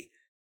was me.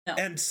 No.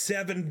 And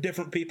 7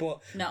 different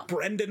people. No.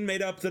 Brendan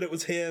made up that it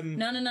was him.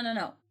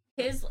 No.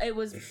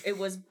 It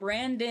was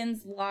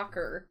Brandon's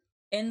locker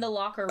in the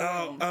locker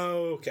room.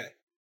 Oh, okay.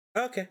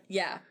 Okay.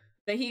 Yeah.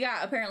 But he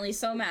got apparently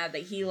so mad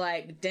that he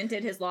like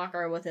dented his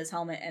locker with his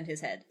helmet and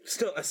his head.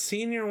 Still, a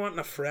senior wanting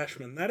a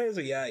freshman. That is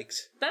a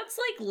yikes. That's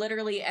like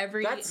literally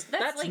every. That's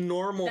like,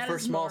 normal that for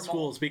is small normal.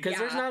 schools because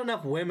there's not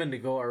enough women to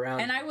go around.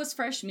 And I was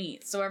fresh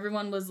meat, so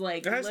everyone was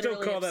like I still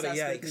literally call that a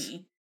obsessed with yikes.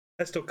 me.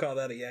 I still call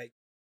that a yikes.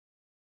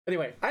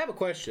 Anyway, I have a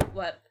question.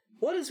 What?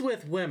 What is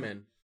with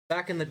women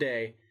back in the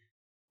day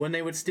when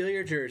they would steal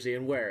your jersey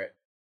and wear it?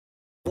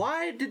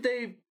 Why did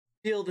they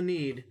feel the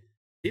need,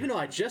 even though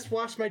I just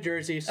washed my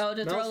jersey, Oh,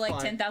 to throw like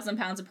fine, 10,000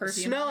 pounds of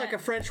perfume. smell on like it? a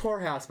French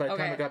whorehouse by the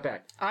time Okay. I got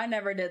back? I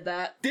never did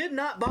that. Did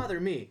not bother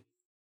me.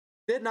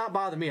 Did not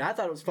bother me. I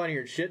thought it was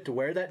funnier shit to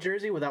wear that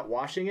jersey without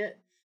washing it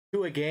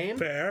to a game.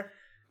 Fair.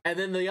 And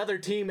then the other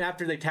team,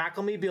 after they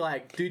tackle me, be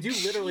like, dude, you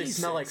literally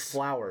smell like Jesus.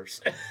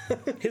 flowers.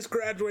 His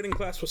graduating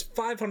class was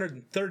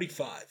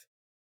 535.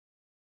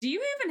 Do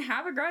you even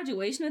have a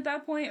graduation at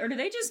that point, or do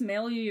they just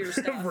mail you your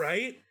stuff?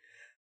 Right?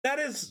 That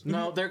is...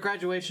 No, their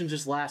graduation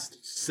just lasts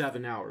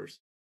 7 hours.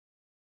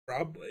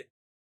 Probably.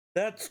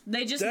 That's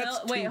They just that's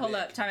mail. Wait, too hold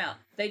big. up, time out.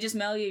 They just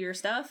mail you your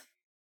stuff.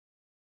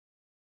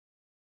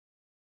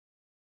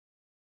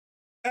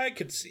 I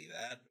could see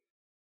that.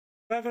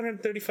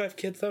 535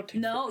 kids, though.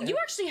 No, you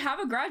actually have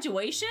a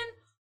graduation.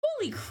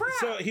 Holy crap!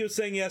 So he was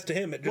saying yes to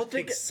him. It just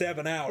takes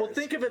 7 hours. Well,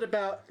 think of it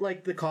about,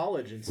 like, the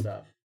college and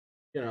stuff.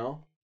 You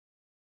know?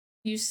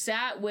 You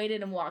sat,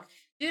 waited, and walked.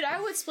 Dude,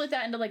 I would split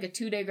that into like a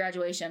 2-day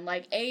graduation.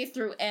 Like A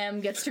through M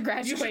gets to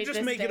graduate. You should just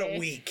this make it day. a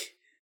week.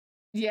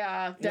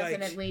 Yeah,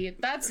 definitely.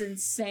 That's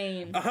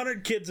insane.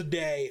 100 kids a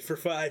day for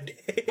 5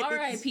 days.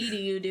 R.I.P. to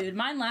you, dude.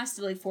 Mine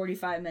lasted like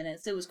 45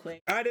 minutes. It was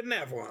quick. I didn't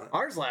have one.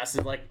 Ours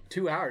lasted like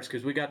 2 hours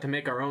because we got to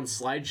make our own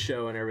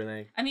slideshow and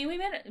everything. I mean,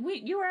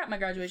 you were at my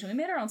graduation. We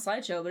made our own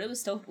slideshow, but it was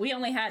still. We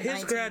only had. His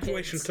 19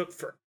 graduation kids. took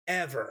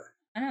forever.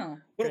 I know.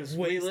 What a 'Cause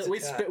waste we,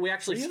 of time. we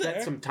actually Were you spent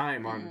there? some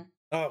time on,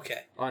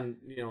 Okay.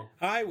 you know.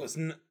 I was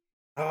not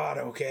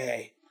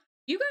okay.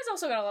 You guys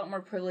also got a lot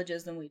more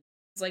privileges than we did.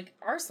 It's like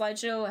our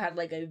slideshow had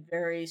like a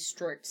very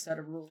strict set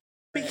of rules.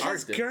 Ours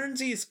Because did.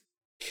 Guernsey's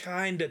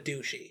kinda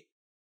douchey.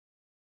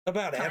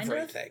 About Kinda?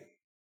 everything.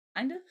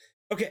 Kinda.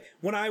 Okay,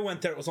 when I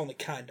went there, it was only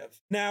kind of.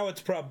 Now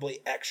it's probably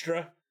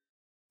extra.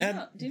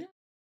 And Do you know?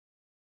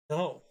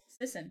 no,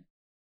 Sisson.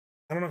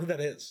 I don't know who that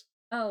is.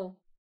 Oh.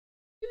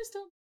 She was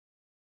still.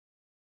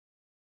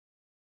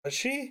 Was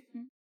she?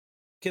 Mhm.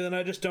 Okay, then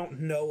I just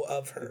don't know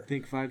of her. I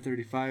think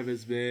 535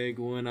 is big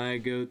when I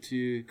go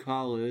to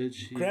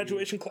college.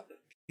 Graduation class.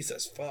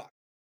 Jesus, fuck.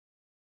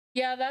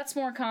 Yeah, that's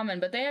more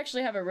common, but they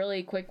actually have a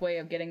really quick way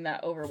of getting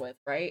that over with,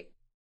 right?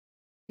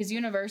 Because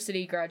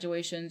university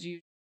graduations you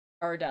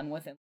are done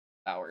within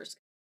hours.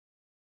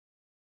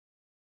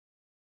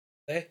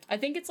 Hey? I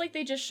think it's like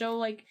they just show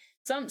like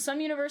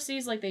some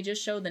universities like they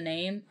just show the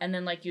name and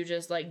then like you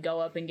just like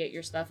go up and get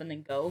your stuff and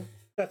then go.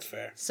 That's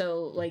fair.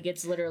 So like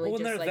it's literally Well,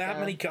 when just there are like that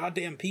many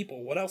goddamn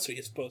people, what else are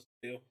you supposed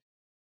to do?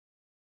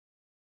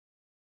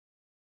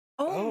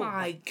 Oh Oh my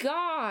my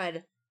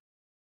god,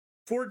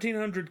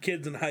 1,400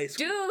 kids in high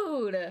school.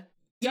 dude!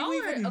 Do Y'all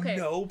you are even okay.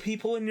 know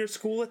people in your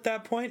school at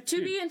that point?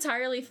 To be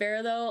entirely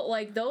fair though,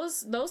 like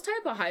those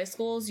type of high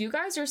schools, you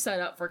guys are set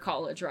up for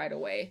college right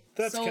away.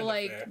 That's so kinda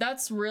like fair.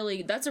 that's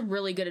a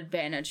really good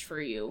advantage for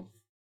you.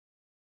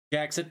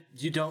 Yeah, except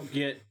you don't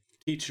get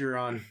teacher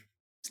on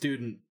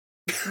student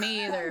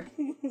Me either.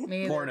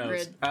 Me either.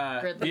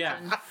 pornos. Grid Yeah.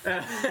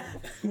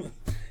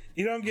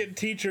 You don't get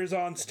teachers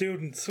on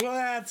students. Well,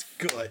 that's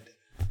good.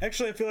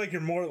 Actually, I feel like you're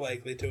more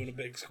likely to in a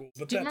big school.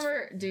 But Do you that's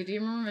remember? Do you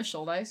remember Miss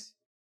Schuldice?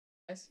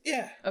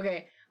 yeah.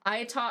 Okay,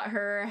 I taught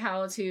her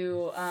how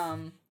to.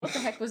 What the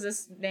heck was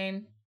this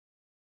name?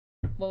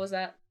 What was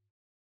that?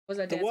 What was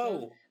that The dance whoa.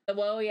 move? The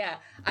whoa, yeah.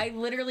 I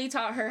literally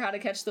taught her how to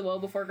catch the whoa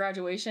before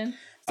graduation.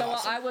 So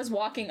Awesome. while I was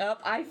walking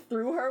up, I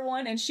threw her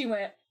one, and she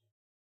went.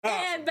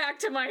 Awesome. And back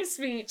to my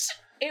speech.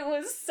 It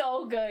was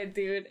so good,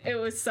 dude. It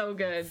was so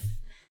good.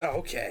 Oh,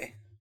 okay.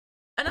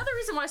 Another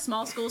reason why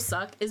small schools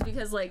suck is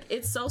because, like,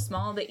 it's so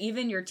small that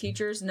even your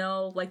teachers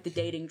know, like, the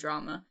dating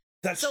drama.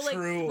 That's so, like,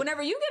 true.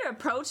 whenever you get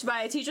approached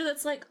by a teacher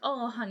that's like,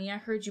 oh, honey, I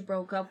heard you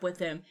broke up with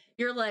him,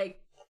 you're like,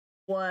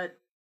 what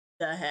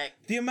the heck?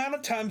 The amount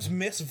of times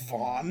Miss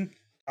Vaughn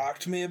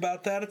talked to me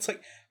about that, it's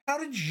like, how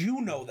did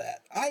you know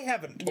that? I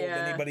haven't told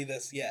anybody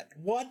this yet.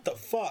 What the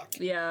fuck?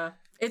 Yeah.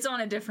 It's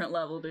on a different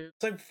level, dude.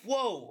 It's like,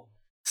 whoa.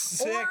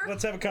 Sick.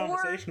 Let's have a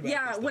conversation about this.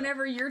 Yeah, stuff.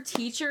 whenever your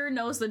teacher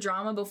knows the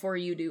drama before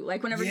you do.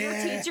 Like, whenever your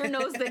teacher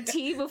knows the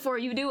tea before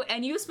you do,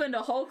 and you spend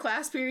a whole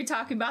class period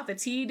talking about the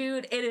tea,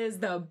 dude, it is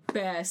the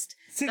best.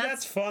 See,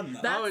 that's fun,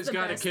 though. I always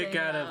got a kick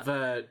out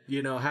of,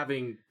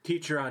 having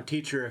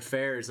teacher-on-teacher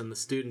affairs, and the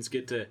students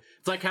get to...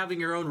 It's like having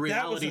your own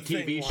reality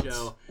TV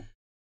show.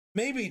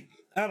 Maybe,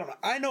 I don't know.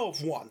 I know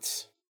of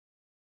once.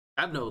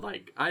 I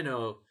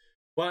know...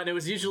 Well, and it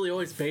was usually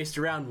always based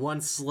around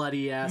one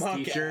slutty-ass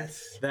teacher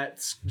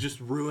that's just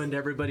ruined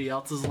everybody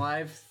else's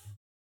lives.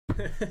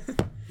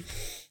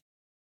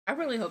 I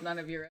really hope none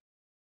of you are...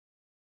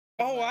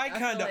 Oh, I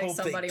kind of hope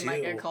somebody they do.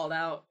 might get called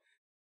out.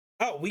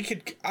 Oh,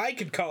 I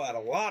could call out a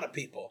lot of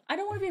people. I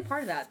don't want to be a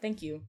part of that.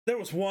 Thank you. There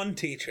was one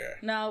teacher.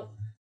 No.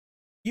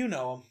 You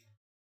know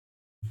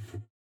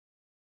him.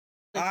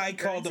 I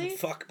called him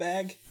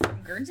fuckbag.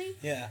 From Guernsey?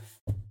 Yeah.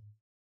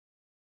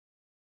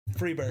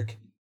 Freeburg.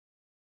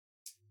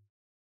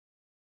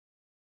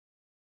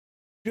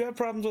 Do you have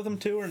problems with him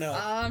too, or no?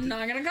 I'm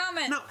not gonna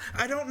comment. No,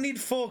 I don't need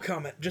full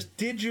comment. Just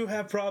did you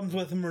have problems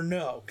with him or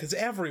no? Because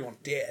everyone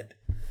did.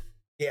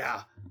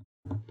 Yeah.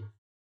 Do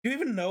you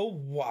even know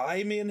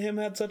why me and him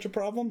had such a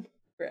problem?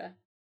 Bruh.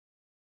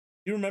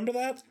 You remember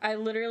that? I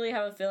literally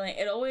have a feeling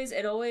it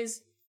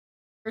always,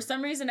 for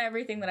some reason,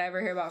 everything that I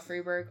ever hear about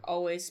Freeburg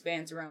always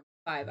spans around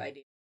 5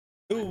 ideas.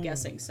 Ooh. I'm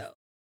guessing so.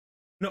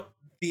 No,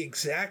 the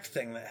exact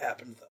thing that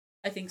happened though.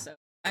 I think so.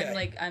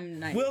 Okay. I'm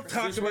 90%. We'll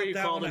talk Is this about where you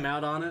that called one him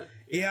out on it?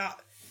 Yeah,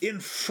 in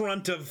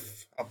front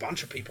of a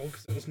bunch of people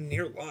because it was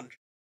near lunch.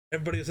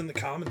 Everybody was in the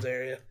commons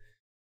area.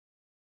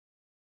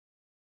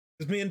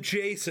 Because me and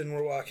Jason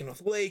were walking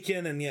with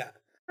Lakin, and yeah.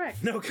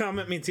 Correct. No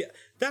comment means yeah.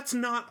 That's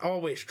not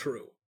always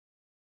true.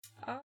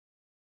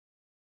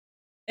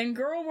 In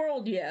girl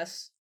world,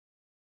 yes.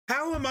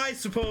 How am I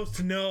supposed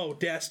to know,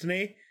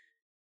 Destiny?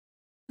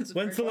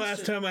 When's the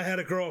last time I had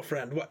a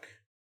girlfriend? What?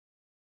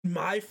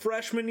 My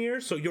freshman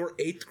year? So your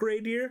 8th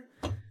grade year?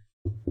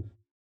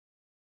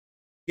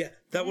 Yeah,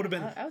 that would have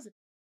been...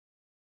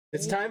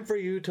 It's time for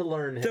you to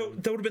learn him.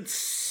 That would have been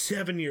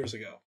 7 years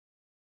ago.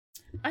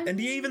 And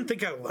do you even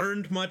think I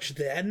learned much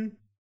then?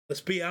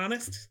 Let's be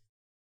honest.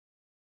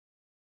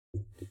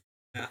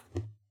 Yeah.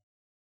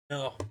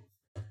 No.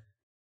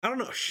 I don't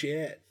know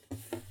shit.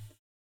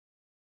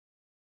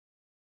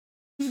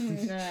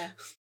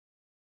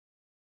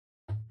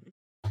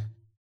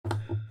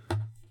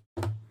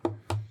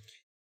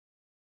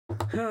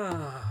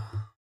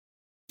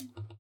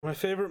 My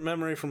favorite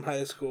memory from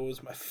high school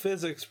was my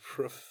physics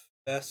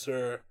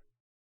professor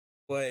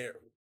played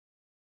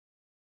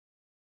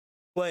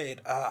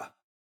I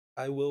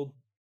Will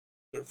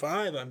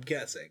Survive, I'm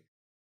guessing.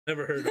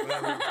 Never heard of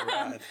I Will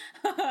Survive.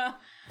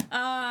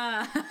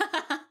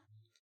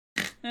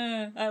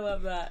 I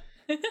love that.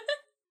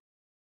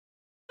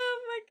 Oh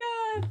my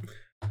god.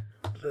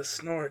 The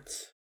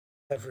snorts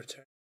have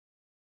returned.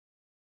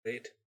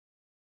 Great.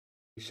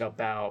 You shall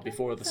bow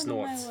before the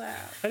snorts.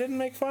 I didn't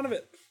make fun of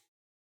it.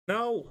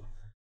 No.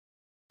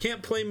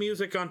 Can't play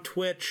music on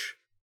Twitch.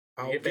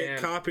 I'll get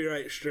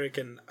copyright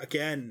stricken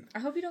again. I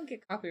hope you don't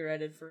get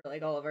copyrighted for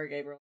like all of our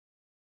gay bros.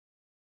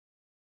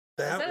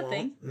 Is that a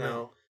thing?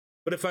 No.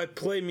 But if I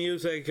play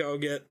music, I'll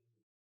get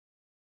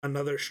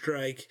another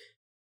strike.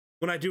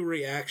 When I do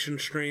reaction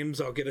streams,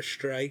 I'll get a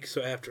strike,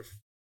 so I have to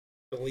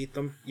delete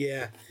them.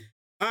 Yeah.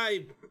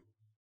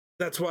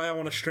 That's why I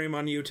want to stream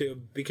on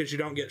YouTube, because you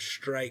don't get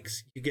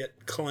strikes, you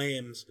get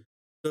claims.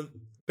 So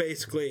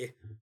basically,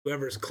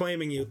 whoever's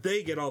claiming you,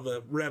 they get all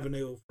the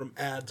revenue from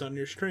ads on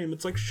your stream.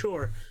 It's like,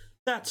 sure,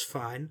 that's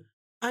fine.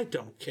 I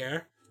don't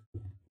care.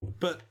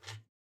 But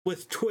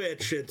with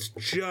Twitch, it's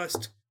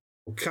just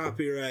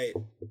copyright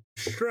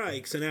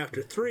strikes, and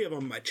after 3 of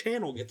them, my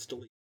channel gets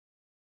deleted.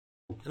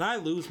 And I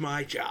lose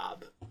my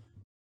job.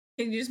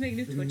 Can you just make a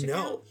new Twitch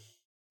account?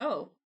 No.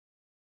 Oh.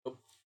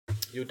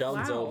 You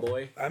donezo,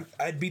 boy.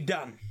 I'd be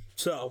done.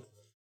 So,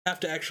 have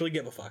to actually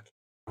give a fuck.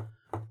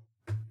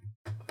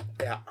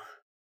 Yeah.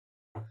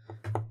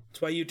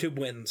 That's why YouTube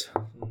wins.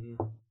 Mm-hmm.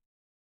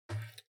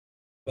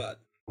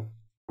 But.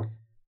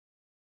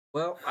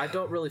 Well, I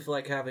don't really feel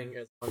like having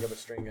as long of a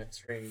string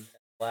as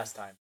last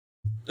time.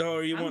 Oh,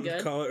 you want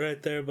to call it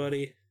right there,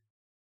 buddy?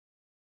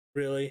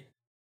 Really?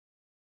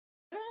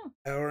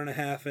 Hour and a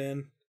half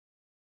in.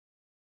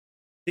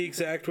 The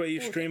exact way you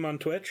stream on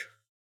Twitch?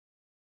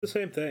 The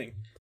same thing.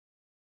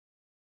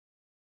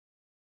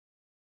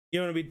 You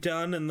want to be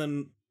done and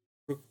then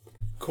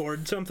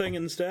record something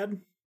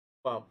instead?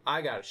 Well,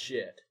 I got a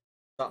shit.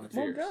 Something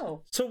fierce. We'll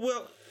go.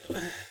 So,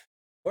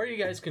 or you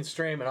guys can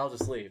stream and I'll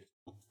just leave.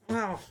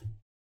 Wow.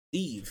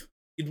 Leave.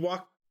 You'd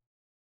walk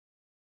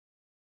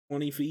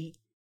 20 feet.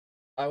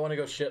 I want to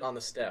go shit on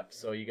the steps,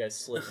 so you guys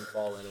slip and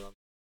fall into them.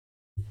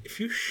 If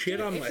you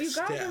shit on my steps... If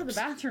you gotta go to the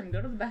bathroom,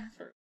 go to the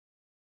bathroom.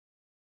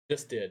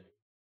 Just did.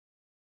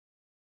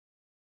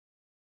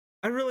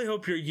 I really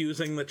hope you're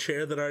using the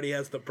chair that already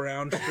has the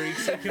brown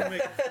streaks.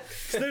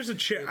 So there's a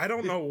chair. I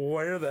don't know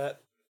where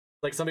that...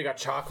 Like somebody got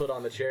chocolate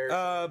on the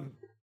chair.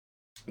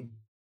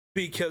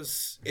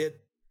 Because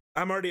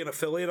I'm already an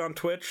affiliate on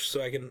Twitch,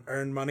 so I can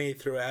earn money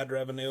through ad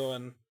revenue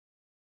and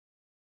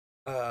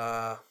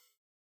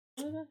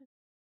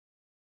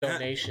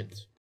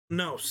donations.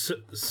 No,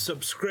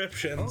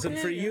 subscriptions. And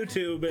for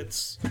YouTube,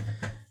 it's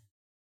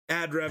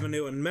ad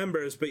revenue and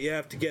members, but you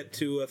have to get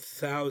to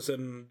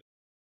 1,000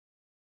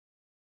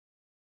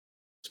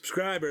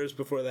 subscribers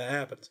before that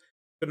happens.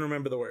 Couldn't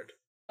remember the word.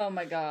 Oh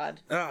my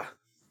god.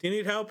 Do you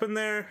need help in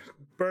there?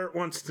 Bert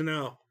wants to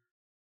know.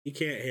 He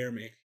can't hear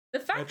me. The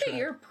fact that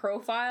your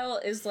profile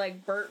is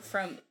like Bert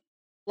from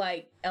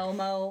like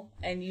Elmo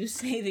and you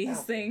say these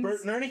things.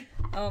 Bert and Ernie?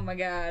 Oh my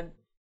god.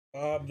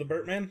 The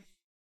Bertman?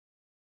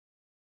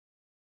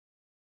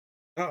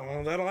 Oh,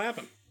 well, that'll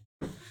happen.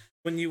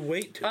 When you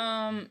wait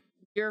to.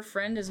 Your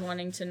friend is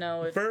wanting to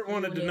know if Bert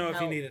wanted to know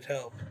if you needed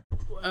help.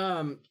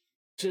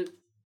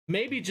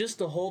 Maybe just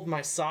to hold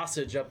my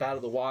sausage up out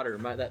of the water.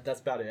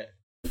 That's about it.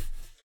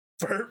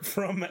 Bert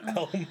from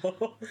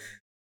Elmo.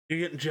 You're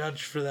getting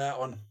judged for that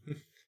one.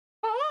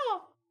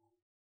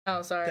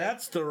 Oh, sorry.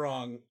 That's the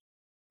wrong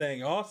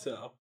thing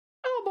also.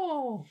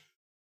 Elmo.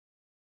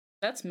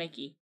 That's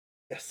Mickey.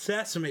 Yeah,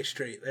 Sesame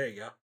Street. There you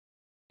go.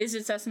 Is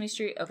it Sesame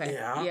Street? Okay.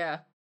 Yeah.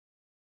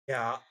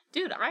 Yeah.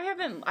 Dude,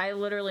 I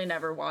literally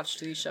never watched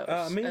these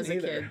shows Me as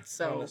neither, a kid.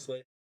 So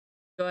honestly.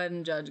 Go ahead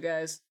and judge,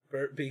 guys.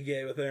 Bert be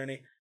gay with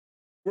Ernie.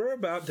 We're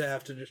about to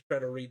have to just try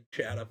to read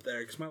chat up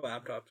there because my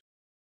laptop's...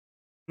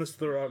 This is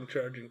the wrong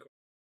charging cord.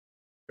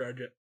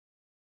 Charge it.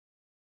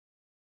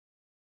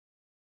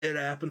 It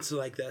happens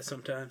like that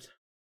sometimes.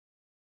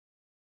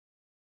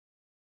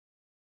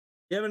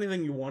 You have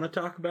anything you want to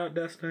talk about,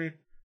 Destiny? I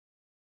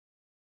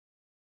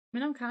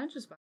mean, I'm kind of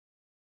just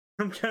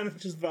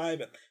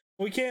vibing.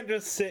 We can't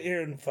just sit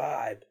here and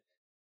vibe.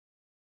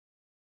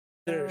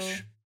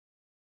 There's...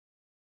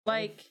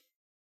 Like...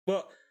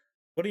 Well,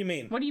 what do you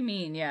mean? What do you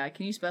mean? Yeah,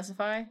 can you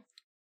specify?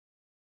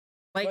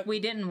 Like, what? We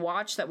didn't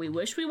watch that we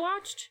wish we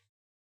watched?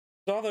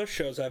 All those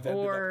shows I've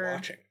ended up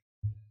watching.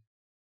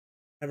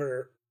 I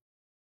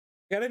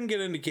didn't get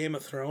into Game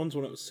of Thrones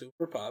when it was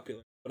super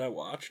popular, but I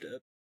watched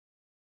it.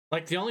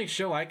 Like, the only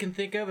show I can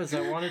think of is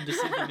I wanted to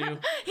see the new...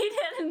 He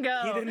didn't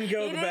go. He didn't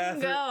go to the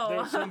bathroom. There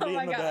was somebody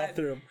in the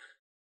bathroom.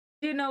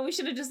 Dude, no, we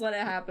should have just let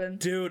it happen.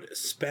 Dude,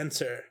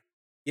 Spencer,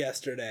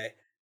 yesterday,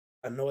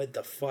 annoyed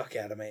the fuck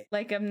out of me.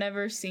 Like, I've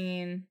never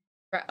seen...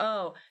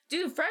 Oh,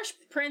 dude, Fresh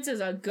Prince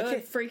is a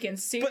good freaking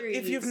series. But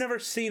if you've never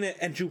seen it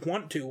and you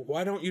want to,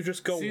 why don't you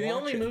just go watch it? See, the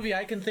only movie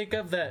I can think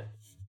of that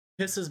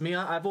pisses me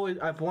off,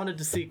 I've wanted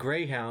to see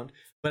Greyhound,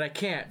 but I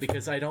can't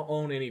because I don't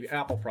own any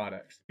Apple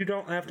products. You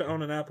don't have to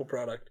own an Apple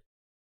product.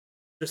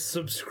 Just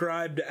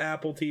subscribe to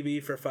Apple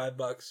TV for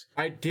 $5.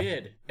 I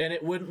did, and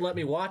it wouldn't let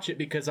me watch it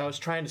because I was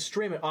trying to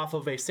stream it off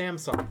of a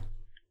Samsung.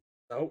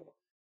 No.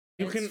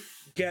 You can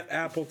get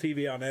Apple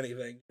TV on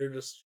anything. You're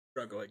just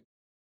struggling.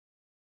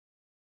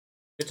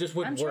 It just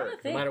wouldn't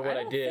work, no matter what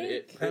I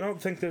did. I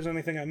don't think there's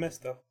anything I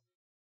missed, though.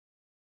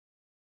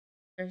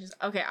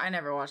 Okay, I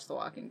never watched The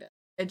Walking Dead.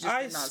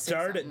 I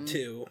started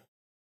to.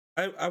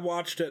 I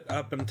watched it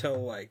up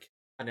until, like...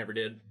 I never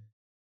did.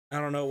 I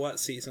don't know what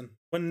season.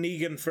 When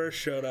Negan first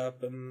showed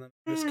up, and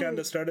this kind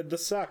of started to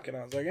suck, and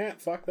I was like,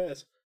 fuck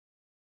this.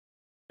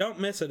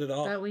 Don't miss it at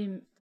all.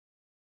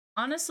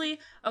 Honestly,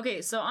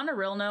 okay, so on a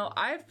real note,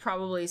 I've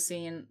probably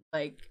seen,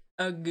 like,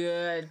 a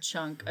good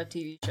chunk of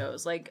TV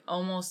shows. Like,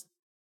 almost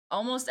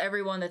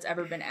everyone that's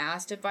ever been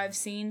asked if I've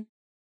seen,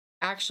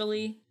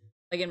 actually,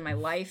 like, in my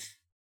life.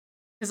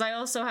 Because I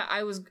also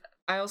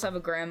have a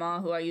grandma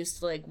who I used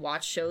to, like,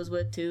 watch shows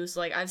with, too. So,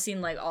 like, I've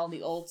seen, like, all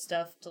the old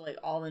stuff to, like,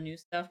 all the new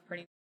stuff,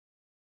 pretty much,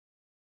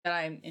 that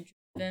I'm interested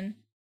in.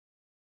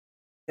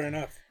 Fair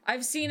enough.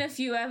 I've seen a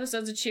few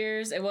episodes of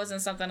Cheers. It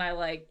wasn't something I,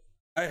 like,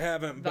 I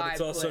haven't, but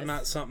it's also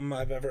not something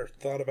I've ever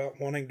thought about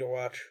wanting to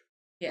watch.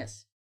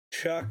 Yes.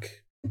 Chuck.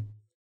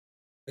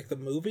 Like the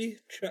movie?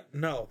 Chuck?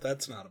 No,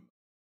 that's not a movie.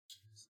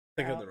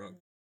 I think of the wrong.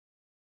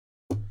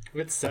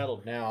 It's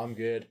settled now. I'm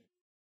good.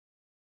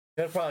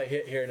 It'll probably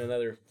hit here in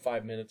another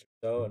 5 minutes or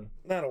so, and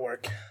that'll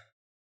work.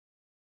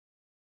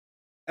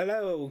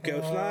 Hello,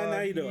 Ghostline. How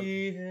you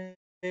doing?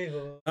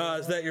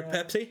 Is that your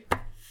Pepsi?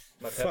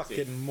 My Pepsi.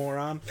 Fucking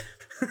moron.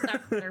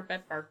 Dr.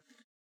 Pepper.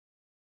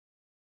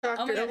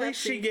 At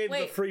least she gave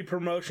the free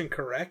promotion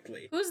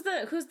correctly. Who's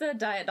the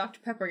Diet Dr.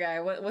 Pepper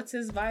guy? What's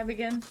his vibe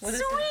again? What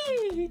is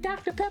Sweet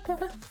Dr.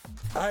 Pepper.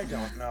 I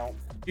don't know.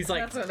 He's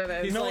like, that's what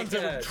it is. No one's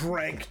ever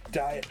drank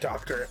Diet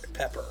Dr.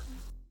 Pepper.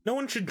 No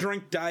one should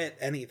drink Diet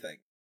anything.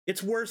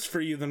 It's worse for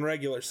you than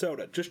regular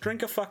soda. Just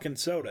drink a fucking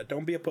soda.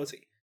 Don't be a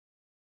pussy.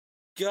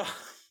 God.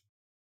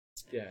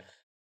 Yeah.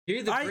 You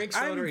either drink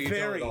soda or you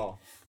don't at all.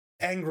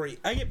 Angry.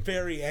 I get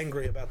very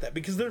angry about that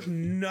because there's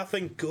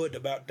nothing good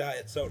about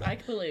diet soda. I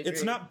completely agree.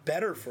 It's not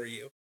better for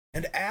you.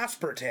 And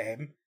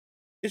aspartame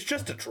is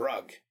just a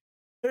drug.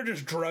 They're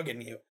just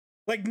drugging you.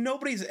 Like,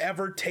 nobody's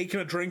ever taken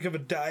a drink of a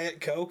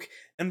Diet Coke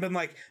and been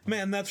like,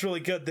 man, that's really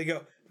good. They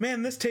go,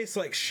 man, this tastes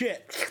like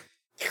shit.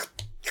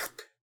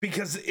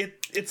 Because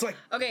it's like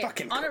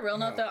fucking on a real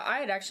note, though, I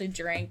had actually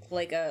drank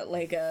like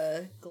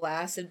a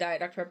glass of Diet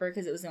Dr. Pepper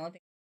because it was the only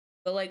thing.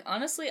 But like,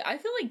 honestly, I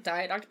feel like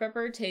Diet Dr.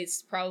 Pepper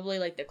tastes probably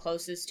like the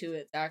closest to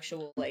its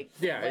actual like.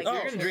 Yeah, like, if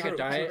you're gonna drink a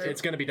diet, Pepper.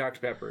 it's gonna be Dr.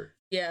 Pepper.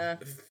 Yeah.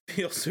 I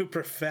feel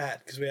super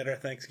fat because we had our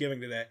Thanksgiving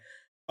today.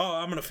 Oh,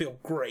 I'm gonna feel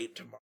great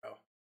tomorrow.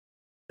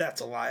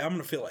 That's a lie. I'm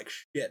gonna feel like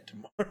shit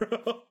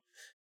tomorrow.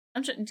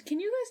 Can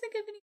you guys think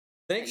of any?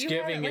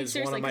 Thanksgiving is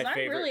one of my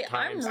favorite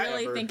times. I'm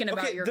really ever. thinking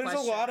about your there's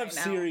question. There's a lot right of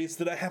now. series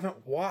that I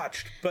haven't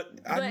watched,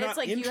 but I'm not it's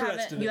like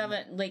interested in. you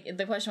haven't like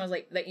the question was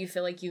like that you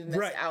feel like you've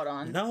missed out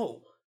on.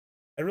 No,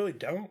 I really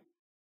don't.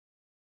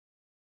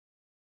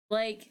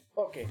 Like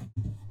Okay.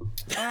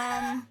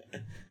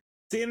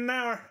 See you in an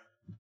hour.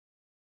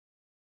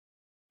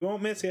 We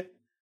won't miss you.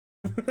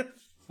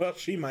 Well,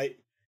 she might.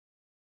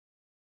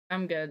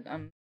 I'm good.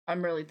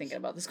 I'm really thinking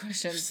about this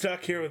question. She's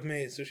stuck here with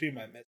me, so she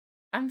might miss.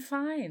 I'm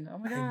fine. Oh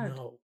my god. I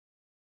know.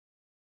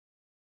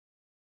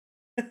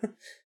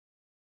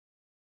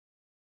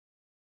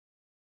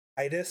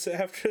 Itis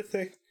after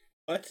thing.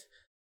 What?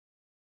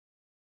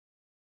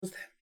 What's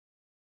that?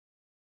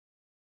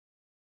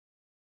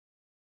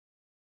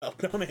 Oh,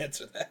 don't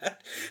answer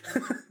that.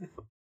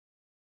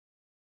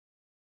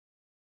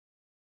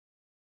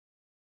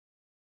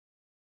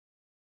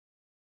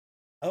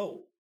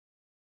 Oh.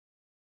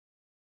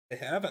 I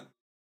haven't.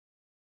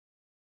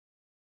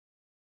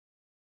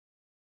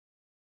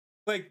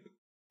 Like,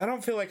 I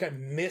don't feel like I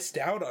missed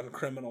out on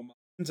Criminal Minds.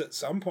 At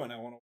some point I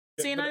want to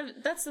See, and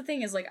that's the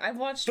thing is like I've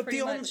watched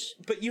pretty much.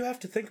 But you have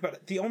to think about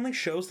it. The only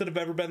shows that have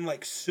ever been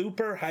like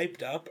super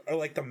hyped up are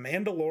like The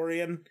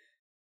Mandalorian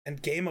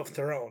and Game of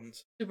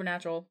Thrones.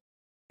 Supernatural.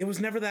 It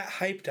was never that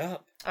hyped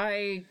up.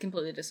 I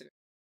completely disagree.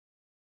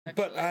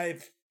 Actually. But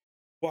I've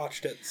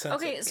watched it since.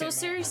 Okay, so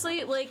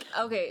seriously, like,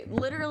 okay,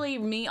 literally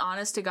me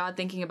honest to God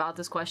thinking about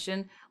this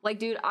question. Like,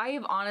 dude, I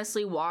have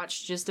honestly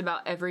watched just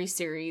about every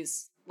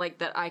series like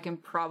that I can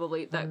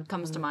probably that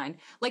comes to mind.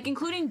 Like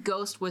including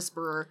Ghost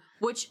Whisperer,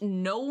 which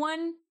no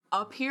one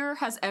up here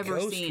has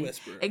ever seen.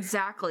 Whisperer.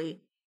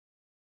 Exactly.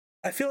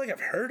 I feel like I've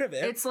heard of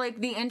it. It's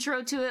like the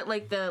intro to it,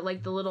 like the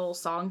little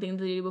song thing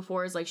that they do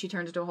before is like she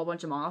turns into a whole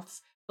bunch of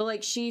moths. But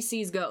like she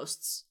sees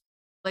ghosts.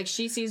 Like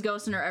she sees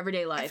ghosts in her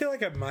everyday life. I feel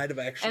like I might have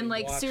actually and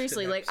like watched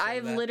seriously, like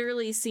I've that.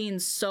 literally seen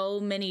so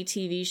many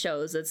TV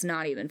shows that's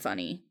not even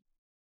funny.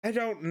 I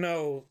don't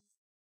know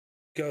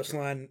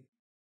Ghostline.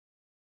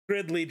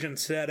 Grid Legion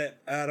said it.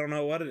 I don't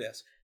know what it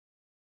is.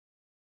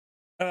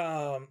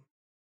 Star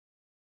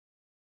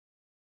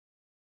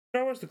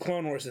Wars The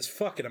Clone Wars is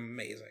fucking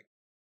amazing.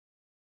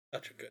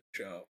 Such a good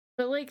show.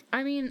 But like,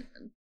 I mean,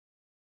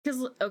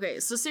 because okay,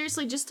 so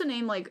seriously, just to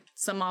name like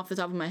some off the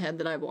top of my head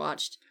that I've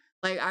watched,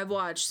 like I've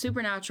watched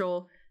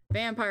Supernatural,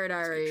 Vampire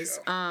Diaries,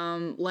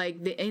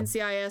 like the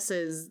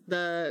NCIS's,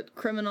 the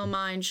Criminal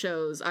Minds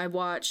shows. I've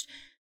watched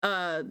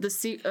the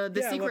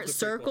Secret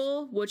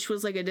Circle, which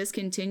was like a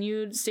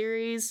discontinued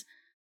series.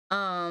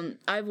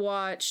 I've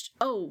watched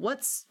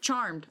what's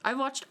Charmed. I've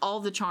watched all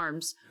the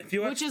Charms, if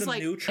you which is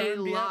like new Charmed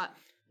a yet? lot.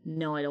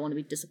 No, I don't want to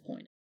be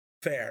disappointed.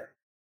 Fair.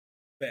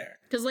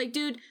 Because, like,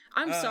 dude,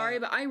 I'm sorry,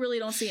 but I really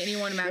don't see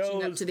anyone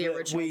matching up to the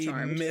original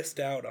Charmed. We missed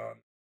out on.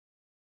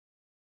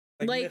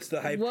 Like, missed the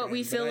hype what train,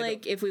 we feel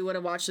like if we would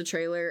have watched the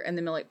trailer and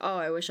then be like, oh,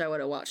 I wish I would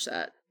have watched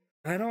that.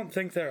 I don't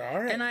think there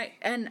are any.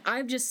 And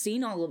I've just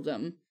seen all of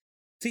them.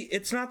 See,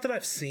 it's not that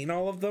I've seen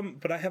all of them,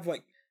 but I have,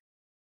 like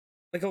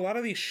a lot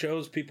of these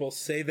shows people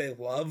say they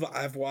love,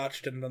 I've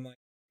watched and been like,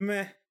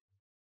 meh.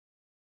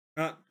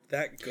 Not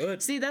that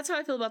good. See, that's how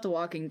I feel about The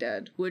Walking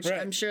Dead, which Right.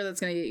 I'm sure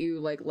that's going to get you,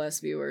 like, less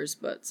viewers,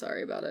 but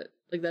sorry about it.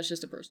 Like, that's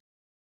just a person.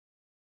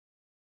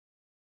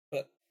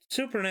 But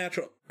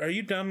Supernatural, are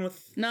you done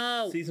with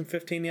season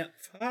 15 yet?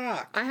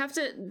 Fuck. I have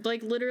to,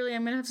 like, literally,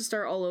 I'm going to have to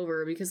start all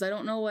over because I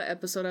don't know what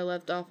episode I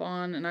left off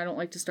on, and I don't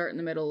like to start in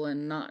the middle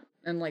and not,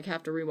 and, like,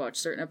 have to rewatch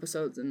certain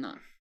episodes and not.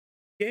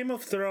 Game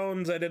of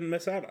Thrones, I didn't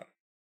miss out on.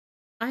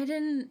 I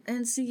didn't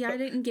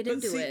get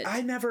into it.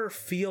 I never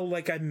feel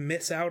like I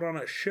miss out on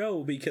a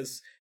show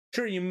because,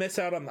 sure, you miss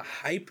out on the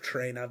hype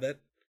train of it,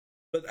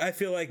 but I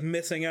feel like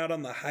missing out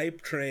on the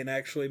hype train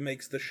actually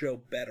makes the show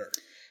better.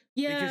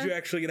 Yeah. Because you're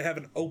actually going to have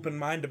an open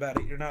mind about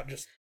it. You're not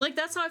just... Like,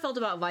 that's how I felt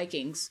about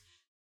Vikings.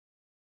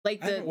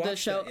 Like, the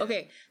show.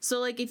 Okay, so,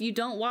 like, if you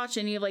don't watch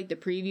any of, like, the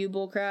preview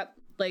bullcrap,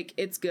 like,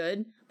 it's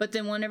good. But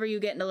then whenever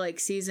you get into, like,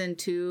 season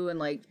 2 and,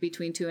 like,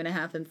 between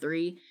 2.5 and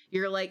 3,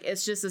 you're like,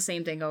 it's just the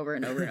same thing over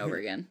and over and over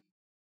again.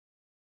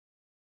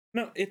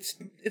 No, it's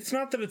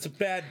not that it's a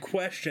bad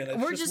question.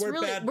 It's We're just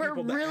really, we're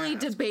really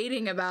ask.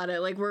 debating about it.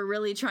 Like, we're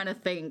really trying to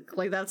think.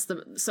 Like,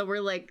 so we're,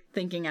 like,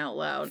 thinking out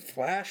loud.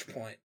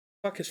 Flashpoint.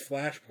 Fuck is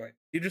Flashpoint?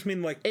 You just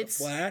mean, like, the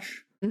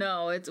Flash?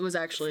 No, it was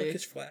actually... Fuck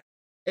is Flash?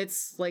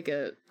 It's like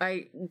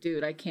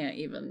dude, I can't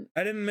even...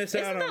 I didn't miss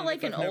out on it. Isn't that,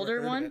 like, an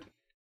older one?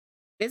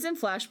 Isn't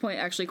Flashpoint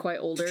actually quite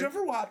older? Did you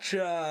ever watch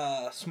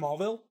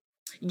Smallville?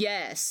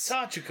 Yes.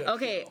 Such a good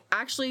Okay, show.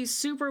 actually,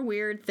 super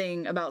weird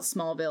thing about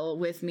Smallville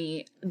with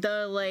me.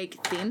 The, like,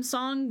 theme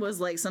song was,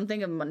 like,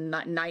 something of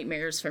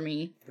nightmares for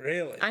me.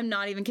 Really? I'm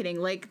not even kidding.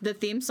 Like, the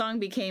theme song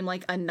became,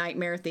 like, a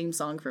nightmare theme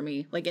song for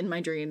me, like, in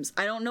my dreams.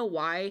 I don't know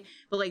why,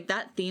 but, like,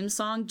 that theme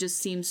song just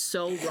seems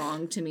so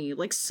wrong to me.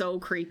 Like, so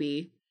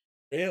creepy.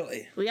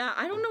 Really? Yeah,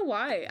 I don't know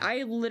why.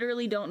 I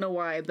literally don't know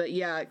why, but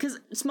yeah. Because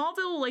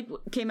Smallville, like,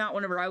 came out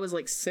whenever I was,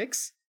 like,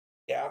 6.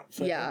 Yeah.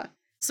 Yeah.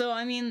 So,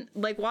 I mean,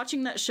 like,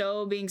 watching that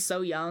show being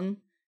so young,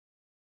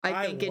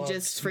 I think it loved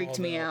just freaked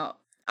me Smallville. out.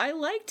 I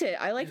liked it.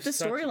 I liked the It's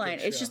such a good storyline.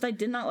 It's show. just I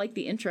did not like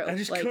the intro. I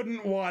just like,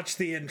 couldn't watch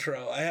the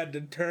intro. I had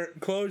to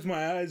close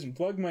my eyes and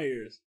plug my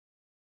ears.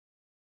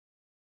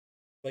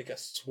 Like a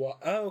swat.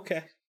 Oh,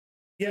 okay.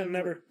 Yeah,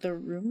 never. The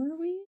rumor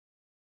weed?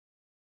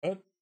 What?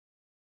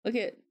 Look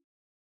at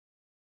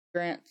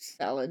Grant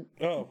salad.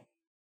 Oh.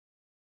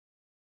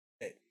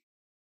 Okay.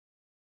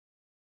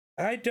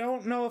 I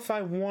don't know if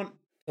I want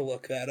to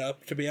look that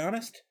up, to be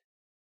honest.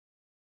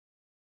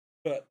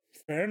 But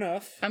fair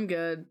enough. I'm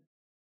good.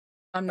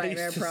 I'm I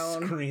nightmare used to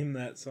prone. scream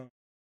that song.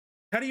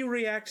 How do you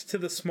react to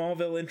the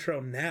Smallville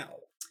intro now?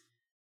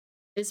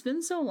 It's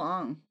been so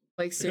long.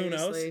 Like, Who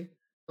knows? seriously.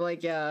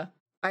 Like, yeah.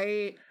 All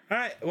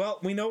right, well,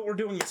 we know what we're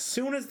doing. As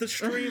soon as the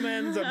stream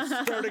ends, I'm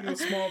starting the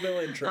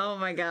Smallville intro. Oh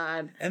my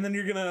god. And then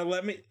you're gonna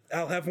let me.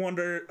 I'll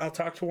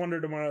talk to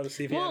Wonder tomorrow to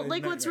see if. Well,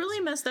 like, what's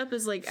really messed up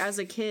is, like, as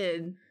a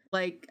kid,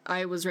 like,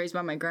 I was raised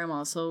by my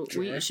grandma, so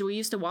Sure. we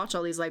used to watch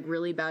all these, like,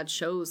 really bad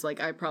shows. Like,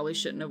 I probably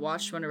shouldn't have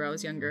watched whenever I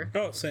was younger.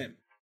 Oh, same.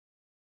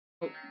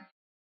 Oh.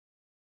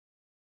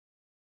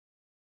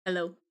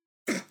 Hello.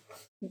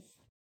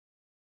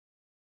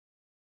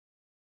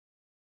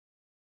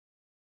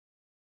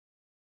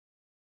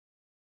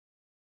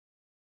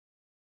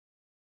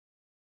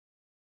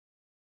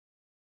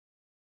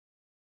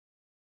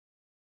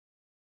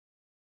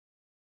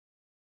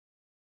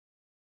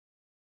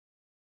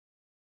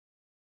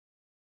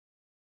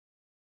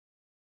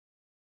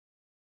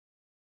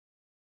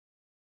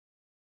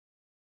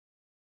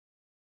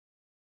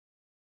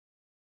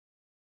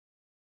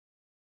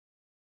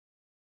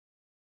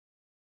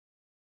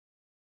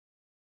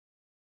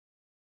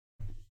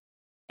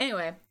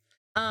 Anyway,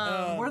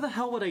 where the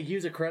hell would I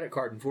use a credit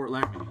card in Fort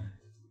Laramie?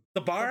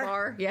 The bar? the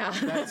bar, yeah.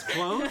 That's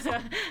closed.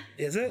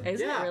 Is it?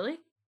 Is Yeah. it really?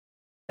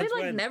 They That's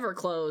like when- never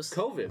close.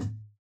 COVID.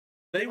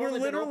 They were only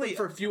been open literally-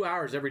 for a few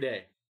hours every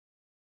day.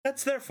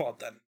 That's their fault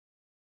then.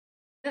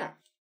 Yeah,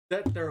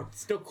 that they're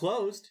still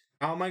closed.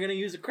 How am I going to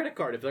use a credit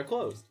card if they're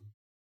closed?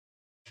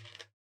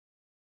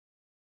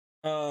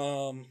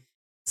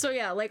 So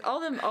yeah, like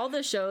all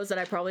the shows that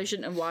I probably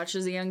shouldn't have watched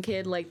as a young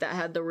kid, like that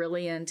had the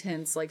really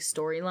intense like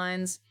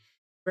storylines,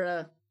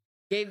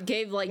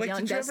 gave like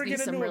young did you ever Destiny get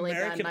some into really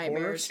American bad Horror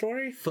nightmares.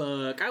 Story?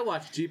 Fuck, I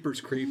watched Jeepers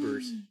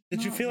Creepers.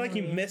 Did you feel like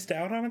you missed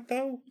out on it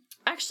though?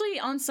 Actually,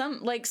 on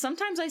some like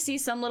sometimes I see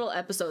some little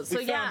episodes. So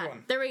We found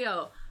one. there we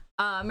go.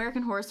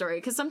 American Horror Story,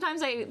 because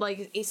sometimes I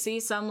like see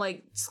some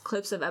like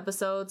clips of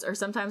episodes, or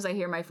sometimes I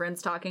hear my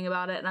friends talking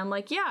about it, and I'm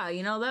like, yeah,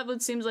 you know, that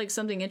would seems like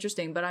something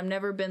interesting, but I've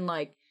never been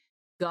like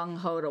gung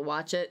ho to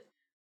watch it,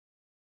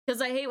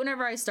 because I hate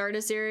whenever I start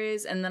a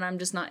series and then I'm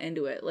just not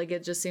into it. Like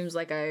it just seems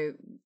like I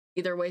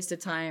either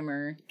wasted time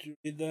or. Did you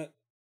read that?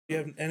 You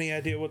have any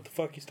idea what the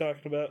fuck he's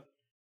talking about?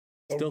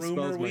 A Still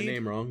rumor spells my weed?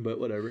 name wrong,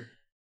 but whatever.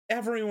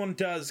 Everyone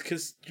does,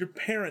 because your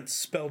parents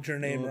spelled your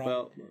name wrong.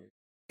 About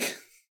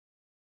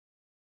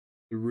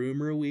the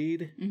rumor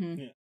weed.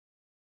 Mm-hmm.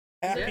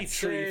 Happy Can't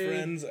tree say-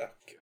 friends. Oh,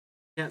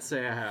 Can't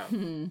say I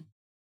have.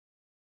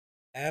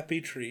 happy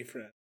tree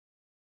friend.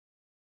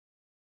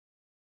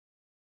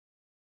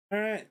 All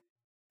right.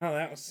 Oh,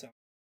 that was something.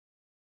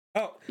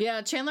 Oh,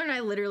 Yeah, Chandler and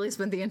I literally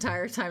spent the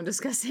entire time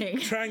discussing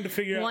trying to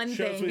figure out One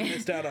shows we thing.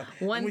 missed out on.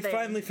 One and we thing.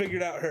 finally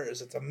figured out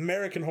hers. It's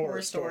American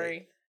Horror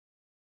Story.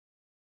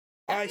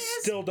 I mean, it's-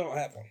 still don't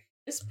have one.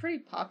 It's pretty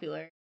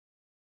popular.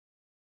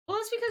 Well,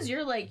 it's because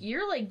you're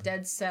like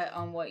dead set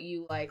on what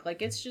you like.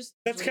 Like it's just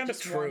That's usually kinda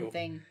just true. one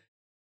thing.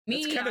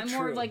 Me, That's kinda I'm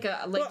more of true. like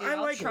a Well, dude, I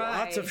I'll like try.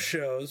 lots of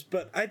shows,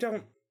 but I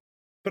don't.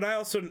 But I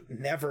also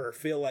never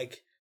feel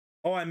like,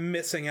 oh, I'm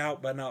missing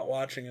out by not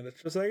watching it.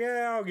 It's just like,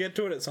 yeah, I'll get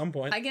to it at some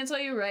point. I can tell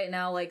you right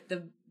now, like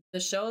the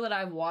show that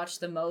I've watched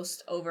the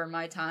most over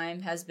my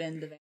time has been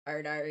The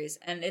Vampire Diaries,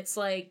 and it's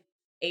like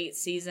 8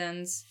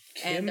 seasons,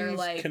 and they're Kim's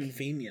like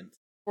convenient.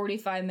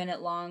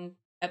 45-minute long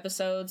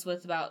episodes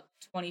with about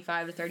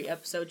 25 to 30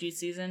 episodes each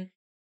season.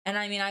 And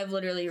I mean, I've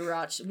literally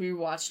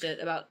rewatched it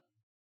about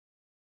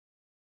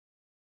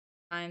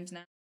times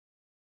now.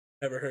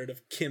 Never heard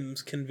of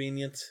Kim's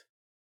Convenience.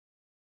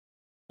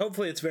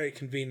 Hopefully, it's very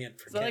convenient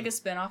for Is that like Kim. a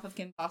spin-off of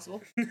Kim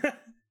Possible?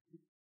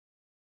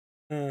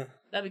 Uh,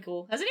 That'd be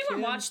cool. Has anyone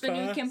Kim watched the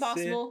new Kim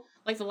Possible. Possible?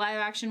 Like the live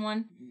action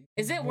one?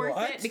 Is it worth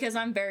What? it? Because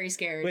I'm very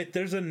scared. wait,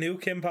 there's a new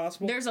Kim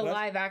Possible? There's a What?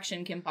 live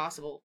action Kim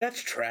Possible. That's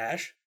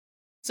trash.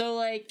 So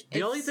like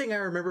The only thing I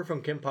remember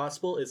from Kim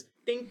Possible is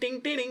ding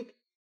ding ding ding.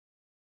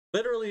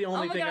 Literally the oh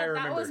only my thing I god,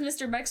 remember. that was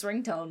Mr. Beck's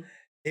ringtone.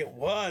 It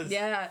was.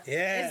 Yeah.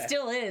 Yeah. It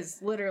still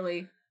is,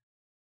 literally.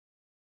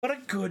 What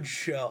a good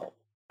show.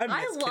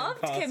 I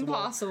loved Kim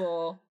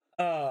Possible.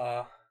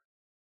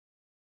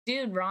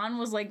 Dude, Ron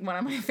was like one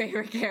of my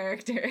favorite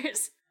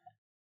characters.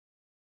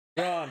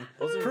 Ron,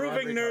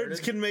 proving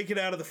nerds can make it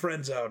out of the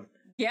friend zone.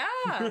 Yeah.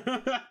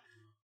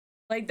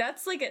 Like,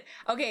 that's like it.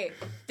 Okay,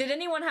 did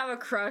anyone have a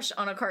crush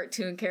on a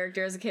cartoon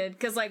character as a kid?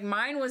 Because, like,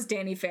 mine was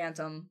Danny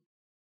Phantom.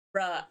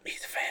 Bruh.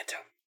 He's a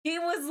Phantom. He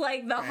was,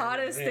 like, the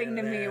hottest thing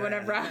to me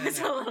whenever I was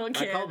a little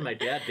kid. I called my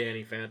dad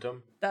Danny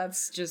Phantom.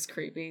 That's just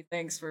creepy.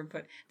 Thanks for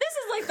This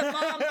is, like, the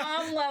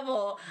mom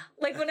level.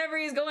 Like, whenever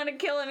he's going to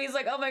kill him, he's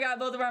like, oh my god,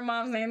 both of our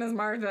mom's name is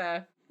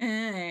Martha.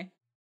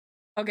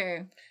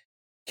 Okay.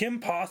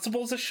 Kim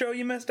Possible's a show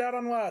you missed out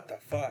on? What the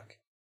fuck?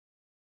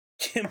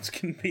 Kim's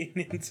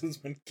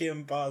Conveniences when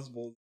Kim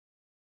Possible.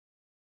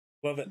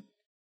 Love it.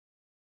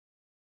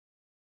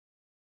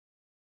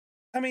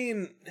 I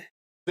mean,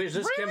 is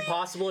this really? Kim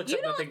Possible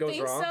except nothing goes wrong?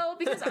 You don't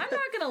think so? Because I'm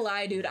not gonna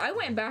lie, dude. I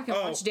went back and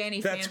watched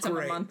Danny Phantom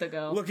a month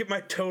ago. Look at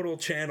my total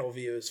channel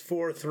views.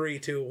 4, 3,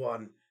 2,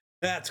 1.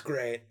 That's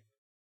great.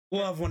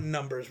 Love when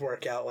numbers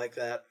work out like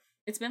that.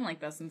 It's been like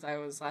that since I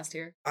was last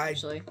here,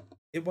 actually.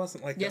 It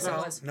wasn't like that. Yes, it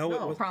was. No,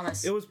 it was.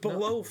 Promise. It was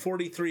below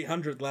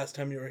 4,300 last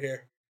time you were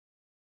here.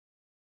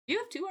 You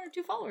have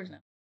 202 followers now.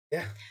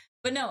 Yeah.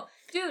 But no,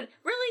 dude,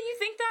 really, you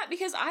think that?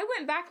 Because I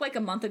went back like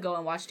a month ago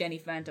and watched Danny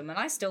Phantom, and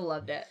I still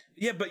loved it.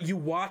 Yeah, but you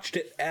watched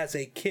it as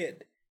a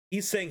kid.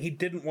 He's saying he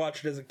didn't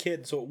watch it as a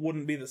kid, so it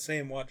wouldn't be the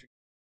same watching.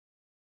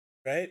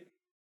 Right?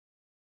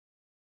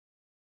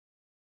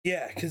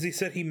 Yeah, because he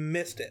said he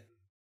missed it.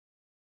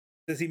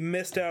 Because he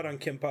missed out on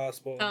Kim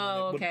Possible.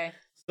 Oh, okay.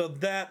 So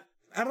that,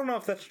 I don't know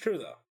if that's true,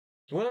 though.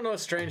 You want to know a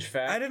strange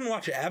fact? I didn't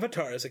watch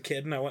Avatar as a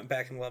kid, and I went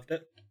back and loved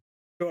it.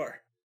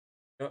 Sure.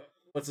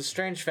 What's a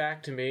strange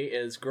fact to me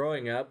is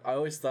growing up, I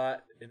always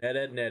thought in Ed,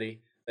 Edd and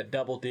Eddy that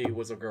Double D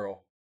was a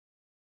girl.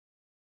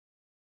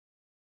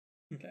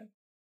 Okay.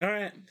 All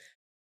right.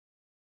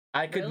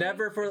 I could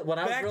never, when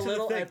I was real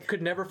little, I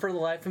could never for the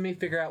life of me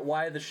figure out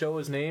why the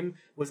show's name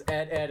was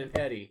Ed, Edd, and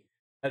Eddy.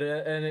 And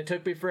it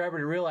took me forever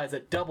to realize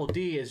that Double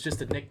D is just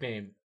a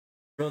nickname.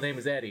 Real name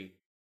is Eddie.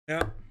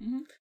 Yeah. Mm-hmm.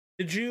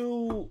 Did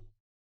you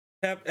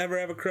ever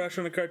have a crush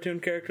on a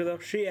cartoon character, though?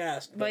 She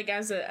asked. Like,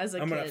 as a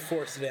kid. I'm going to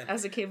force it in.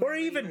 As a kid. Or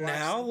even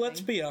now,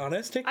 let's be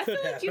honest, it could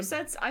happen.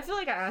 I feel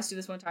like I asked you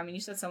this one time, and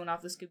you said someone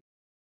off the Scooby.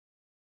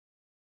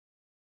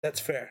 That's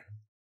fair.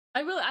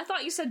 I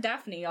thought you said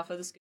Daphne off of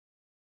the Scooby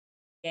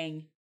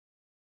Gang.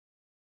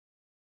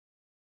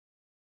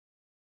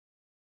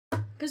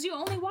 Because you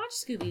only watched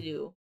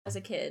Scooby-Doo as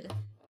a kid.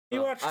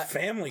 You watched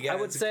Family Guy. I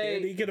would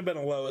say he could have been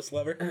a Lois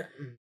lover.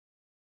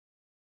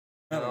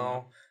 I don't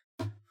know.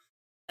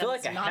 I feel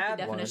like I had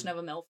the definition of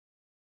a MILF.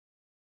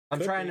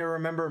 I'm trying to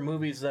remember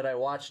movies that I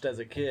watched as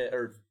a kid,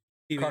 or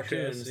TV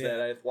cartoons shows,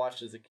 that I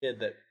watched as a kid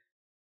that...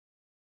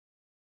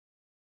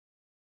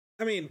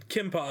 I mean,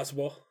 Kim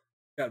Possible.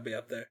 Gotta be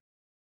up there.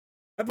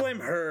 I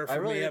blame her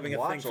for me having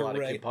a thing for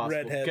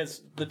redheads.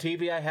 Because the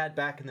TV I had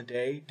back in the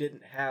day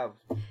didn't have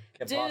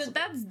Kim Possible. Dude,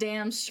 that's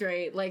damn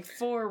straight. Like,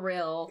 for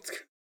real.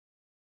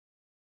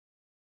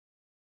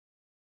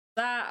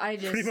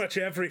 Pretty much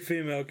every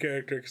female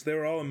character, because they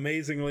were all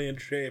amazingly in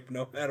shape,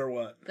 no matter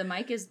what. The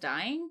mic is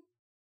dying?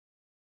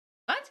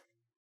 What?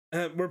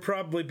 We're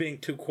probably being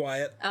too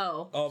quiet.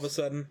 Oh. All of a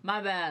sudden.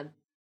 My bad.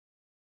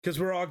 Because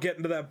we're all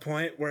getting to that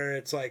point where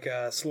it's like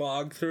a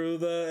slog through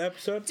the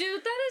episode.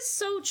 Dude, that is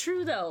so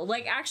true, though.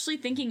 Like, actually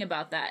thinking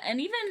about that.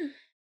 And even...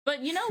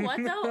 But you know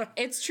what, though?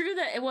 It's true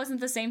that it wasn't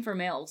the same for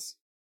males.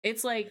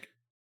 It's like...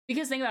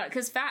 Because think about it.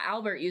 Because Fat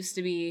Albert used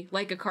to be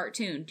like a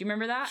cartoon. Do you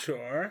remember that?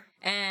 Sure.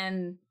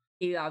 And...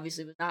 He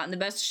obviously was not in the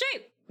best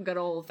shape. Good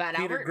old Fat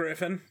Albert. Peter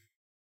Griffin.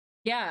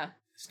 Yeah.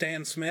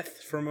 Stan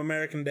Smith from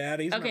American Dad.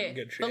 He's not in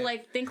good shape. But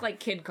like, think like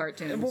kid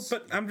cartoons. Well,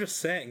 but I'm just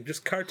saying,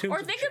 just cartoons.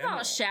 Or think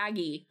about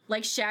Shaggy.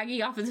 Like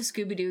Shaggy off of the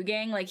Scooby-Doo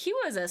gang. Like, he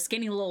was a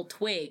skinny little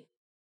twig.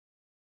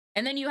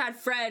 And then you had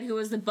Fred, who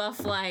was the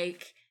buff,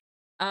 like...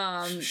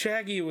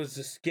 Shaggy was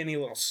a skinny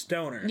little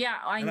stoner. Yeah,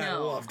 I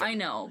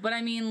know. But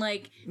I mean,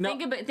 like,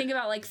 think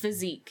about like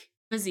physique.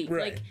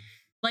 Right.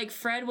 Like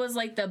Fred was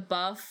like the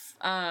buff,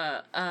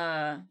 what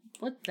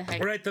the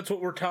heck? Right, that's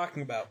what we're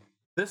talking about.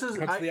 This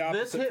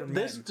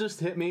just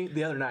hit me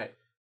the other night.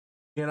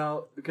 You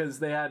know, because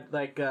they had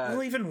like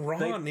well, even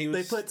Ron,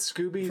 they put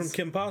Scooby's from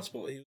Kim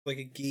Possible. He was like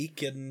a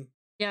geek and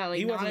like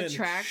he not wasn't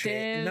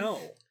attractive. No.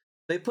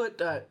 They put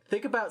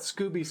think about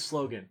Scooby's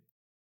slogan.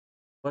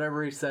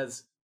 Whatever he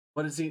says,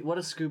 what is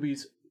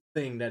Scooby's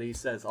thing that he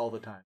says all the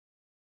time?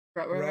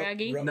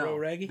 Raggy? No,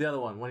 Raggy? The other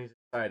one when he's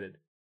excited.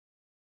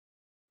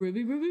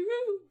 Ruby, Ruby,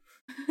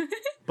 Roo.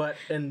 But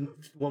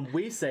when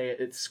we say it,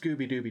 it's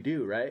Scooby Dooby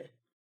Doo, right?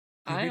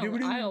 I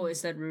always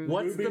said Ruby.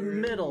 What's the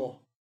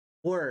middle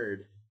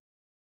word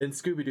in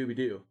Scooby Dooby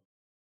Doo?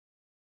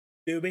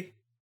 Doobie.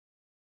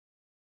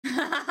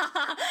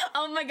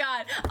 Oh my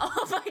god!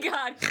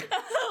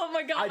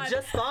 I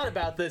just thought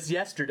about this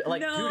yesterday,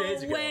 like 2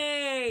 days ago. No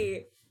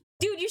way!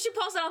 Dude, you should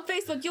post it on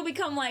Facebook. You'll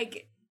become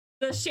like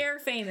the Cher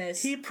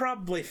famous. He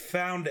probably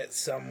found it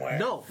somewhere.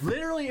 No,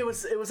 literally, it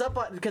was up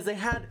on, because they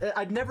had.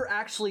 I'd never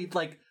actually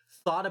like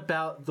thought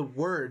about the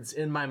words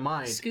in my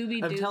mind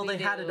until they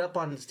had it up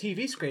on the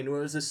TV screen where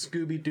it was a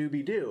Scooby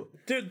Dooby Doo.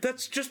 Dude,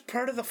 that's just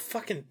part of the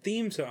fucking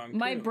theme song.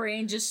 My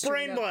brain just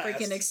straight up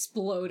freaking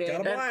exploded.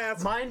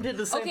 Mine did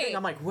the same thing.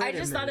 I'm like, wait a minute. I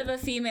just thought of a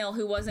female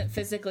who wasn't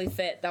physically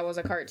fit that was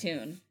a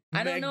cartoon.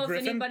 I don't know if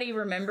anybody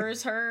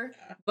remembers her,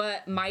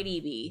 but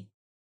Mighty Bee.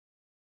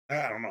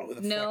 I don't know who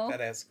the fuck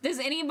that is. Does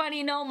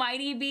anybody know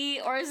Mighty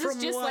Bee, or is this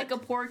just like a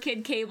poor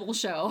kid cable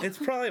show? It's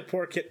probably a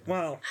poor kid.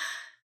 Well,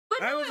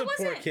 but no, I was a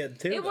poor kid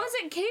too. It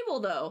wasn't cable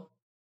though.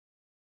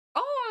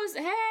 Oh,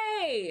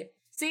 hey,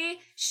 see,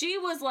 she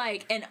was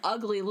like an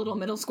ugly little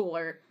middle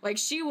schooler. Like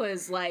she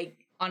was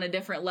like on a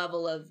different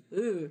level of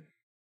ooh.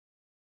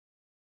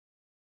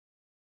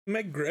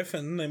 Meg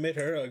Griffin, they made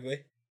her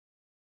ugly.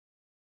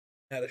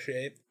 Out of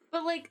shape.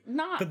 But like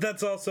not. But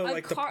that's also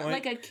like the point.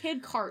 Like a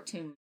kid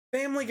cartoon.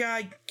 Family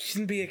Guy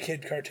can be a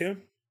kid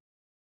cartoon.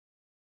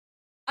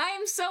 I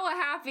am so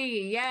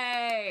happy!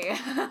 Yay!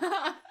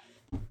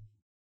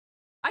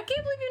 I can't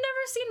believe you've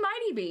never seen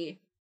Mighty Bee.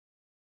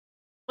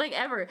 Like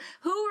ever.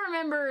 Who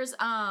remembers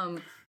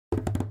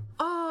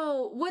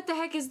oh, what the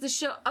heck is the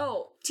show?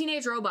 Oh,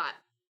 Teenage Robot.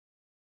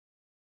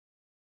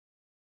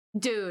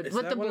 Dude,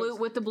 with the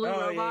blue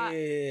robot.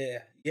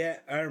 Yeah,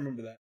 I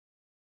remember that.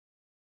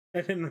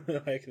 I didn't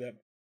really like that.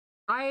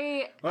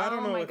 I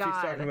don't know what he's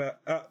talking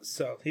about.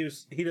 So he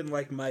didn't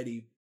like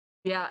Mighty.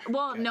 Yeah,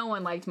 well, no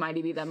one liked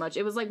Mighty Bee that much.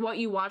 It was like what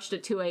you watched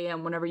at 2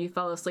 a.m. whenever you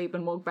fell asleep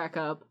and woke back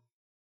up.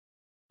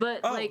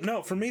 But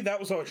no, for me that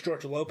was always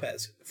George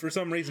Lopez. For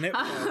some reason it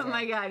was. Oh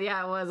my god,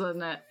 yeah, it was,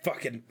 wasn't it?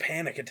 Fucking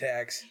panic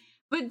attacks.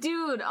 But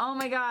dude, oh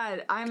my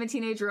god, I'm a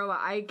Teenage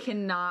Robot.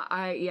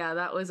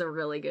 That was a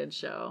really good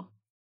show.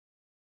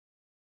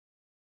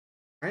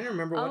 I don't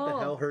remember what the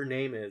hell her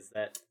name is.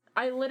 That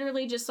I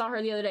literally just saw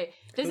her the other day.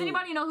 Does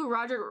anybody know who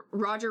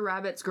Roger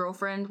Rabbit's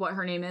girlfriend, what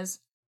her name is?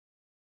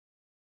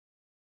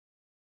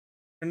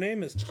 Her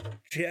name is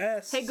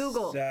Jess. Hey,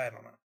 Google. I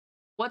don't know.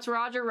 What's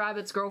Roger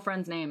Rabbit's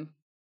girlfriend's name?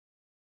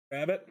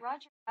 Rabbit?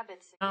 Roger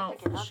Rabbit's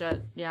significant other.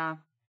 Shit, yeah.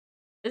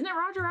 Isn't it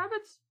Roger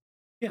Rabbit's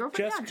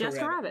girlfriend?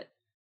 Jessica Rabbit.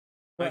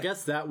 I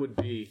guess that would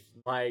be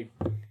my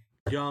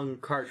young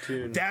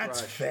cartoon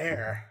That's crush.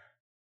 Fair.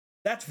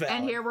 That's valid.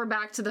 And here we're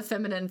back to the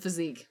feminine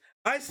physique.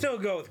 I still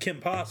go with Kim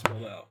Possible,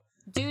 though.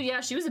 Dude,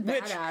 yeah, she was a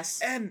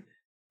badass. And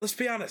let's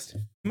be honest,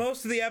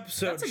 most of the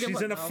episodes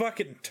she's in a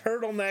fucking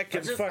turtleneck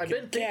and fucking. I've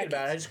been thinking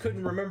about it. I just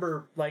couldn't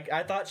remember. Like,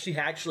 I thought she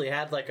actually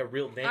had like a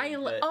real name.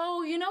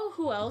 Oh, you know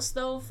who else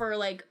though? For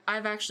like,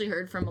 I've actually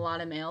heard from a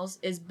lot of males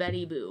is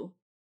Betty Boo.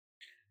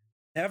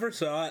 Never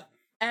saw it.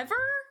 Ever?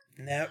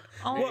 Never.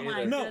 Oh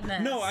my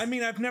goodness. No. I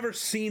mean, I've never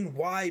seen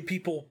why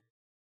people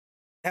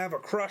have a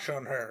crush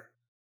on her.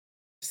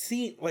 I've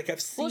seen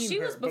Well, she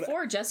was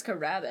before Jessica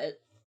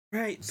Rabbit.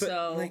 Right. But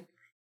so like,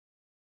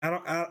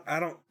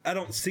 I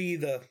don't see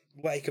the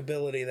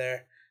likability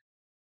there.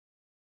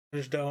 I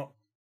just don't.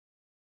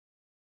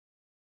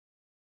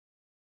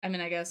 I mean,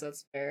 I guess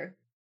that's fair.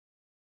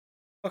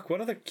 Fuck,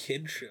 what other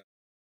kid show?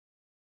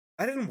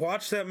 I didn't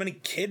watch that many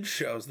kid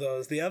shows, though,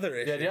 is the other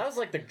issue. Yeah, that was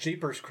like the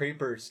Jeepers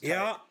Creepers type.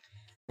 Yeah.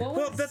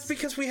 Well, that's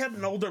because we had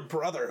an older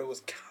brother who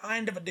was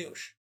kind of a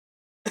douche.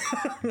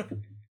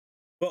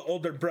 Well,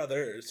 older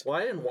brothers. Well,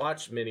 I didn't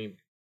watch many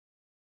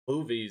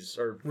movies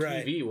or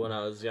TV when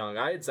I was young.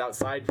 I was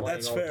outside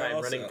playing all the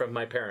time, running from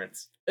my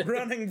parents.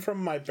 Running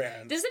from my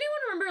parents. Does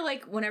anyone remember,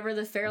 like, whenever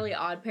the Fairly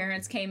Odd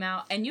Parents came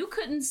out, and you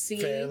couldn't see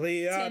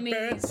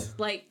Timmy's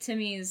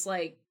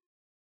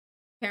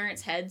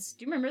parents' heads?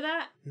 Do you remember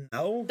that?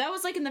 No. That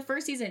was like in the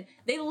first season.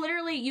 They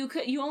literally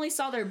you only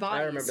saw their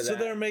bodies. I remember that. So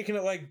they're making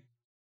it like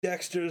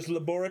Dexter's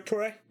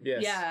Laboratory?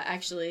 Yes. Yeah,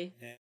 actually.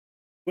 Yeah.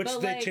 Which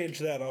they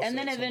changed that also. And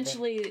then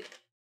eventually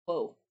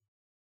whoa.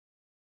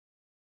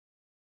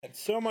 Had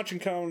so much in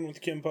common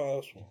with Kim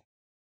Possible.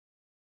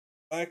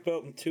 Black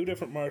belt in 2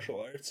 different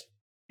martial arts.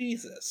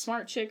 Jesus.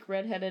 Smart chick,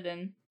 redheaded,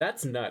 and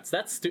that's nuts.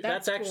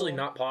 That's actually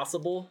not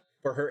possible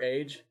for her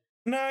age.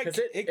 No,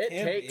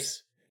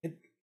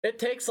 it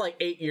takes like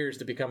 8 years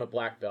to become a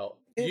black belt.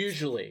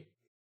 Usually,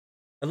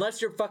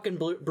 unless you're fucking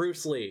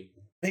Bruce Lee.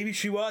 Maybe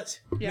she was.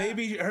 Yeah.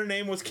 Maybe her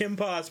name was Kim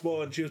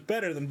Possible and she was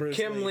better than Bruce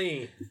Kim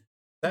Lee.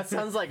 That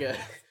sounds like a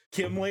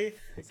Kim Lee.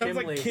 Sounds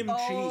like kimchi.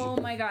 Oh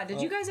my god!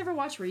 Did you guys ever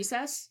watch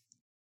Recess?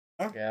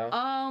 Yeah.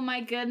 Oh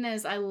my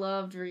goodness, I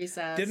loved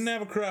Recess. Didn't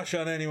have a crush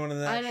on anyone in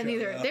that show. I didn't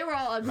either. They were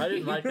all ugly. I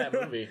didn't like that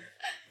movie.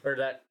 Or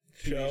that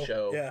TV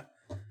show. Yeah.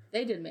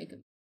 They did make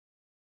him.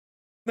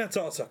 That's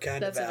also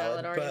kind of valid. That's a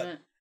valid argument.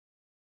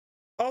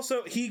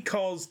 Also, he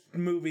calls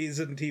movies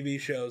and TV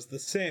shows the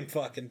same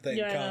fucking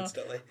thing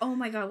constantly. Oh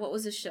my god, what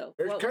was this show?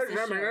 It's because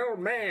I'm an old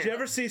man. Did you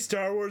ever see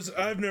Star Wars?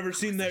 I've never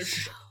seen that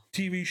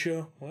TV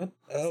show. What?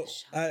 Oh,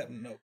 I have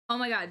no. Oh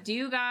my god, do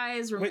you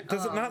guys remember? Wait,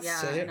 does it not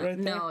say it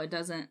right there? No, it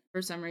doesn't,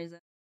 for some reason.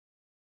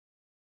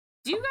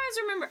 Do you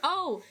guys remember?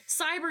 Oh,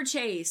 Cyber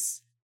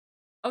Chase.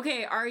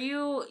 Okay, are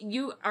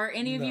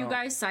any of you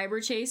guys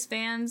Cyber Chase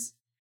fans?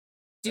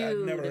 Dude.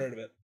 I've never heard of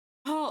it.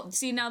 Oh,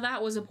 see, now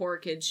that was a poor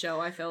kid show,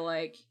 I feel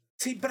like.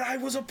 See, but I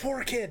was a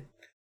poor kid.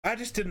 I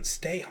just didn't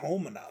stay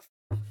home enough.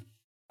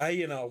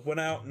 I, went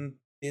out and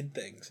did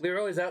things. We were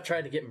always out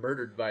trying to get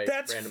murdered by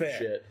random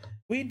shit.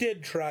 We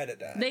did try to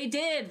die. They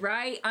did,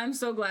 right? I'm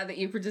so glad that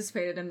you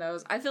participated in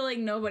those. I feel like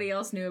nobody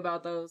else knew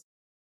about those.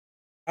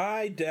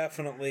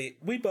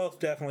 We both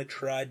definitely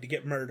tried to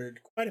get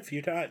murdered quite a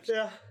few times.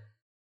 Yeah.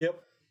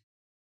 Yep.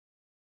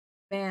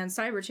 Man,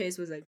 Cyber Chase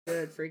was a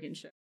good freaking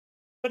show.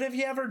 But have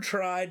you ever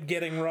tried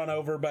getting run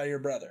over by your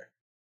brother?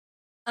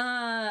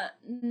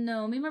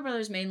 No. Me and my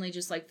brothers mainly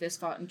just like fist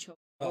fought and choked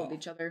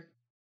each other.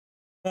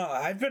 Well,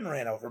 I've been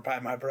ran over by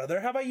my brother.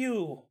 How about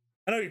you?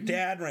 I know your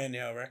dad ran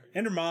you over.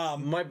 And your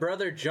mom. My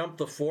brother jumped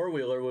the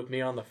four-wheeler with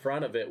me on the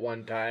front of it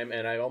one time,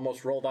 and I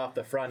almost rolled off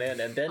the front end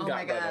and then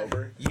got run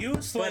over.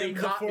 You slammed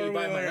the caught me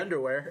by my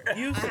underwear.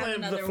 You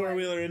slammed the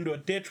four-wheeler into a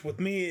ditch with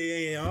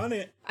me on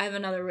it. I have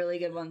another really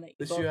good one that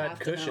you both have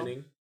to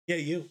know. Yeah,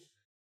 you.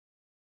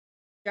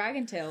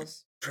 Dragon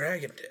Tales.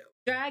 Dragon Tales.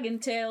 Dragon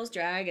Tales,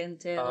 Dragon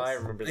Tales. Oh, I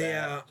remember that.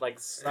 Yeah. Like,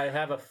 I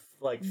have a,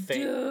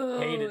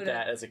 hated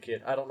that as a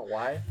kid. I don't know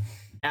why.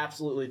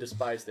 Absolutely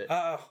despised it.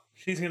 Oh,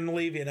 she's gonna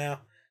leave you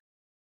now.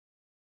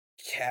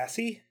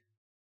 Cassie?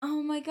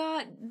 Oh my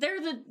god.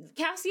 They're the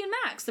Cassie and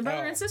Max, the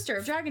brother and sister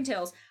of Dragon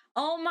Tales.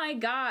 Oh my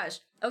gosh.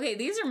 Okay,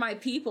 these are my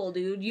people,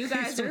 dude. You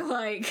guys are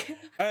like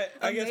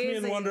I guess me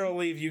and Wonder will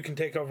leave. You can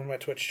take over my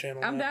Twitch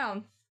channel. I'm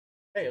down.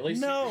 Hey, at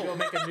least you can go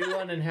make a new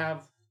one and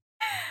have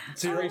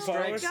 0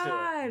 strikes still. Oh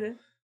my god.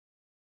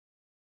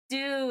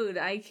 Dude,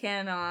 I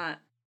cannot.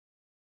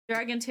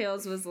 Dragon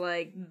Tales was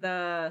like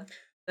the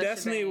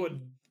Destiny would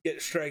get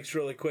strikes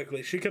really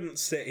quickly. She couldn't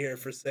sit here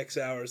for 6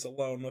 hours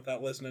alone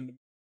without listening to me.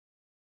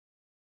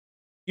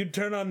 You'd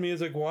turn on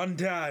music one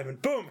time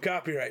and boom,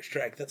 copyright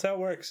strike. That's how it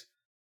works.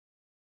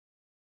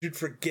 You'd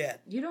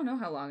forget. You don't know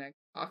how long I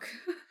talk.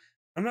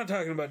 I'm not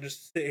talking about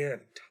just sit here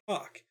and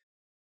talk.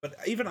 But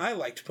even I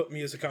like to put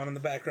music on in the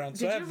background,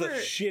 so I have the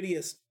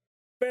shittiest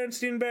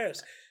Berenstain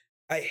Bears.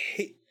 I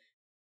hate...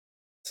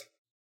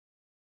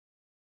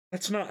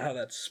 That's not how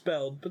that's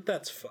spelled, but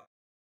that's fun.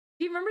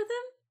 Do you remember them?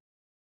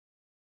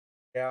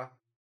 Yeah.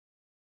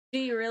 Do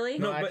you really?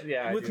 No, but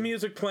with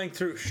music playing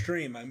through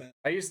stream, I meant.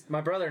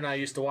 My brother and I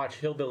used to watch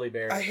Hillbilly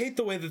Bears. I hate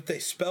the way that they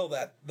spell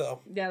that,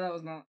 though. Yeah, that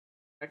was not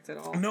correct at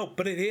all. No,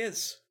 but it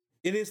is.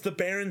 It is the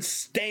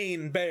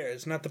Berenstain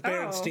Bears, not the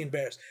Berenstein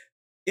Bears.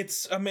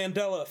 It's a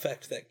Mandela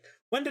effect thing.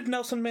 When did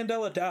Nelson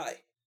Mandela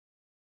die?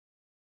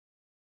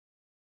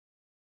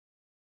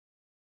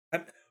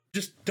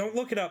 Just don't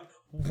look it up.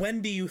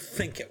 When do you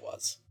think it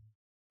was?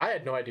 I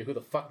had no idea who the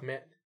fuck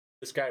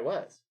this guy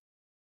was.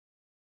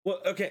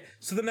 Well, okay,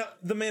 so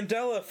the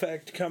Mandela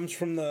effect comes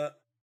from the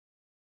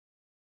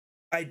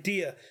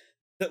idea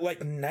that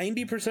like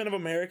 90% of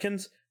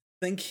Americans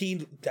think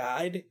he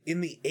died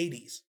in the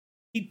 80s.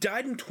 He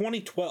died in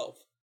 2012.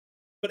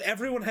 But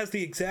everyone has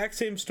the exact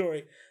same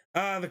story.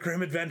 The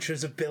Grim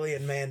Adventures of Billy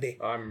and Mandy.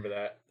 I remember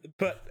that.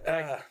 But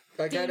I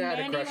had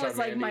a crush on was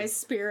like Mandy. My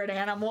spirit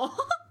animal.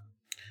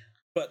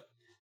 But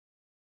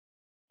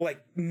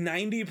like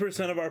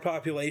 90% of our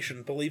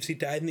population believes he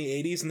died in the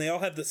 80s, and they all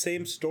have the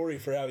same story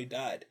for how he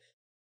died.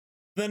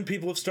 Then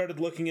people have started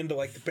looking into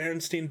like the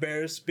Berenstain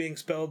Bears being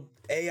spelled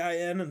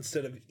A-I-N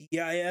instead of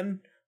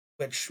E-I-N,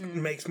 which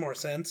makes more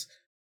sense.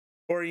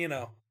 Or,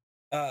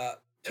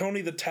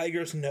 Tony the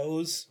Tiger's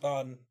nose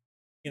on,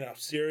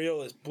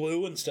 cereal is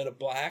blue instead of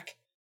black.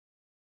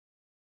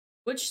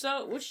 Which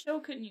show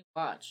couldn't you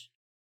watch?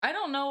 I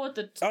don't know what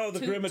the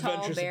Grim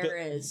Adventures bear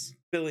is.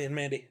 Billy and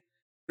Mandy.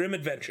 Grim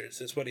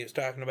Adventures is what he was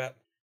talking about.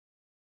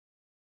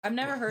 I've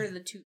never heard of the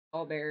Too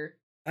Tall Bear.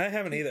 I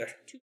haven't either.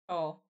 Too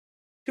tall.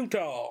 Too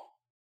tall.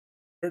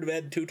 Heard of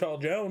Ed Too Tall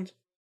Jones?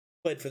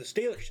 Played for the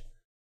Steelers.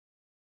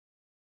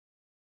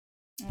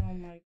 Oh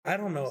my god. I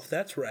don't know if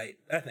that's right.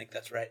 I think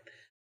that's right.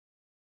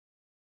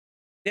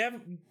 Do you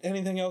have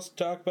anything else to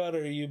talk about,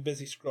 or are you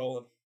busy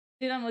scrolling?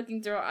 Dude, I'm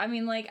looking through. I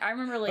mean, I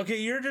remember,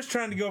 Okay, you're just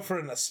trying to go for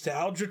a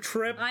nostalgia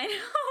trip. I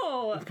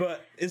know!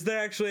 But is there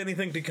actually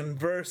anything to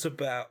converse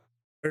about?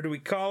 Or do we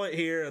call it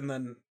here and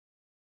then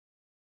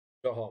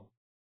go home?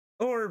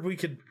 Or we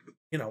could,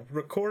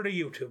 record a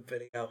YouTube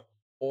video.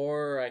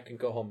 Or I can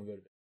go home and go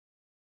to bed.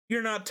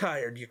 You're not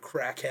tired, you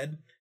crackhead.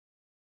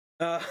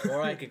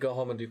 Or I could go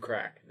home and do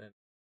crack. Then.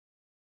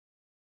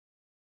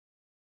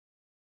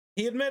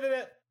 He admitted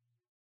it.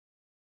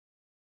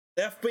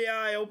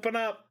 FBI, open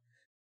up.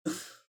 Who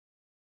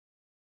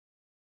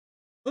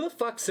the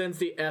fuck sends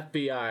the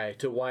FBI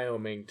to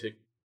Wyoming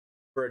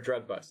for a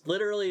drug bust?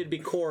 Literally, it'd be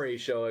Corey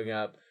showing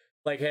up.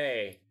 Like,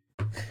 hey,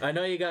 I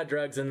know you got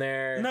drugs in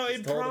there. No,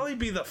 it'd probably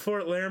be the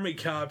Fort Laramie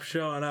cop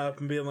showing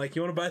up and being like,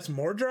 you want to buy some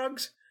more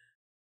drugs?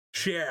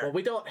 Share. Well,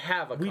 we don't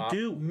have a cop. We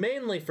do.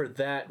 Mainly for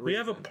that reason. We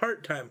have a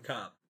part-time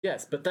cop.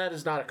 Yes, but that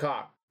is not a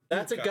cop.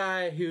 That's a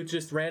guy who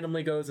just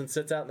randomly goes and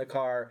sits out in the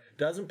car,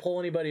 doesn't pull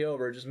anybody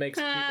over, just makes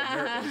people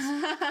nervous.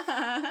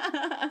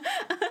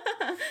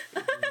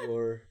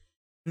 Or...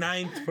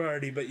 Ninth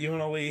party, but you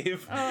want to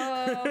leave.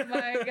 Oh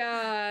my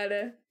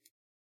god.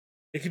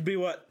 It could be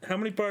what? How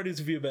many parties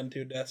have you been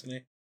to,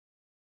 Destiny?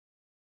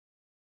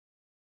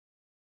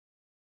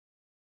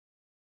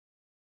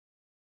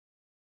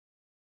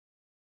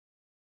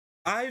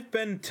 I've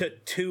been to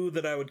 2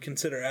 that I would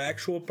consider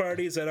actual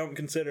parties. I don't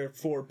consider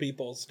 4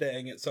 people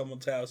staying at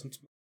someone's house and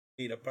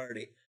smoking a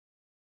party.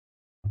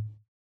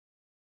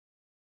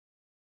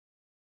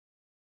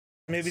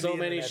 Maybe so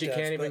many she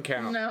can't even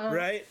count. No.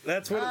 Right?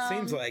 That's what it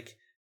seems like.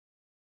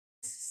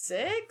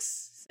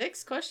 6?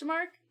 6 question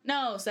mark?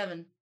 No,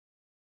 7.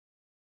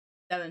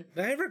 7.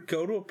 Did I ever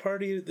go to a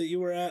party that you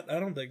were at? I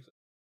don't think so.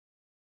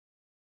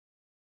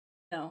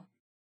 No.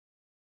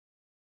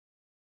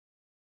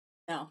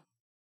 No.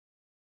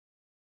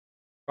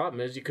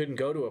 Problem is, you couldn't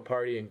go to a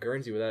party in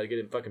Guernsey without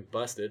getting fucking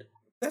busted.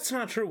 That's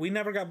not true. We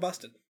never got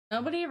busted.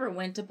 Nobody ever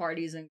went to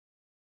parties and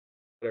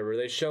Whatever,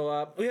 they show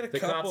up, we had the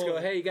cops go,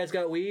 hey, you guys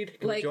got weed?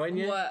 Can we join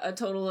you? What, a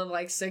total of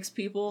like 6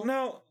 people?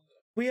 No,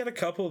 we had a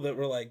couple that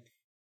were like,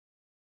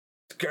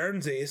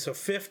 Guernsey, so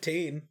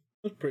 15.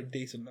 That's a pretty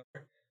decent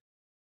number.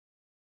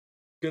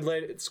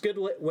 It's a good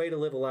way to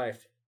live a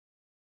life.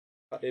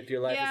 If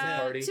your life is a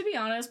party. To be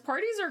honest,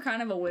 parties are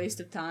kind of a waste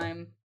of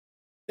time.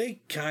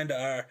 They kind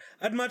of are.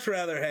 I'd much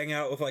rather hang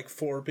out with like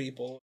 4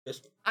 people.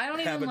 I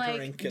don't even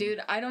like, dude,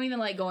 I don't even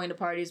like going to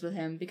parties with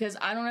him because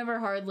I don't ever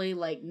hardly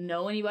like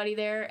know anybody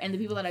there, and the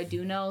people that I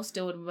do know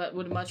still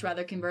would much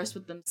rather converse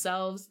with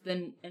themselves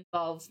than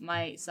involve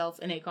myself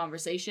in a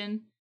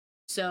conversation.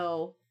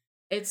 So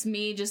it's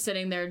me just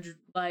sitting there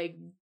like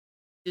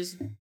just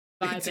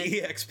vibing. It's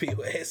EXP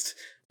waste.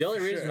 The only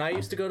reason I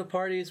used to go to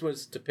parties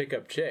was to pick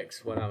up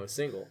chicks when I was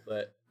single,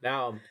 but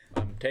now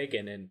I'm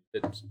taken and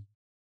it's...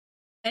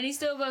 And he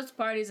still goes to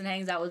parties and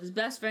hangs out with his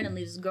best friend and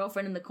leaves his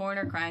girlfriend in the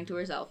corner crying to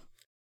herself.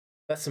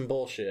 That's some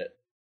bullshit.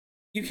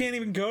 You can't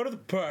even go to the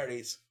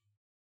parties.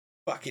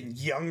 Fucking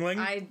youngling.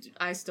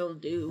 I still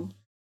do.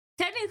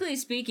 Technically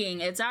speaking,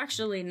 it's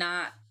actually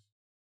not...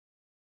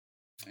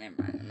 Never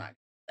mind, I'm not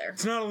there.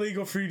 It's not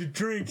illegal for you to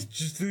drink, it's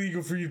just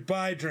illegal for you to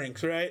buy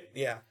drinks, right?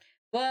 Yeah.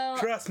 Well,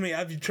 trust me,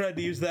 I've tried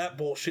to use that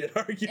bullshit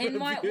argument.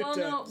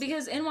 No,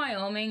 because in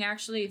Wyoming,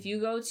 actually, if you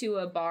go to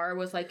a bar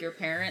with like your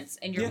parents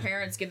and your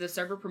parents give the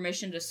server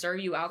permission to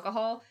serve you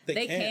alcohol,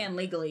 they can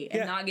legally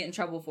and not get in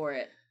trouble for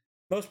it.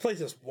 Most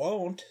places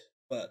won't,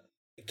 but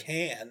they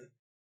can.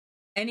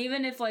 And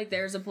even if like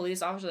there's a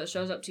police officer that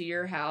shows up to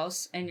your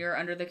house and you're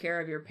under the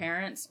care of your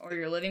parents or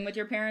you're living with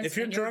your parents, if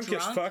you're drunk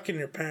as fuck and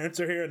your parents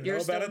are here and know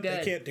about it,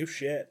 they can't do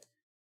shit.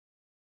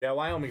 Yeah,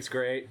 Wyoming's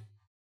great.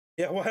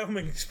 Yeah,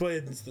 Wyoming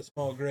explains the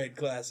small grade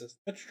classes.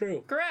 That's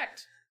true.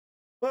 Correct.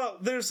 Well,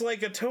 there's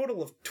like a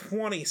total of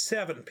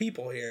 27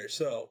 people here,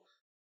 so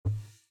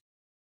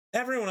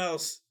everyone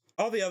else,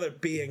 all the other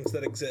beings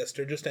that exist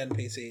are just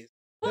NPCs.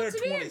 Well,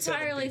 to be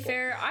entirely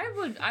fair,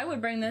 I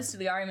would bring this to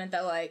the argument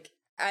that like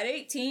at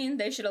 18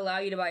 they should allow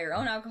you to buy your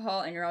own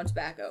alcohol and your own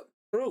tobacco.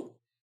 True.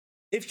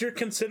 If you're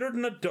considered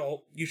an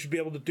adult, you should be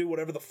able to do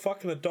whatever the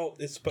fuck an adult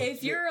is supposed to do.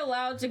 If you're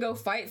allowed to go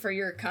fight for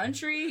your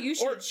country, you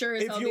should sure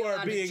as hell be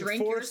allowed to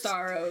drink your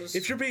sorrows.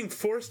 If you're being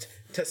forced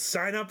to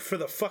sign up for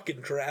the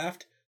fucking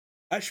draft,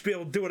 I should be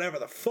able to do whatever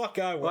the fuck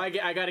I want.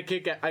 Well, I got a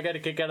kick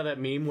out of that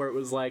meme where it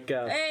was like,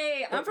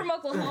 hey, I'm from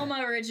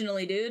Oklahoma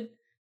originally, dude.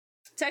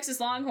 Texas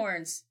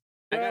Longhorns.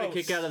 I got a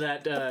kick out of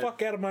that. Get the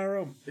fuck out of my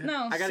room.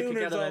 No, I got a kick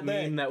out of that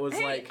meme that was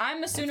like,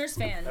 I'm a Sooners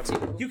fan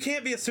too. You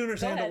can't be a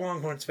Sooners and a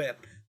Longhorns fan.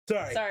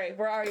 Sorry,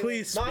 where are you?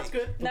 Please. No, it's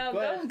good. No,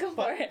 go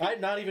for it.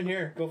 I'm not even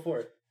here. Go for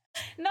it.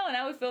 No,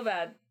 now we feel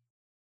bad.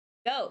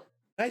 Go.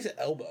 Nice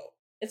elbow.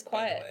 It's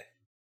quiet.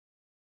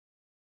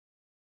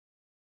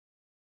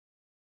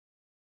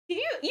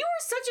 You are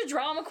such a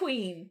drama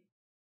queen.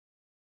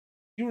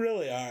 You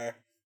really are.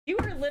 You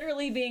are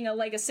literally being a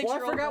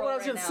 6-year-old. Well, I forgot what I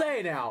was gonna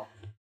say now.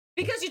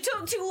 Because you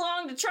took too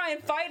long to try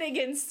and fight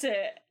against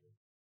it.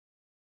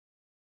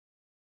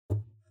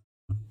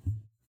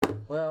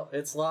 Well,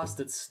 it's lost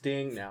its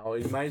sting now.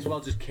 You might as well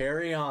just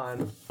carry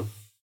on.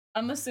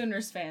 I'm a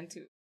Sooners fan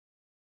too.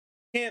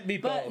 Can't be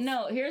both. But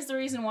no, here's the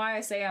reason why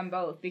I say I'm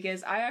both.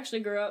 Because I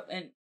actually grew up,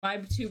 and my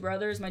two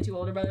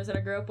older brothers that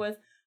I grew up with,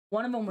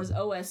 one of them was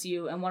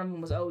OSU and one of them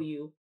was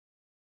OU.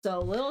 So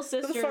little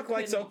sister. Who the fuck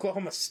likes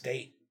Oklahoma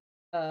State?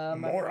 My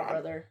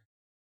brother.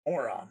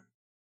 Moron.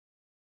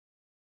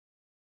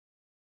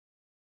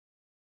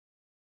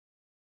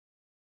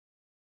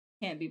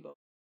 Can't be both.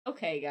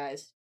 Okay,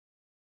 guys.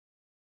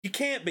 You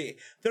can't be.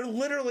 They're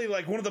literally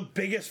like one of the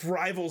biggest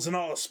rivals in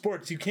all of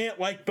sports. You can't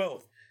like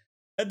both.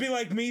 That'd be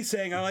like me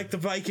saying I like the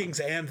Vikings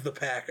and the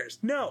Packers.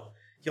 No.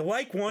 You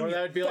like one, or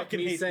that would be like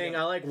me saying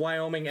I like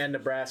Wyoming and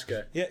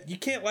Nebraska. Yeah, you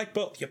can't like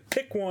both. You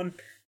pick one,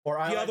 or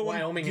I like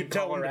Wyoming and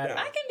Colorado.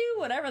 I can do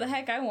whatever the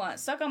heck I want.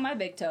 Suck on my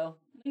big toe.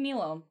 Leave me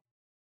alone.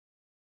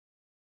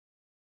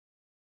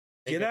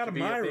 Get out of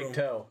my room. Big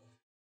toe.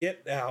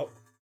 Get out.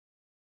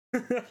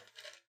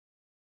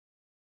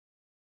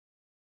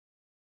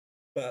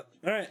 But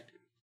all right,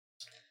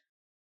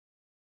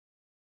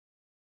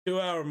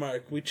 2-hour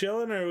mark. We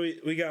chilling or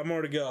we got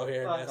more to go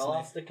here? Fuck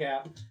off the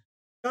cap.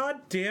 God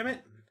damn it!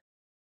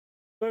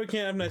 Well, we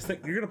can't have nice things.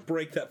 You're gonna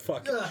break that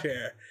fucking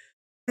chair.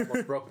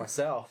 I broke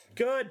myself.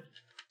 Good.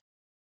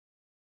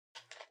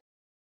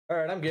 All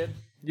right, I'm good.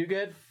 You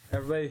good?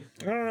 Everybody?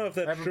 I don't know if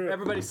that's true.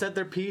 Everybody said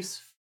their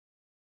piece.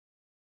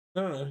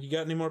 I don't know. You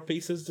got any more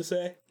pieces to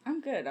say? I'm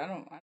I'm good.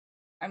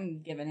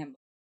 I'm giving him.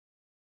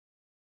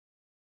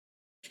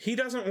 He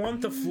doesn't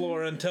want the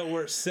floor until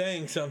we're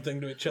saying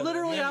something to each other.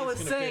 Literally, I was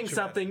saying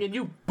something, and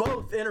you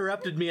both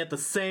interrupted me at the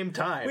same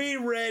time. We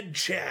read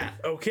chat,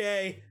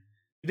 okay?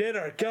 We did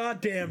our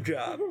goddamn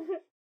job.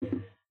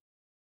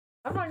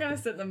 I'm not gonna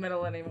sit in the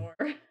middle anymore.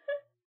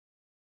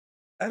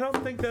 I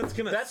don't think that's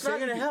gonna. That's not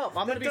gonna help.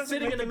 I'm gonna be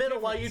sitting in the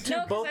middle while you two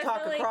both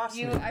talk across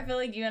me. I feel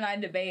like you and I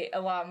debate a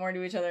lot more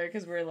to each other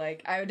because we're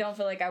like, I don't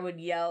feel like I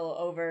would yell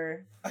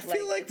over. I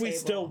feel like we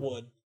still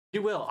would.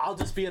 You will. I'll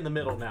just be in the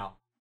middle now.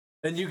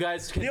 And you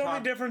guys can The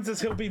only difference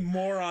is he'll be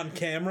more on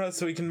camera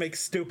so he can make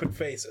stupid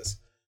faces.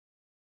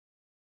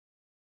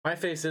 My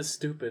face is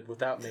stupid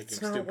without making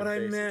stupid faces. That's not what I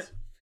meant.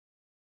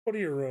 Go to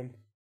your room.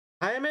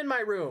 I am in my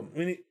room.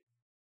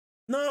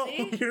 No,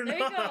 see? You're there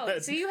not. You go.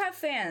 So you have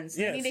fans.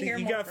 Yeah, I need to hear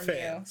more from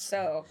fans. You.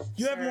 So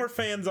you have more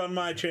fans on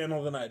my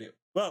channel than I do.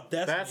 Well,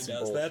 that's does.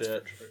 Bullshit. That's for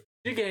true.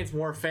 She gains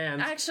more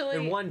fans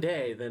in one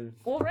day than.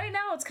 Well, right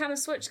now it's kind of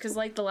switched because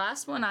like the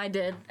last one I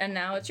did, and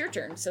now it's your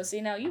turn. So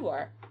see, now you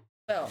are.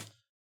 So.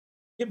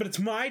 Yeah, but it's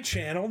my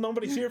channel.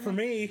 Nobody's here for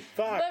me.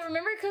 Fuck. But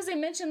remember, because they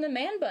mentioned the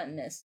man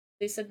buttonness.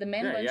 They said the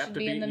man bun should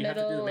be in the middle. You have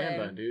to do the man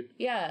bun, dude.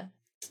 Yeah,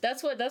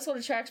 that's what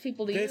attracts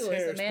people to you is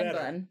the man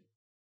bun.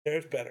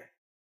 Hair's better.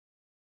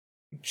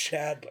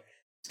 Chadler.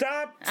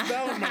 Stop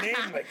spelling my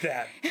name like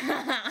that.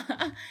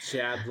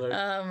 Chadler.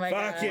 Oh my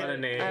god. Fuck it. What a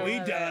name. We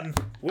done.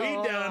 We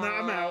done.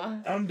 I'm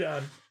out. I'm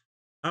done.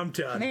 I'm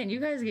done. Man, you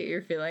guys get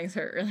your feelings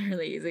hurt really,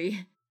 really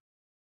easy.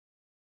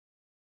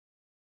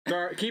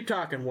 Keep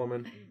talking,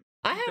 woman.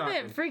 I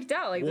haven't freaked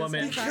out like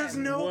woman. this because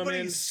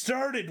nobody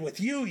started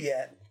with you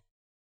yet.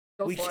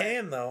 We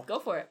can though. Go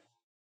for it.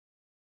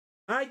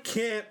 I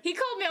can't. He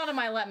called me out on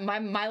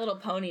my Little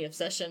Pony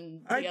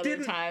obsession the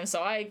other time,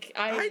 so I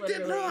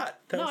did not.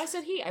 No, I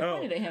said he. I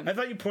pointed at him. I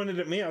thought you pointed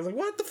at me. I was like,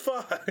 what the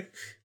fuck?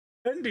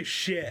 I didn't do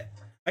shit.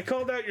 I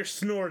called out your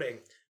snorting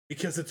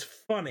because it's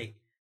funny.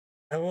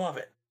 I love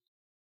it.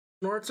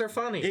 Snorts are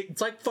funny. It's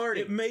like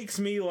farting. It makes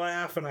me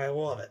laugh, and I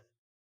love it.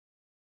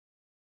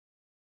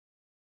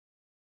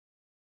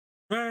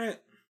 All right.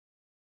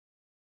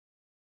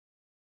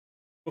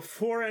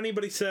 Before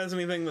anybody says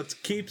anything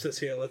that keeps us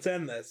here, let's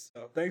end this.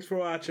 So, thanks for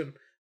watching.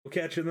 We'll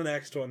catch you in the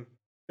next one.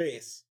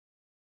 Peace.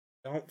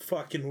 Don't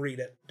fucking read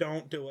it.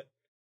 Don't do it.